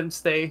 like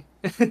since they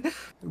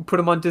put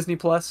them on Disney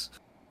Plus.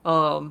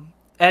 And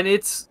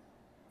it's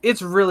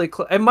really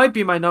it might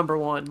be my number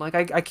one. Like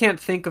I can't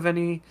think of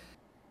any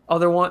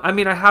other one. I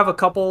mean, I have a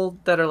couple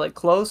that are like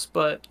close,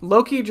 but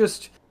Loki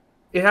just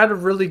it had a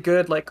really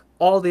good, like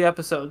all the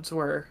episodes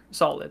were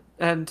solid.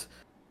 And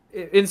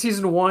in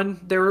season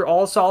 1 they were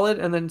all solid,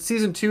 and then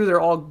season 2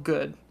 they're all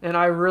good. And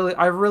I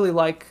really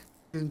like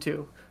season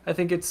 2. I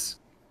think it's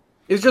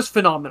just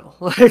phenomenal.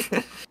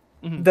 Like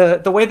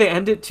the way they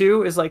end it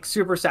too is like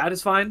super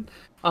satisfying.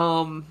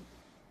 I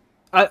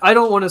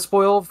don't want to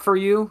spoil for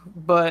you,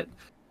 but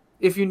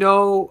if you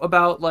know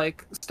about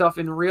like stuff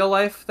in real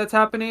life that's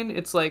happening,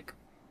 it's like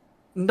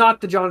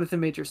not the Jonathan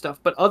Major stuff,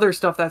 but other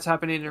stuff that's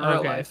happening in real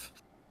Okay. life.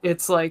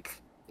 It's like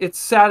it's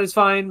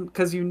satisfying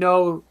because you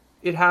know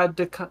it had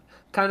to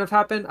kind of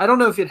happen. I don't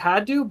know if it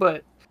had to,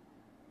 but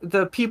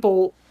the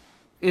people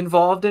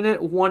involved in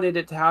it wanted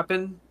it to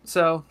happen.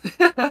 So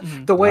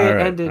the way All it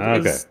right. ended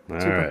Okay. is All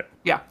super. right.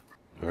 Yeah.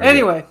 Very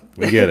Anyway,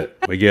 good. We get it.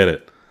 We get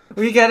it.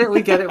 we get it.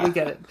 We get it. We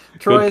get it.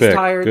 Troy is pick.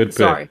 tired. Good pick.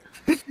 Sorry.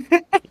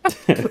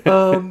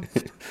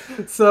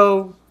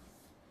 So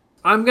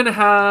I'm gonna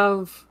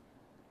have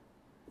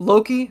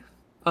Loki,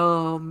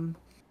 and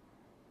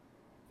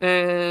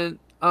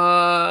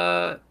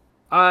I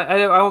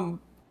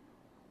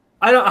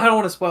don't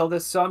want to spoil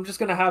this, so I'm just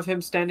gonna have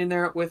him standing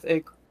there with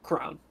a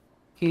crown.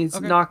 He's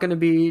Okay. not gonna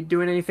be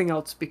doing anything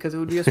else because it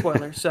would be a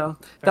spoiler. So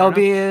Fair that'll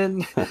be in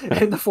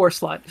the 4th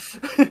slot.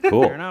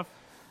 Cool. Fair enough.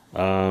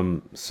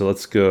 So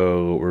let's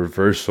go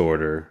reverse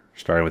order,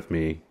 starting with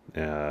me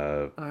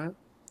All right.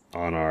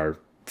 on our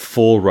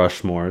full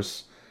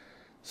Rushmores.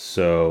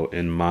 So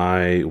in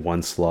my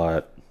 1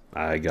 slot,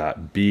 I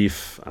got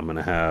beef. I'm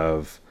gonna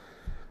have.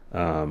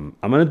 I'm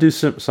gonna do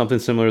something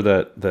similar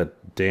that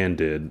Dan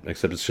did,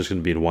 except it's just gonna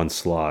be in 1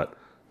 slot.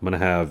 I'm gonna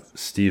have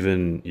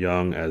Stephen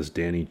Young as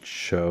Danny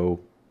Chow.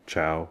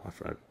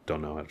 I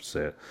don't know how to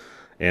say it.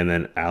 And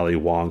then Ali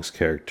Wong's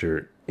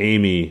character,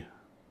 Amy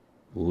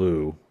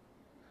Liu.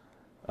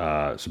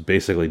 So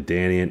basically,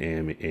 Danny and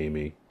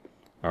Amy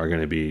are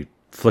going to be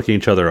flicking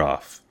each other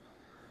off.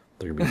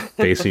 They're going to be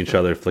facing each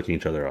other, flicking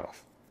each other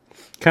off.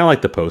 Kind of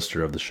like the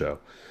poster of the show.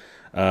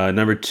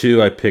 Number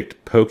 2, I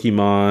picked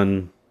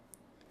Pokemon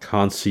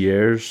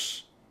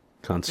Concierge.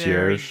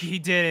 He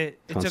did it.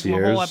 It took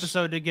him a whole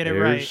episode to get it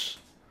right.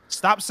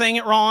 Stop saying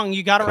it wrong.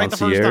 You got it right the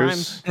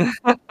first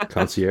time.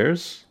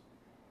 Concierge?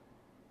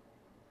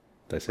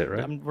 Did I say it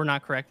right? We're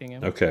not correcting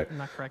him. Okay. I'm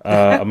not correcting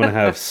I'm going to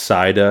have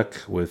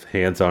Psyduck with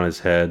hands on his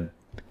head,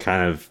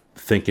 kind of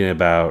thinking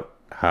about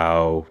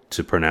how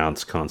to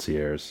pronounce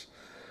concierge.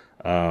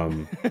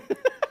 And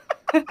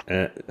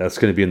that's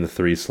going to be in the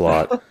 3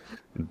 slot.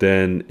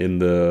 Then in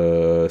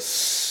the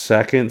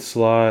 2nd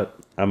slot,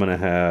 I'm going to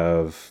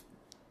have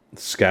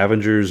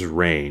Scavenger's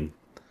Reign.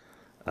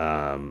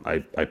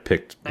 I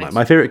picked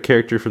my favorite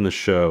character from the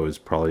show is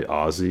probably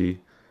Ozzy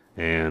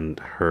and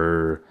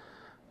her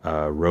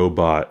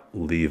robot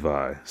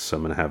Levi. So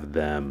I'm going to have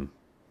them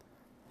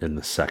in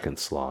the 2nd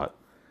slot.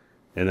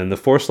 And then the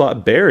 4th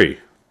slot, Barry.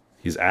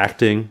 He's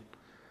acting,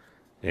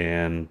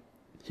 and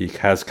he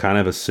has kind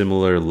of a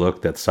similar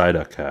look that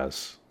Psyduck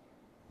has.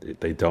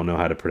 They don't know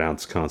how to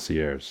pronounce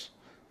concierge.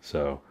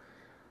 So,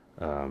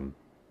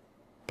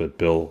 but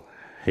Bill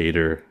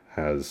Hader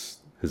has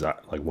his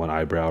like one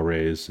eyebrow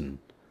raised and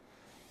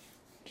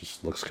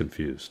just looks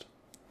confused.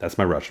 That's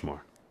my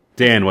Rushmore.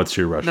 Dan, what's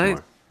your Rushmore? Nice.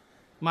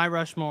 My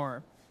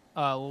Rushmore,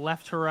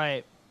 left to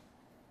right.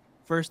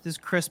 First is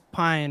Chris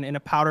Pine in a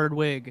powdered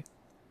wig.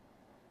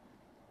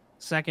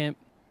 Second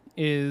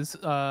is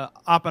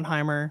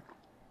Oppenheimer,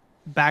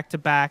 back to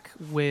back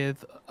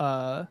with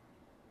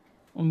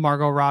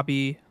Margot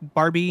Robbie,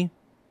 Barbie,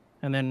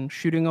 and then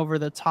shooting over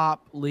the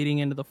top, leading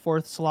into the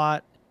 4th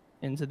slot,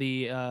 into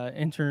the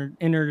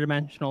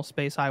interdimensional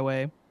space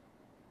highway.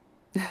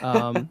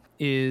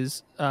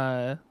 Is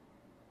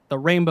the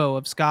rainbow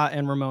of Scott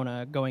and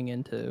Ramona going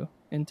into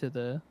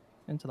the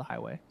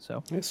highway.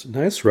 So nice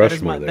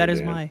Rushmore. that is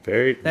Dan. my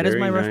very that is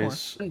my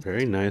nice, Rushmore.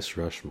 very nice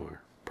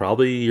Rushmore.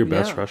 Probably your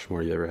best Yeah.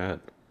 Rushmore you ever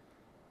had.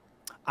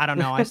 I don't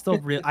know. I still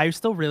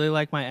really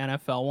like my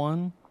NFL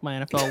one, my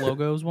NFL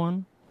logos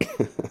one.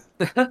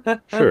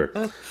 Sure.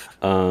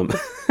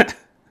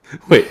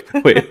 Wait.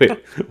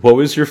 What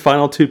was your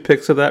final 2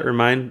 picks of that?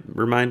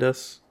 Remind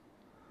us.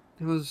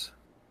 It was.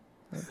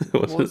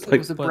 Was Was it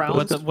like it What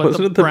Browns? the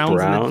Wasn't it the Browns?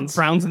 Browns?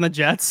 Browns and the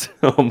Jets.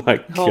 Oh my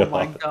god. Oh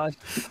my god.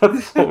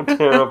 That's so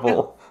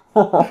terrible.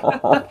 All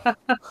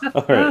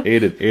right,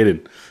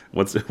 Aiden.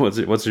 What's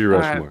your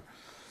All right.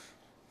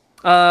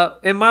 Rushmore?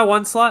 In my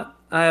 1 slot,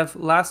 I have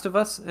Last of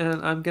Us,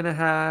 and I'm gonna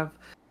have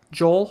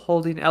Joel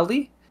holding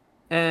Ellie,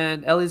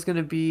 and Ellie's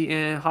gonna be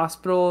in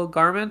hospital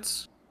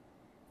garments,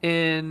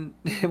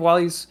 while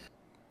he's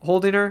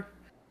holding her,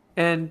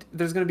 and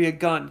there's gonna be a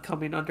gun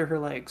coming under her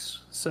legs.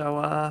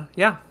 So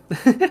yeah,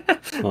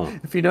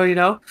 if you know, you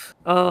know.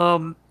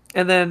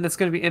 And then it's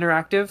gonna be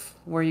interactive,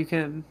 where you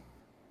can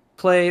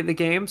play the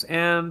games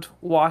and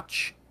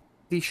watch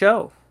the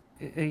show.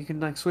 You can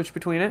like switch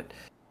between it.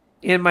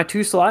 In my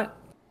 2 slot,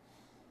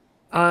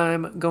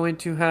 I'm going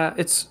to have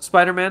it's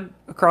Spider-Man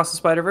Across the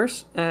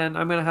Spider-Verse, and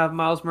I'm gonna have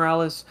Miles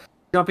Morales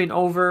jumping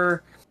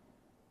over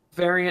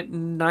variant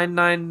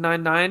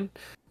 9999,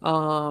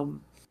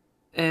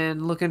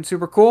 and looking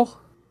super cool.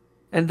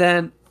 And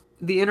then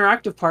the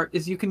interactive part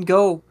is you can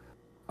go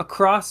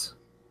across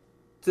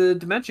the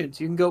dimensions.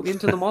 You can go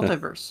into the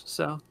multiverse.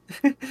 So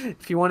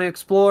if you want to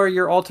explore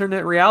your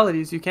alternate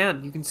realities, you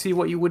can. You can see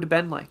what you would have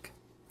been like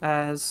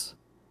as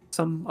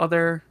some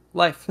other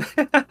life.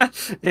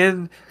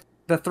 In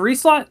the 3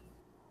 slot,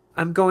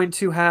 I'm going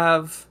to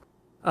have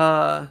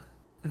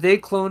They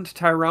Cloned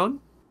Tyrone,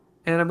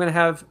 and I'm going to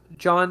have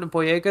John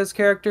Boyega's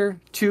character,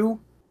 two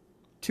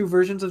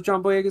versions of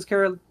John Boyega's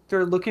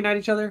character looking at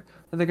each other,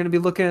 and they're going to be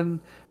looking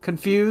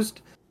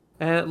confused,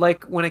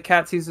 like when a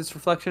cat sees its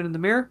reflection in the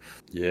mirror.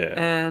 Yeah.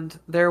 And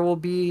there will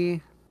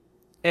be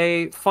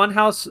a fun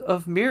house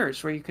of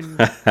mirrors where you can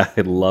I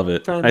love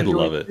it. try and I enjoy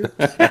love it.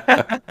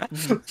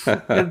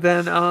 And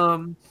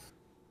then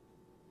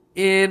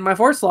in my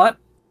 4th slot,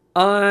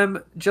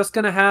 I'm just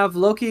gonna have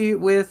Loki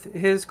with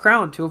his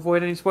crown to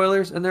avoid any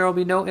spoilers, and there will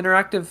be no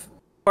interactive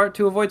part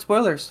to avoid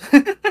spoilers.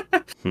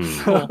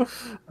 Cool.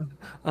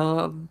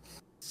 um,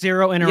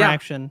 Zero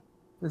interaction.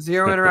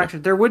 Zero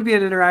interaction. There would be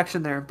an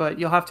interaction there, but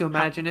you'll have to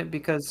imagine it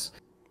because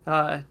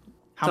How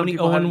some many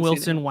people Owen haven't seen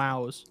Wilson it.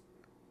 wows?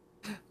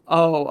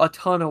 Oh, a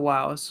ton of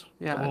wows.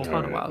 Yeah, Oh. a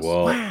ton of wows.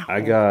 Well, Wow.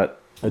 I got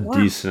a Wow.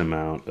 decent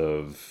amount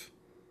of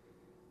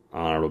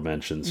honorable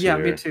mentions Yeah,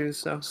 here. me too.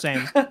 So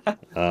Same.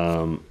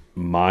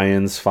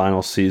 Mayans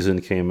final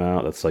season came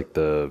out. That's like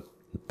the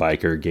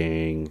biker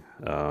gang.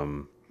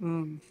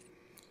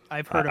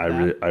 I've heard I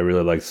of that. I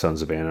really liked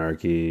Sons of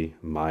Anarchy.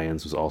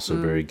 Mayans was also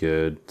very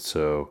good.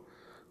 So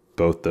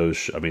both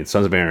those, I mean,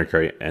 Sons of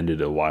Anarchy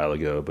ended a while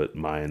ago, but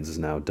Mayans is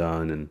now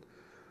done, and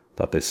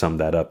thought they summed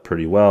that up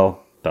pretty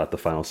well. Thought the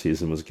final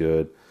season was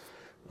good.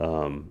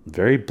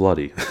 Very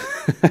bloody.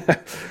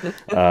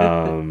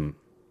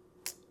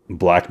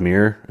 Black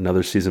Mirror,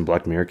 another season.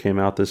 Black Mirror came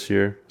out this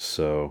year,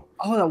 so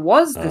oh, that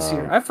was this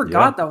year. I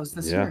forgot yeah, that was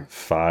this year.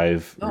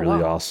 5 Oh,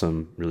 really wow.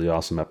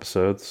 awesome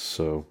episodes.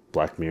 So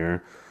Black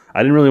Mirror.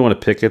 I didn't really want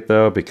to pick it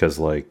though because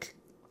like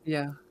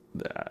Yeah.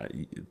 I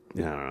don't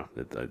know.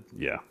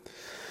 Yeah.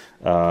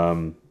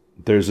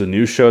 There's a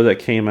new show that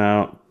came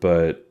out,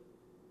 but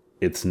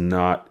it's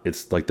not.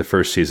 It's like the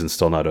first season's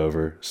still not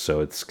over, so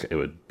it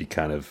would be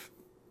kind of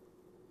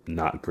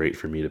not great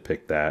for me to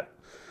pick that.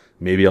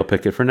 Maybe I'll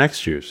pick it for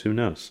next year's. Who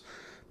knows?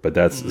 But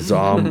that's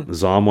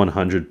Zom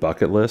 100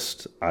 Bucket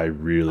List. I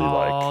really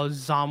like. Oh,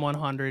 Zom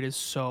 100 is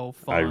so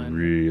fun. I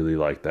really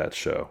like that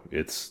show.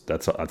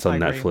 That's on I agree.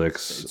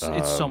 Netflix.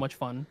 It's so much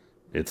fun.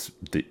 It's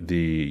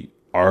the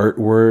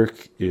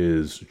artwork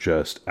is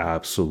just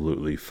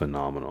absolutely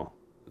phenomenal.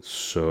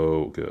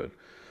 So good.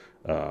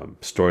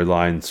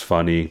 Storyline's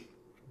funny,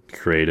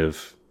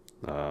 creative.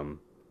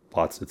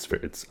 Lots.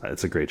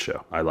 It's a great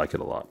show. I like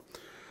it a lot.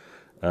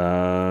 That's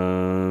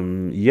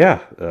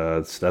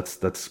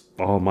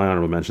all my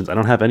honorable mentions. I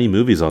don't have any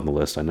movies on the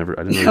list. I didn't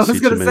really I was see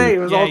too gonna many. say it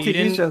was all you TV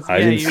didn't- shows. I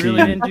Yeah, didn't you see.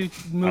 really didn't do I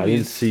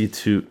movies.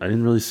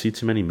 didn't really see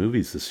too many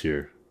movies this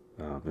year,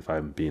 if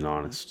I'm being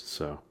honest.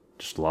 So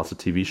just lots of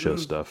TV show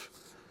stuff.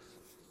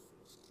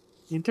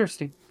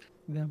 Interesting.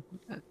 Yeah.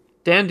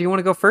 Dan, do you want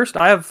to go first?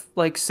 I have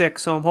like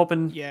 6, so I'm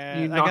hoping Yeah,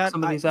 you knock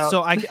some of these out.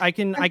 So I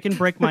can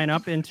break mine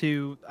up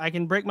into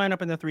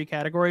 3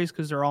 categories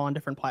because they're all on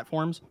different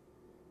platforms.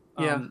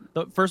 Yeah.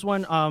 The first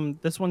one,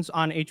 this one's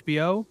on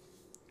HBO.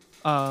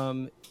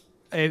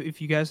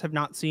 If you guys have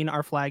not seen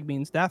Our Flag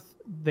Means Death,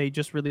 they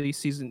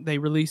released season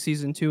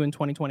 2 in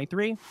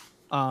 2023.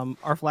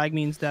 Our Flag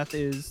Means Death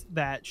is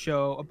that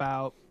show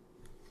about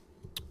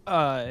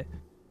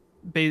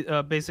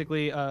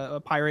basically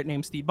a pirate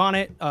named Steve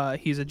Bonnet.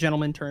 He's a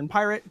gentleman turned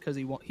pirate because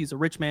he's a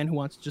rich man who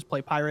wants to just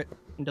play pirate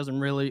and doesn't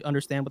really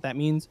understand what that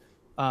means.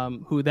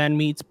 Who then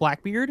meets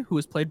Blackbeard, who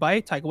is played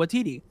by Taika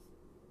Waititi.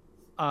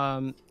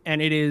 And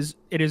it is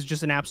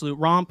just an absolute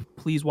romp.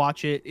 Please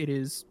watch it. It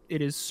is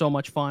so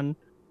much fun.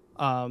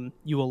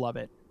 You will love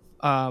it.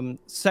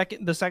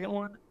 The second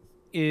one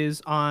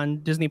is on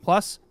Disney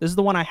Plus. This is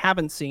the one I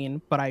haven't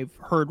seen, but I've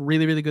heard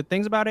really, really good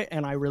things about it,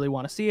 and I really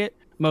want to see it.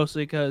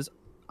 Mostly because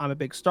I'm a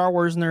big Star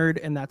Wars nerd,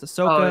 and that's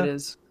Ahsoka. Oh, it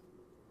is.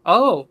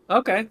 Oh,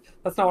 okay.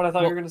 That's not what I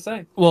thought you were gonna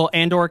say. Well,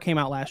 Andor came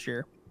out last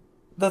year.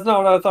 That's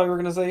not what I thought you were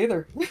gonna say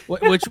either.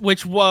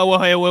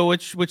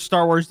 Which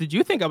Star Wars did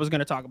you think I was going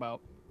to talk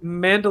about?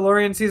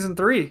 Mandalorian season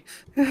 3.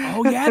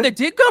 Oh yeah, that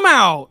did come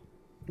out.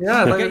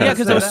 Yeah, Yeah,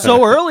 because it was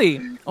so early.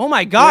 Oh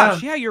my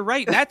gosh, yeah, you're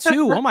right. That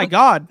too. Oh my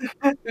god.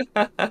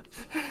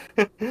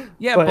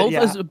 Yeah, But, both.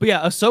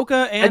 yeah.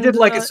 Ahsoka and I did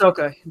like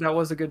Ahsoka. That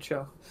was a good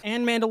show.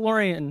 and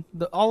Mandalorian.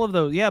 All of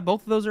those. Yeah,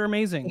 both of those are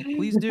amazing.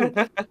 Please do.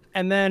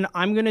 And then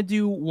I'm gonna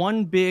do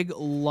one big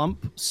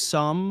lump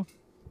sum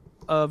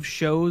of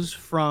shows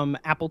from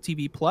Apple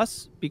TV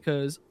Plus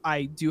because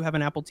I do have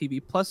an Apple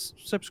TV Plus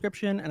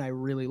subscription and I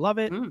really love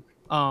it.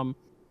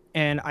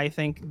 And I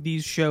think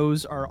these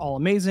shows are all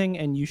amazing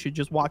and you should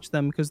just watch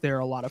them because they're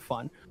a lot of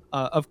fun.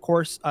 Of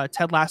course,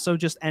 Ted Lasso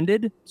just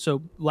ended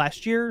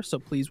last year, so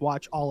please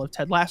watch all of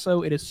Ted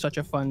Lasso. It is such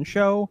a fun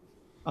show.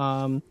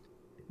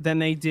 Then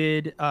they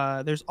did.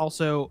 There's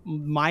also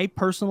my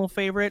personal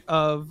favorite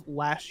of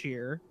last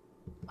year.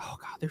 Oh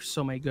god, there's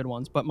so many good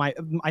ones, but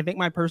I think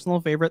my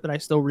personal favorite that I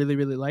still really,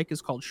 really like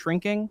is called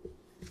Shrinking.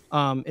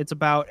 It's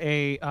about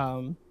a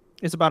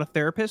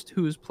therapist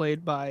who's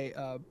played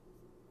by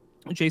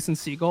Jason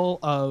Segel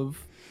of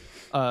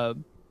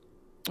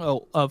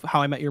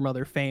How I Met Your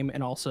Mother fame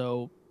and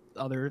also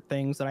other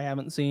things that I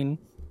haven't seen.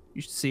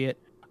 You should see it.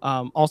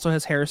 Also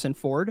has Harrison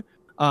Ford.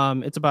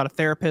 It's about a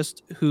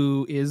therapist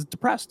who is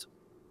depressed.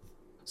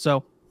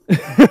 So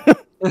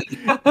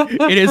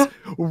it is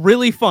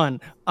really fun.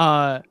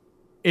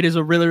 It is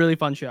a really, really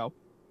fun show.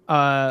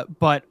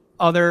 But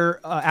other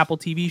Apple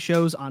TV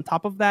shows on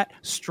top of that,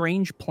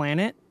 Strange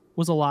Planet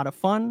was a lot of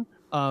fun.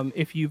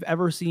 If you've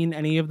ever seen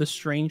any of the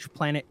Strange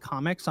Planet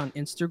comics on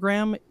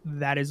Instagram,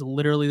 that is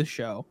literally the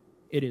show.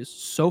 It is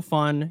so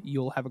fun.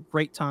 You'll have a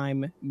great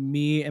time.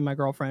 Me and my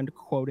girlfriend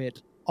quote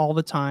it all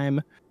the time.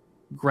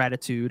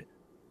 Gratitude.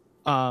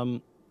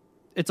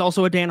 It's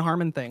also a Dan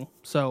Harmon thing.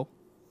 So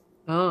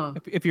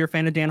if you're a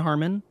fan of Dan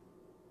Harmon,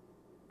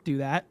 do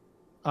that.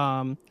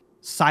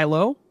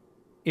 Silo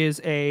is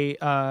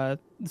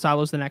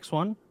Silo's the next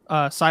one.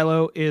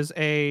 Silo is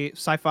a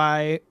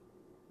sci-fi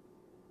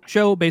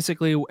show.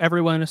 Basically,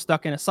 everyone is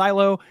stuck in a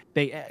silo.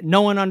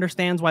 No one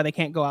understands why they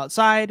can't go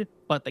outside,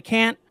 but they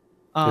can't.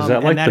 Is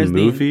that like the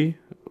movie?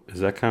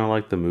 Is that kind of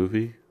like the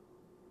movie?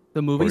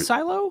 The movie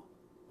Silo?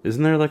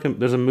 Isn't there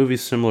there's a movie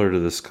similar to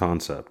this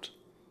concept?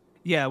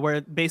 Yeah, where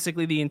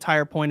basically the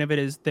entire point of it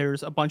is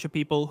there's a bunch of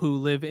people who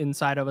live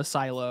inside of a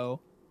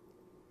silo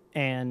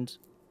and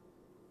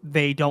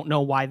they don't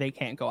know why they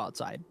can't go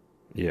outside.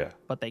 Yeah.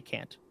 But they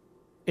can't.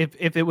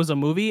 If it was a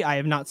movie, I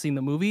have not seen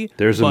the movie.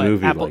 There's a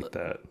movie like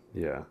that.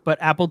 Yeah. But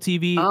Apple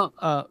TV,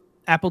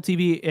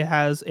 it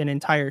has an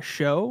entire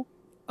show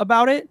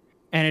about it,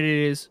 and it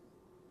is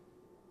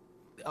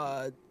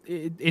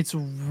it's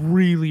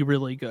really,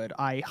 really good.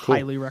 I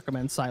highly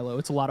recommend Silo.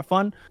 It's a lot of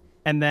fun.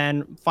 And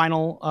then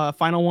final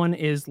one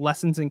is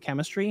Lessons in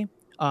Chemistry.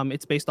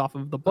 It's based off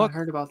of the book. I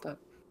heard about that.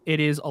 It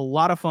is a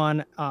lot of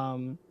fun.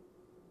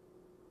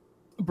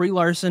 Brie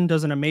Larson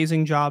does an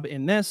amazing job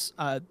in this.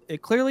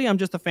 Clearly, I'm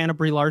just a fan of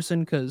Brie Larson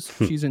because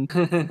she's in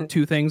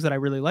two things that I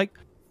really like.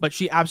 But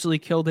she absolutely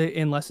killed it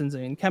in Lessons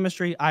in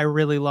Chemistry. I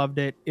really loved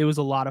it. It was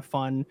a lot of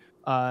fun.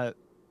 And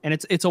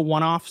it's a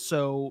one-off,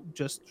 so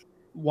just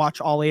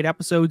watch all 8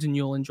 episodes and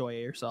you'll enjoy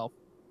it yourself.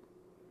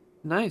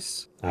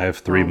 Nice. I have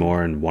 3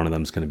 more, and one of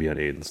them's going to be on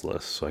Aiden's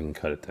list, so I can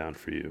cut it down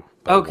for you.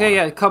 Okay,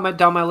 yeah, comment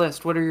down my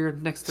list. What are your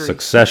next 3?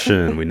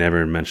 Succession. We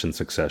never mentioned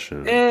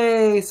Succession.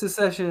 Hey,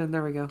 Succession.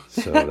 There we go.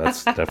 So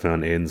that's definitely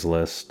on Aiden's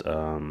list.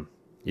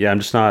 Yeah, I'm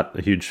just not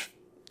a huge...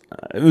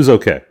 it was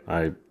okay.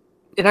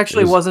 It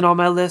actually wasn't on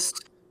my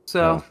list,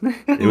 so...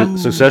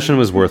 Succession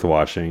was worth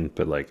watching,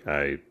 but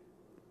I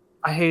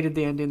hated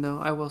the ending, though,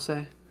 I will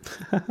say.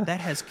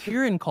 That has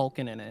Kieran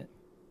Culkin in it.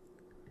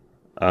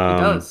 It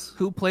does.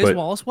 Who plays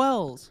Wallace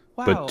Wells?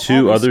 Wow. But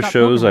 2 other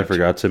shows I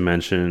forgot to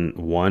mention.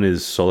 One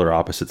is Solar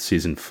Opposites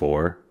Season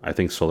 4. I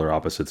think Solar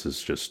Opposites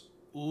is just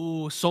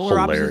Solar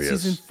hilarious.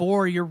 Opposites Season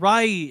 4. You're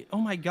right. Oh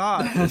my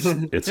god.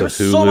 It's There's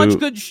a Hulu, so much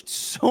good,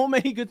 so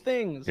many good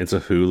things. It's a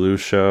Hulu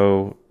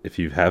show. If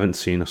you haven't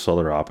seen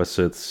Solar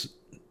Opposites,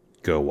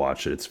 go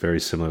watch it. It's very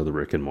similar to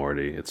Rick and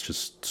Morty. It's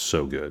just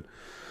so good.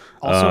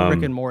 Also,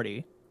 Rick and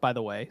Morty. By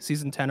the way,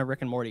 Season 10 of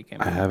Rick and Morty came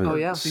out. I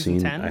haven't Season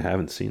 10? I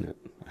haven't seen it.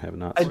 I have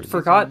not. I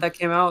forgot that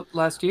came out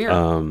last year.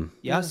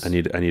 Yes. I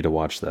need to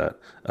watch that.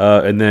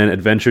 And then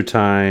Adventure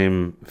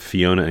Time,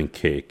 Fiona and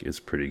Cake is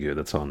pretty good.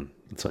 It's on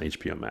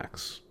HBO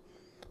Max.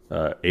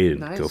 Aiden,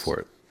 Nice. Go for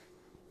it.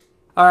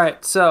 All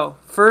right, so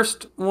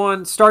first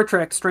one, Star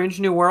Trek: Strange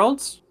New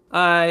Worlds.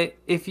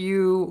 If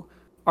you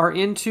are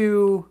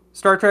into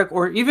Star Trek,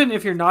 or even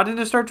if you're not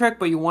into Star Trek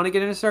but you want to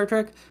get into Star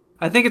Trek,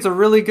 I think it's a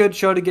really good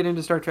show to get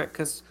into Star Trek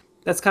because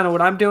that's kind of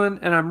what I'm doing,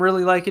 and I'm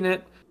really liking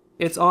it.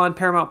 It's on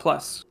Paramount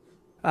Plus.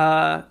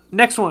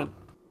 Next one,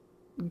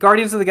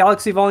 Guardians of the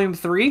Galaxy Volume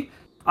 3.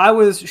 I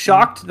was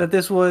shocked that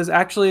this was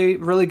actually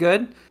really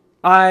good.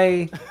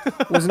 I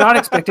was not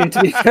expecting it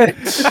to be good.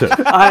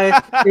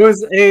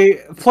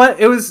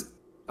 It was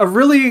a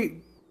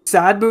really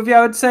sad movie,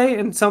 I would say,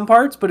 in some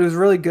parts, but it was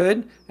really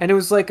good. And it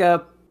was like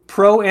a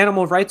pro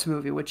animal rights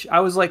movie, which I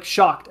was like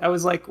shocked. I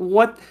was like,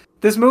 what?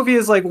 This movie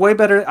is like way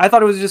better. I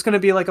thought it was just going to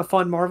be like a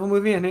fun Marvel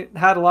movie, and it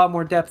had a lot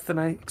more depth than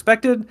I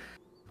expected.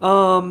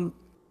 The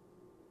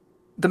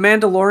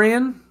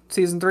Mandalorian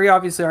season 3,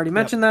 obviously I already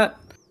mentioned that.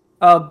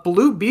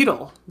 Blue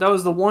Beetle, that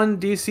was the one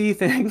DC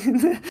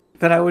thing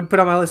that I would put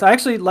on my list. I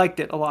actually liked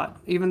it a lot,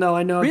 even though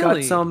I know it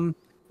got some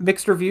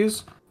mixed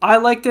reviews. I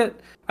liked it.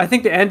 I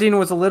think the ending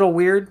was a little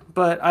weird,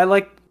 but I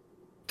liked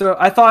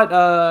I thought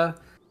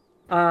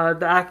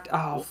the act.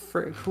 Oh,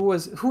 who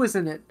was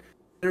in it?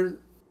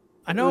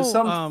 I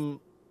know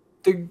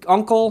the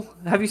uncle.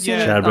 Have you seen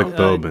it? Chadwick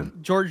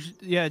Boseman. George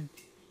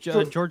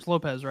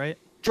Lopez, right?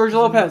 George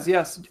Lopez,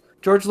 yes.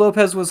 George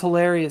Lopez was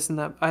hilarious in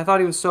that. I thought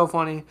he was so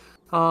funny.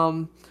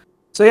 So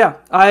yeah,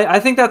 I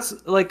think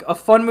that's like a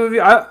fun movie.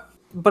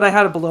 But I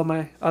had it below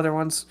my other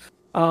ones.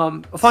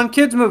 A fun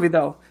kids movie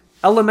though.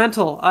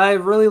 Elemental. I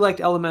really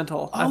liked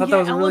Elemental. I thought that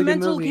was a really good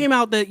movie. Elemental came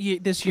out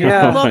this year.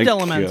 Yeah. I loved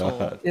Elemental.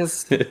 God.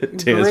 Yes.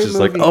 Dan's just movie.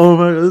 Like, oh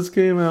my god, this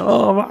came out.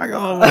 Oh my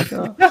god.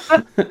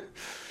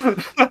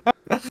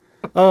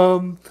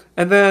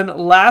 And then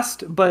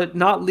last but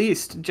not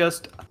least,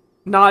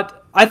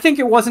 I think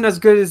it wasn't as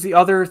good as the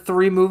other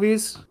 3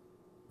 movies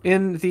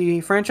in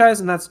the franchise,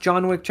 and that's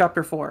John Wick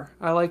Chapter 4.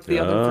 I liked the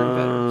other 3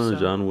 better. So.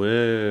 John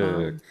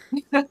Wick.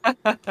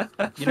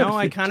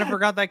 I kind of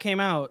forgot that came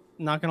out.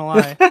 Not gonna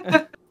lie.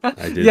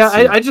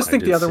 I just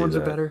think the other ones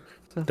are better.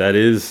 So. That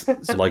is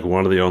like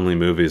one of the only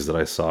movies that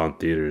I saw in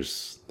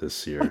theaters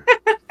this year.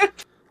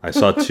 I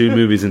saw 2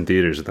 movies in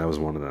theaters, and that was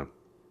one of them.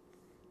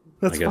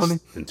 That's funny.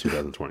 In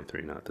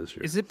 2023, not this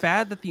year. Is it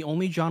bad that the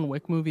only John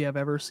Wick movie I've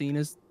ever seen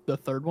is the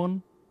 3rd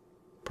one?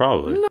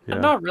 Probably. No, yeah.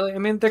 Not really. I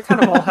mean, they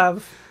kind of all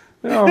have.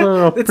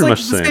 It's like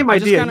the same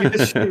idea. You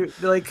just shoot.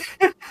 Like,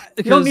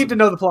 you don't need to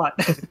know the plot.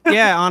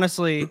 Yeah,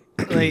 honestly,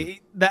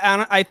 like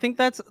I think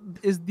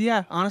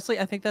honestly,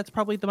 I think that's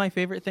probably my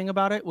favorite thing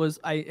about it was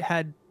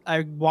I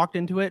walked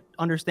into it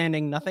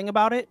understanding nothing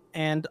about it,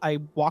 and I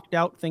walked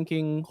out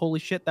thinking, "Holy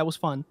shit, that was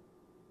fun."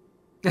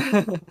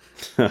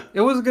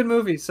 It was a good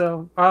movie,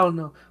 so I don't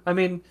know. I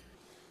mean,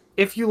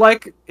 if you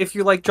like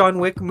John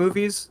Wick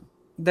movies,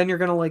 then you're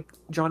gonna like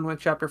John Wick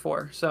Chapter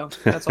 4. So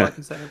that's all I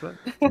can say. But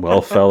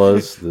well,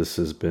 fellas, this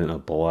has been a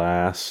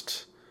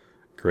blast.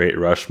 Great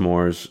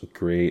Rushmores.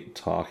 Great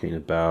talking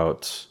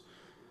about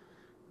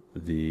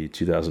the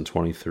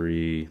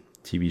 2023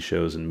 TV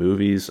shows and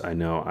movies. I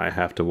know I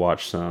have to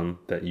watch some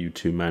that you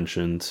two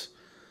mentioned.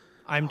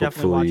 I'm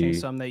definitely watching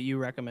some that you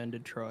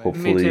recommended, Troy.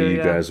 Hopefully Me too,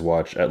 you guys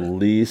watch at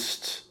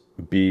least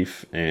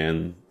Beef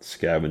and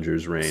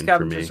Scavenger's Reign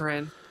for me.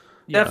 Reign.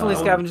 Definitely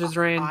Scavenger's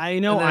Reign. I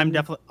know I'm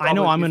definitely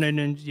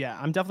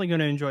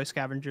gonna enjoy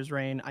Scavenger's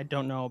Reign. I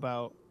don't know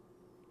about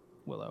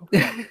Willow.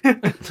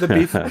 The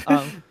Beef.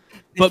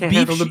 But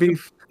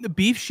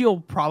Beef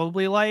she'll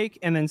probably like,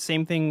 and then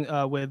same thing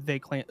with they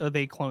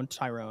cloned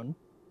Tyrone.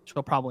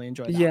 She'll probably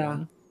enjoy that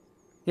one.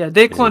 Yeah,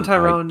 They Clone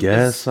Tyrone. I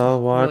guess I'll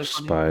watch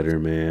really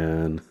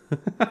Spider-Man.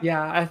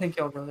 Yeah, I think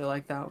you'll really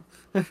like that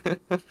one.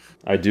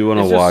 I do want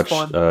to watch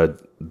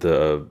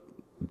the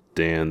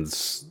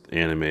Dan's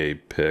anime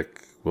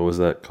pick. What was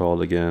that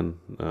called again?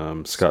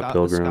 Scott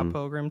Pilgrim. Scott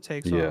Pilgrim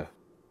takes off.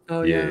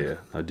 Oh, yeah.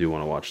 I do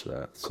want to watch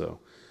that. So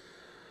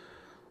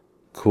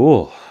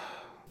cool.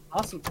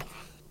 Awesome.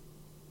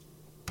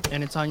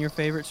 And it's on your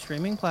favorite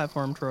streaming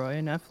platform, Troy,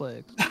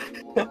 Netflix.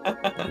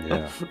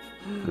 Yeah.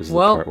 This is the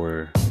part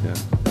where,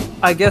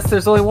 I guess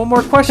there's only one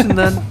more question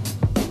then.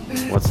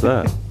 What's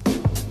that?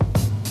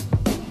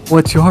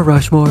 What's your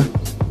Rushmore?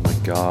 Oh my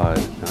god.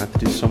 I have to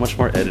do so much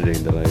more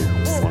editing than I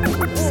wanted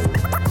to do.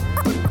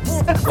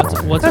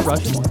 What's a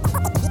Rushmore?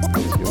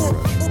 What's your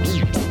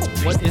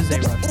Rushmore? What is a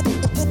Rushmore?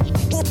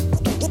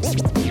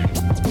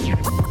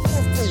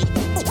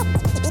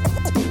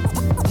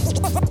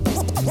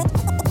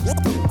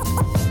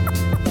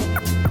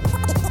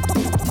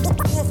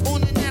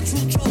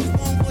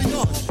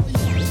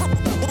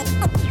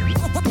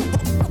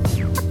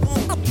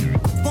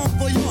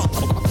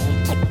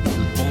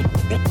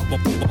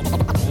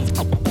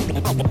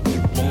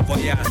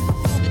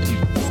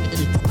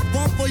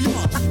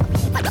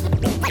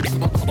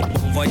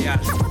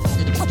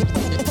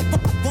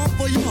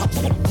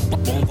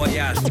 Bon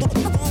voyage.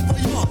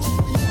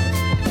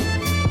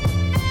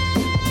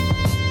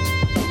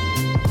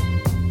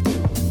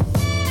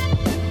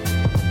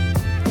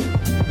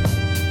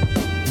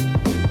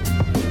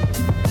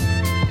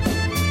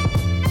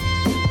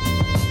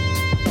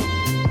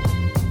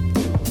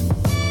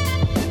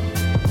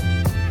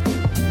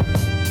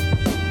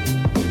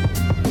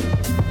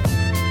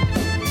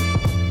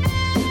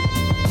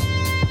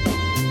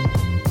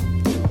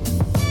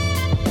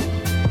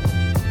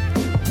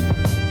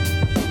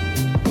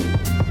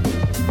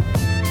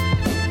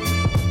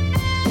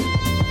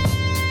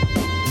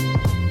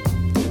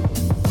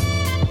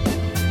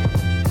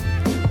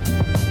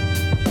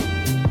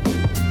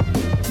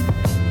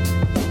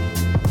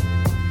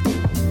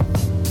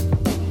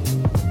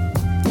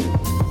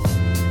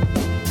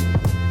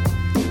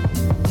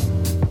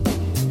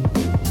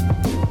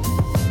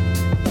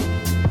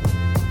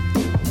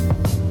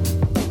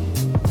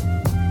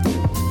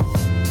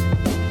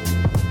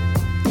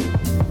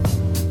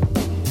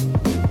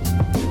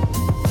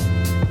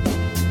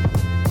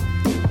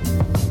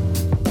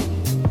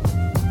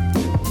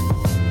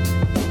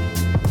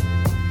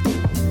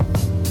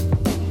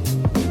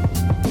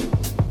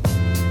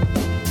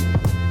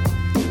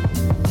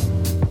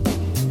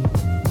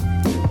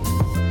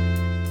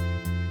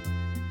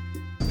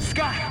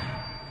 Sky!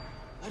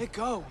 Let it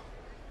go.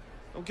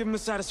 Don't give him the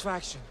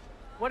satisfaction.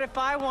 What if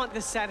I want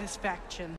the satisfaction?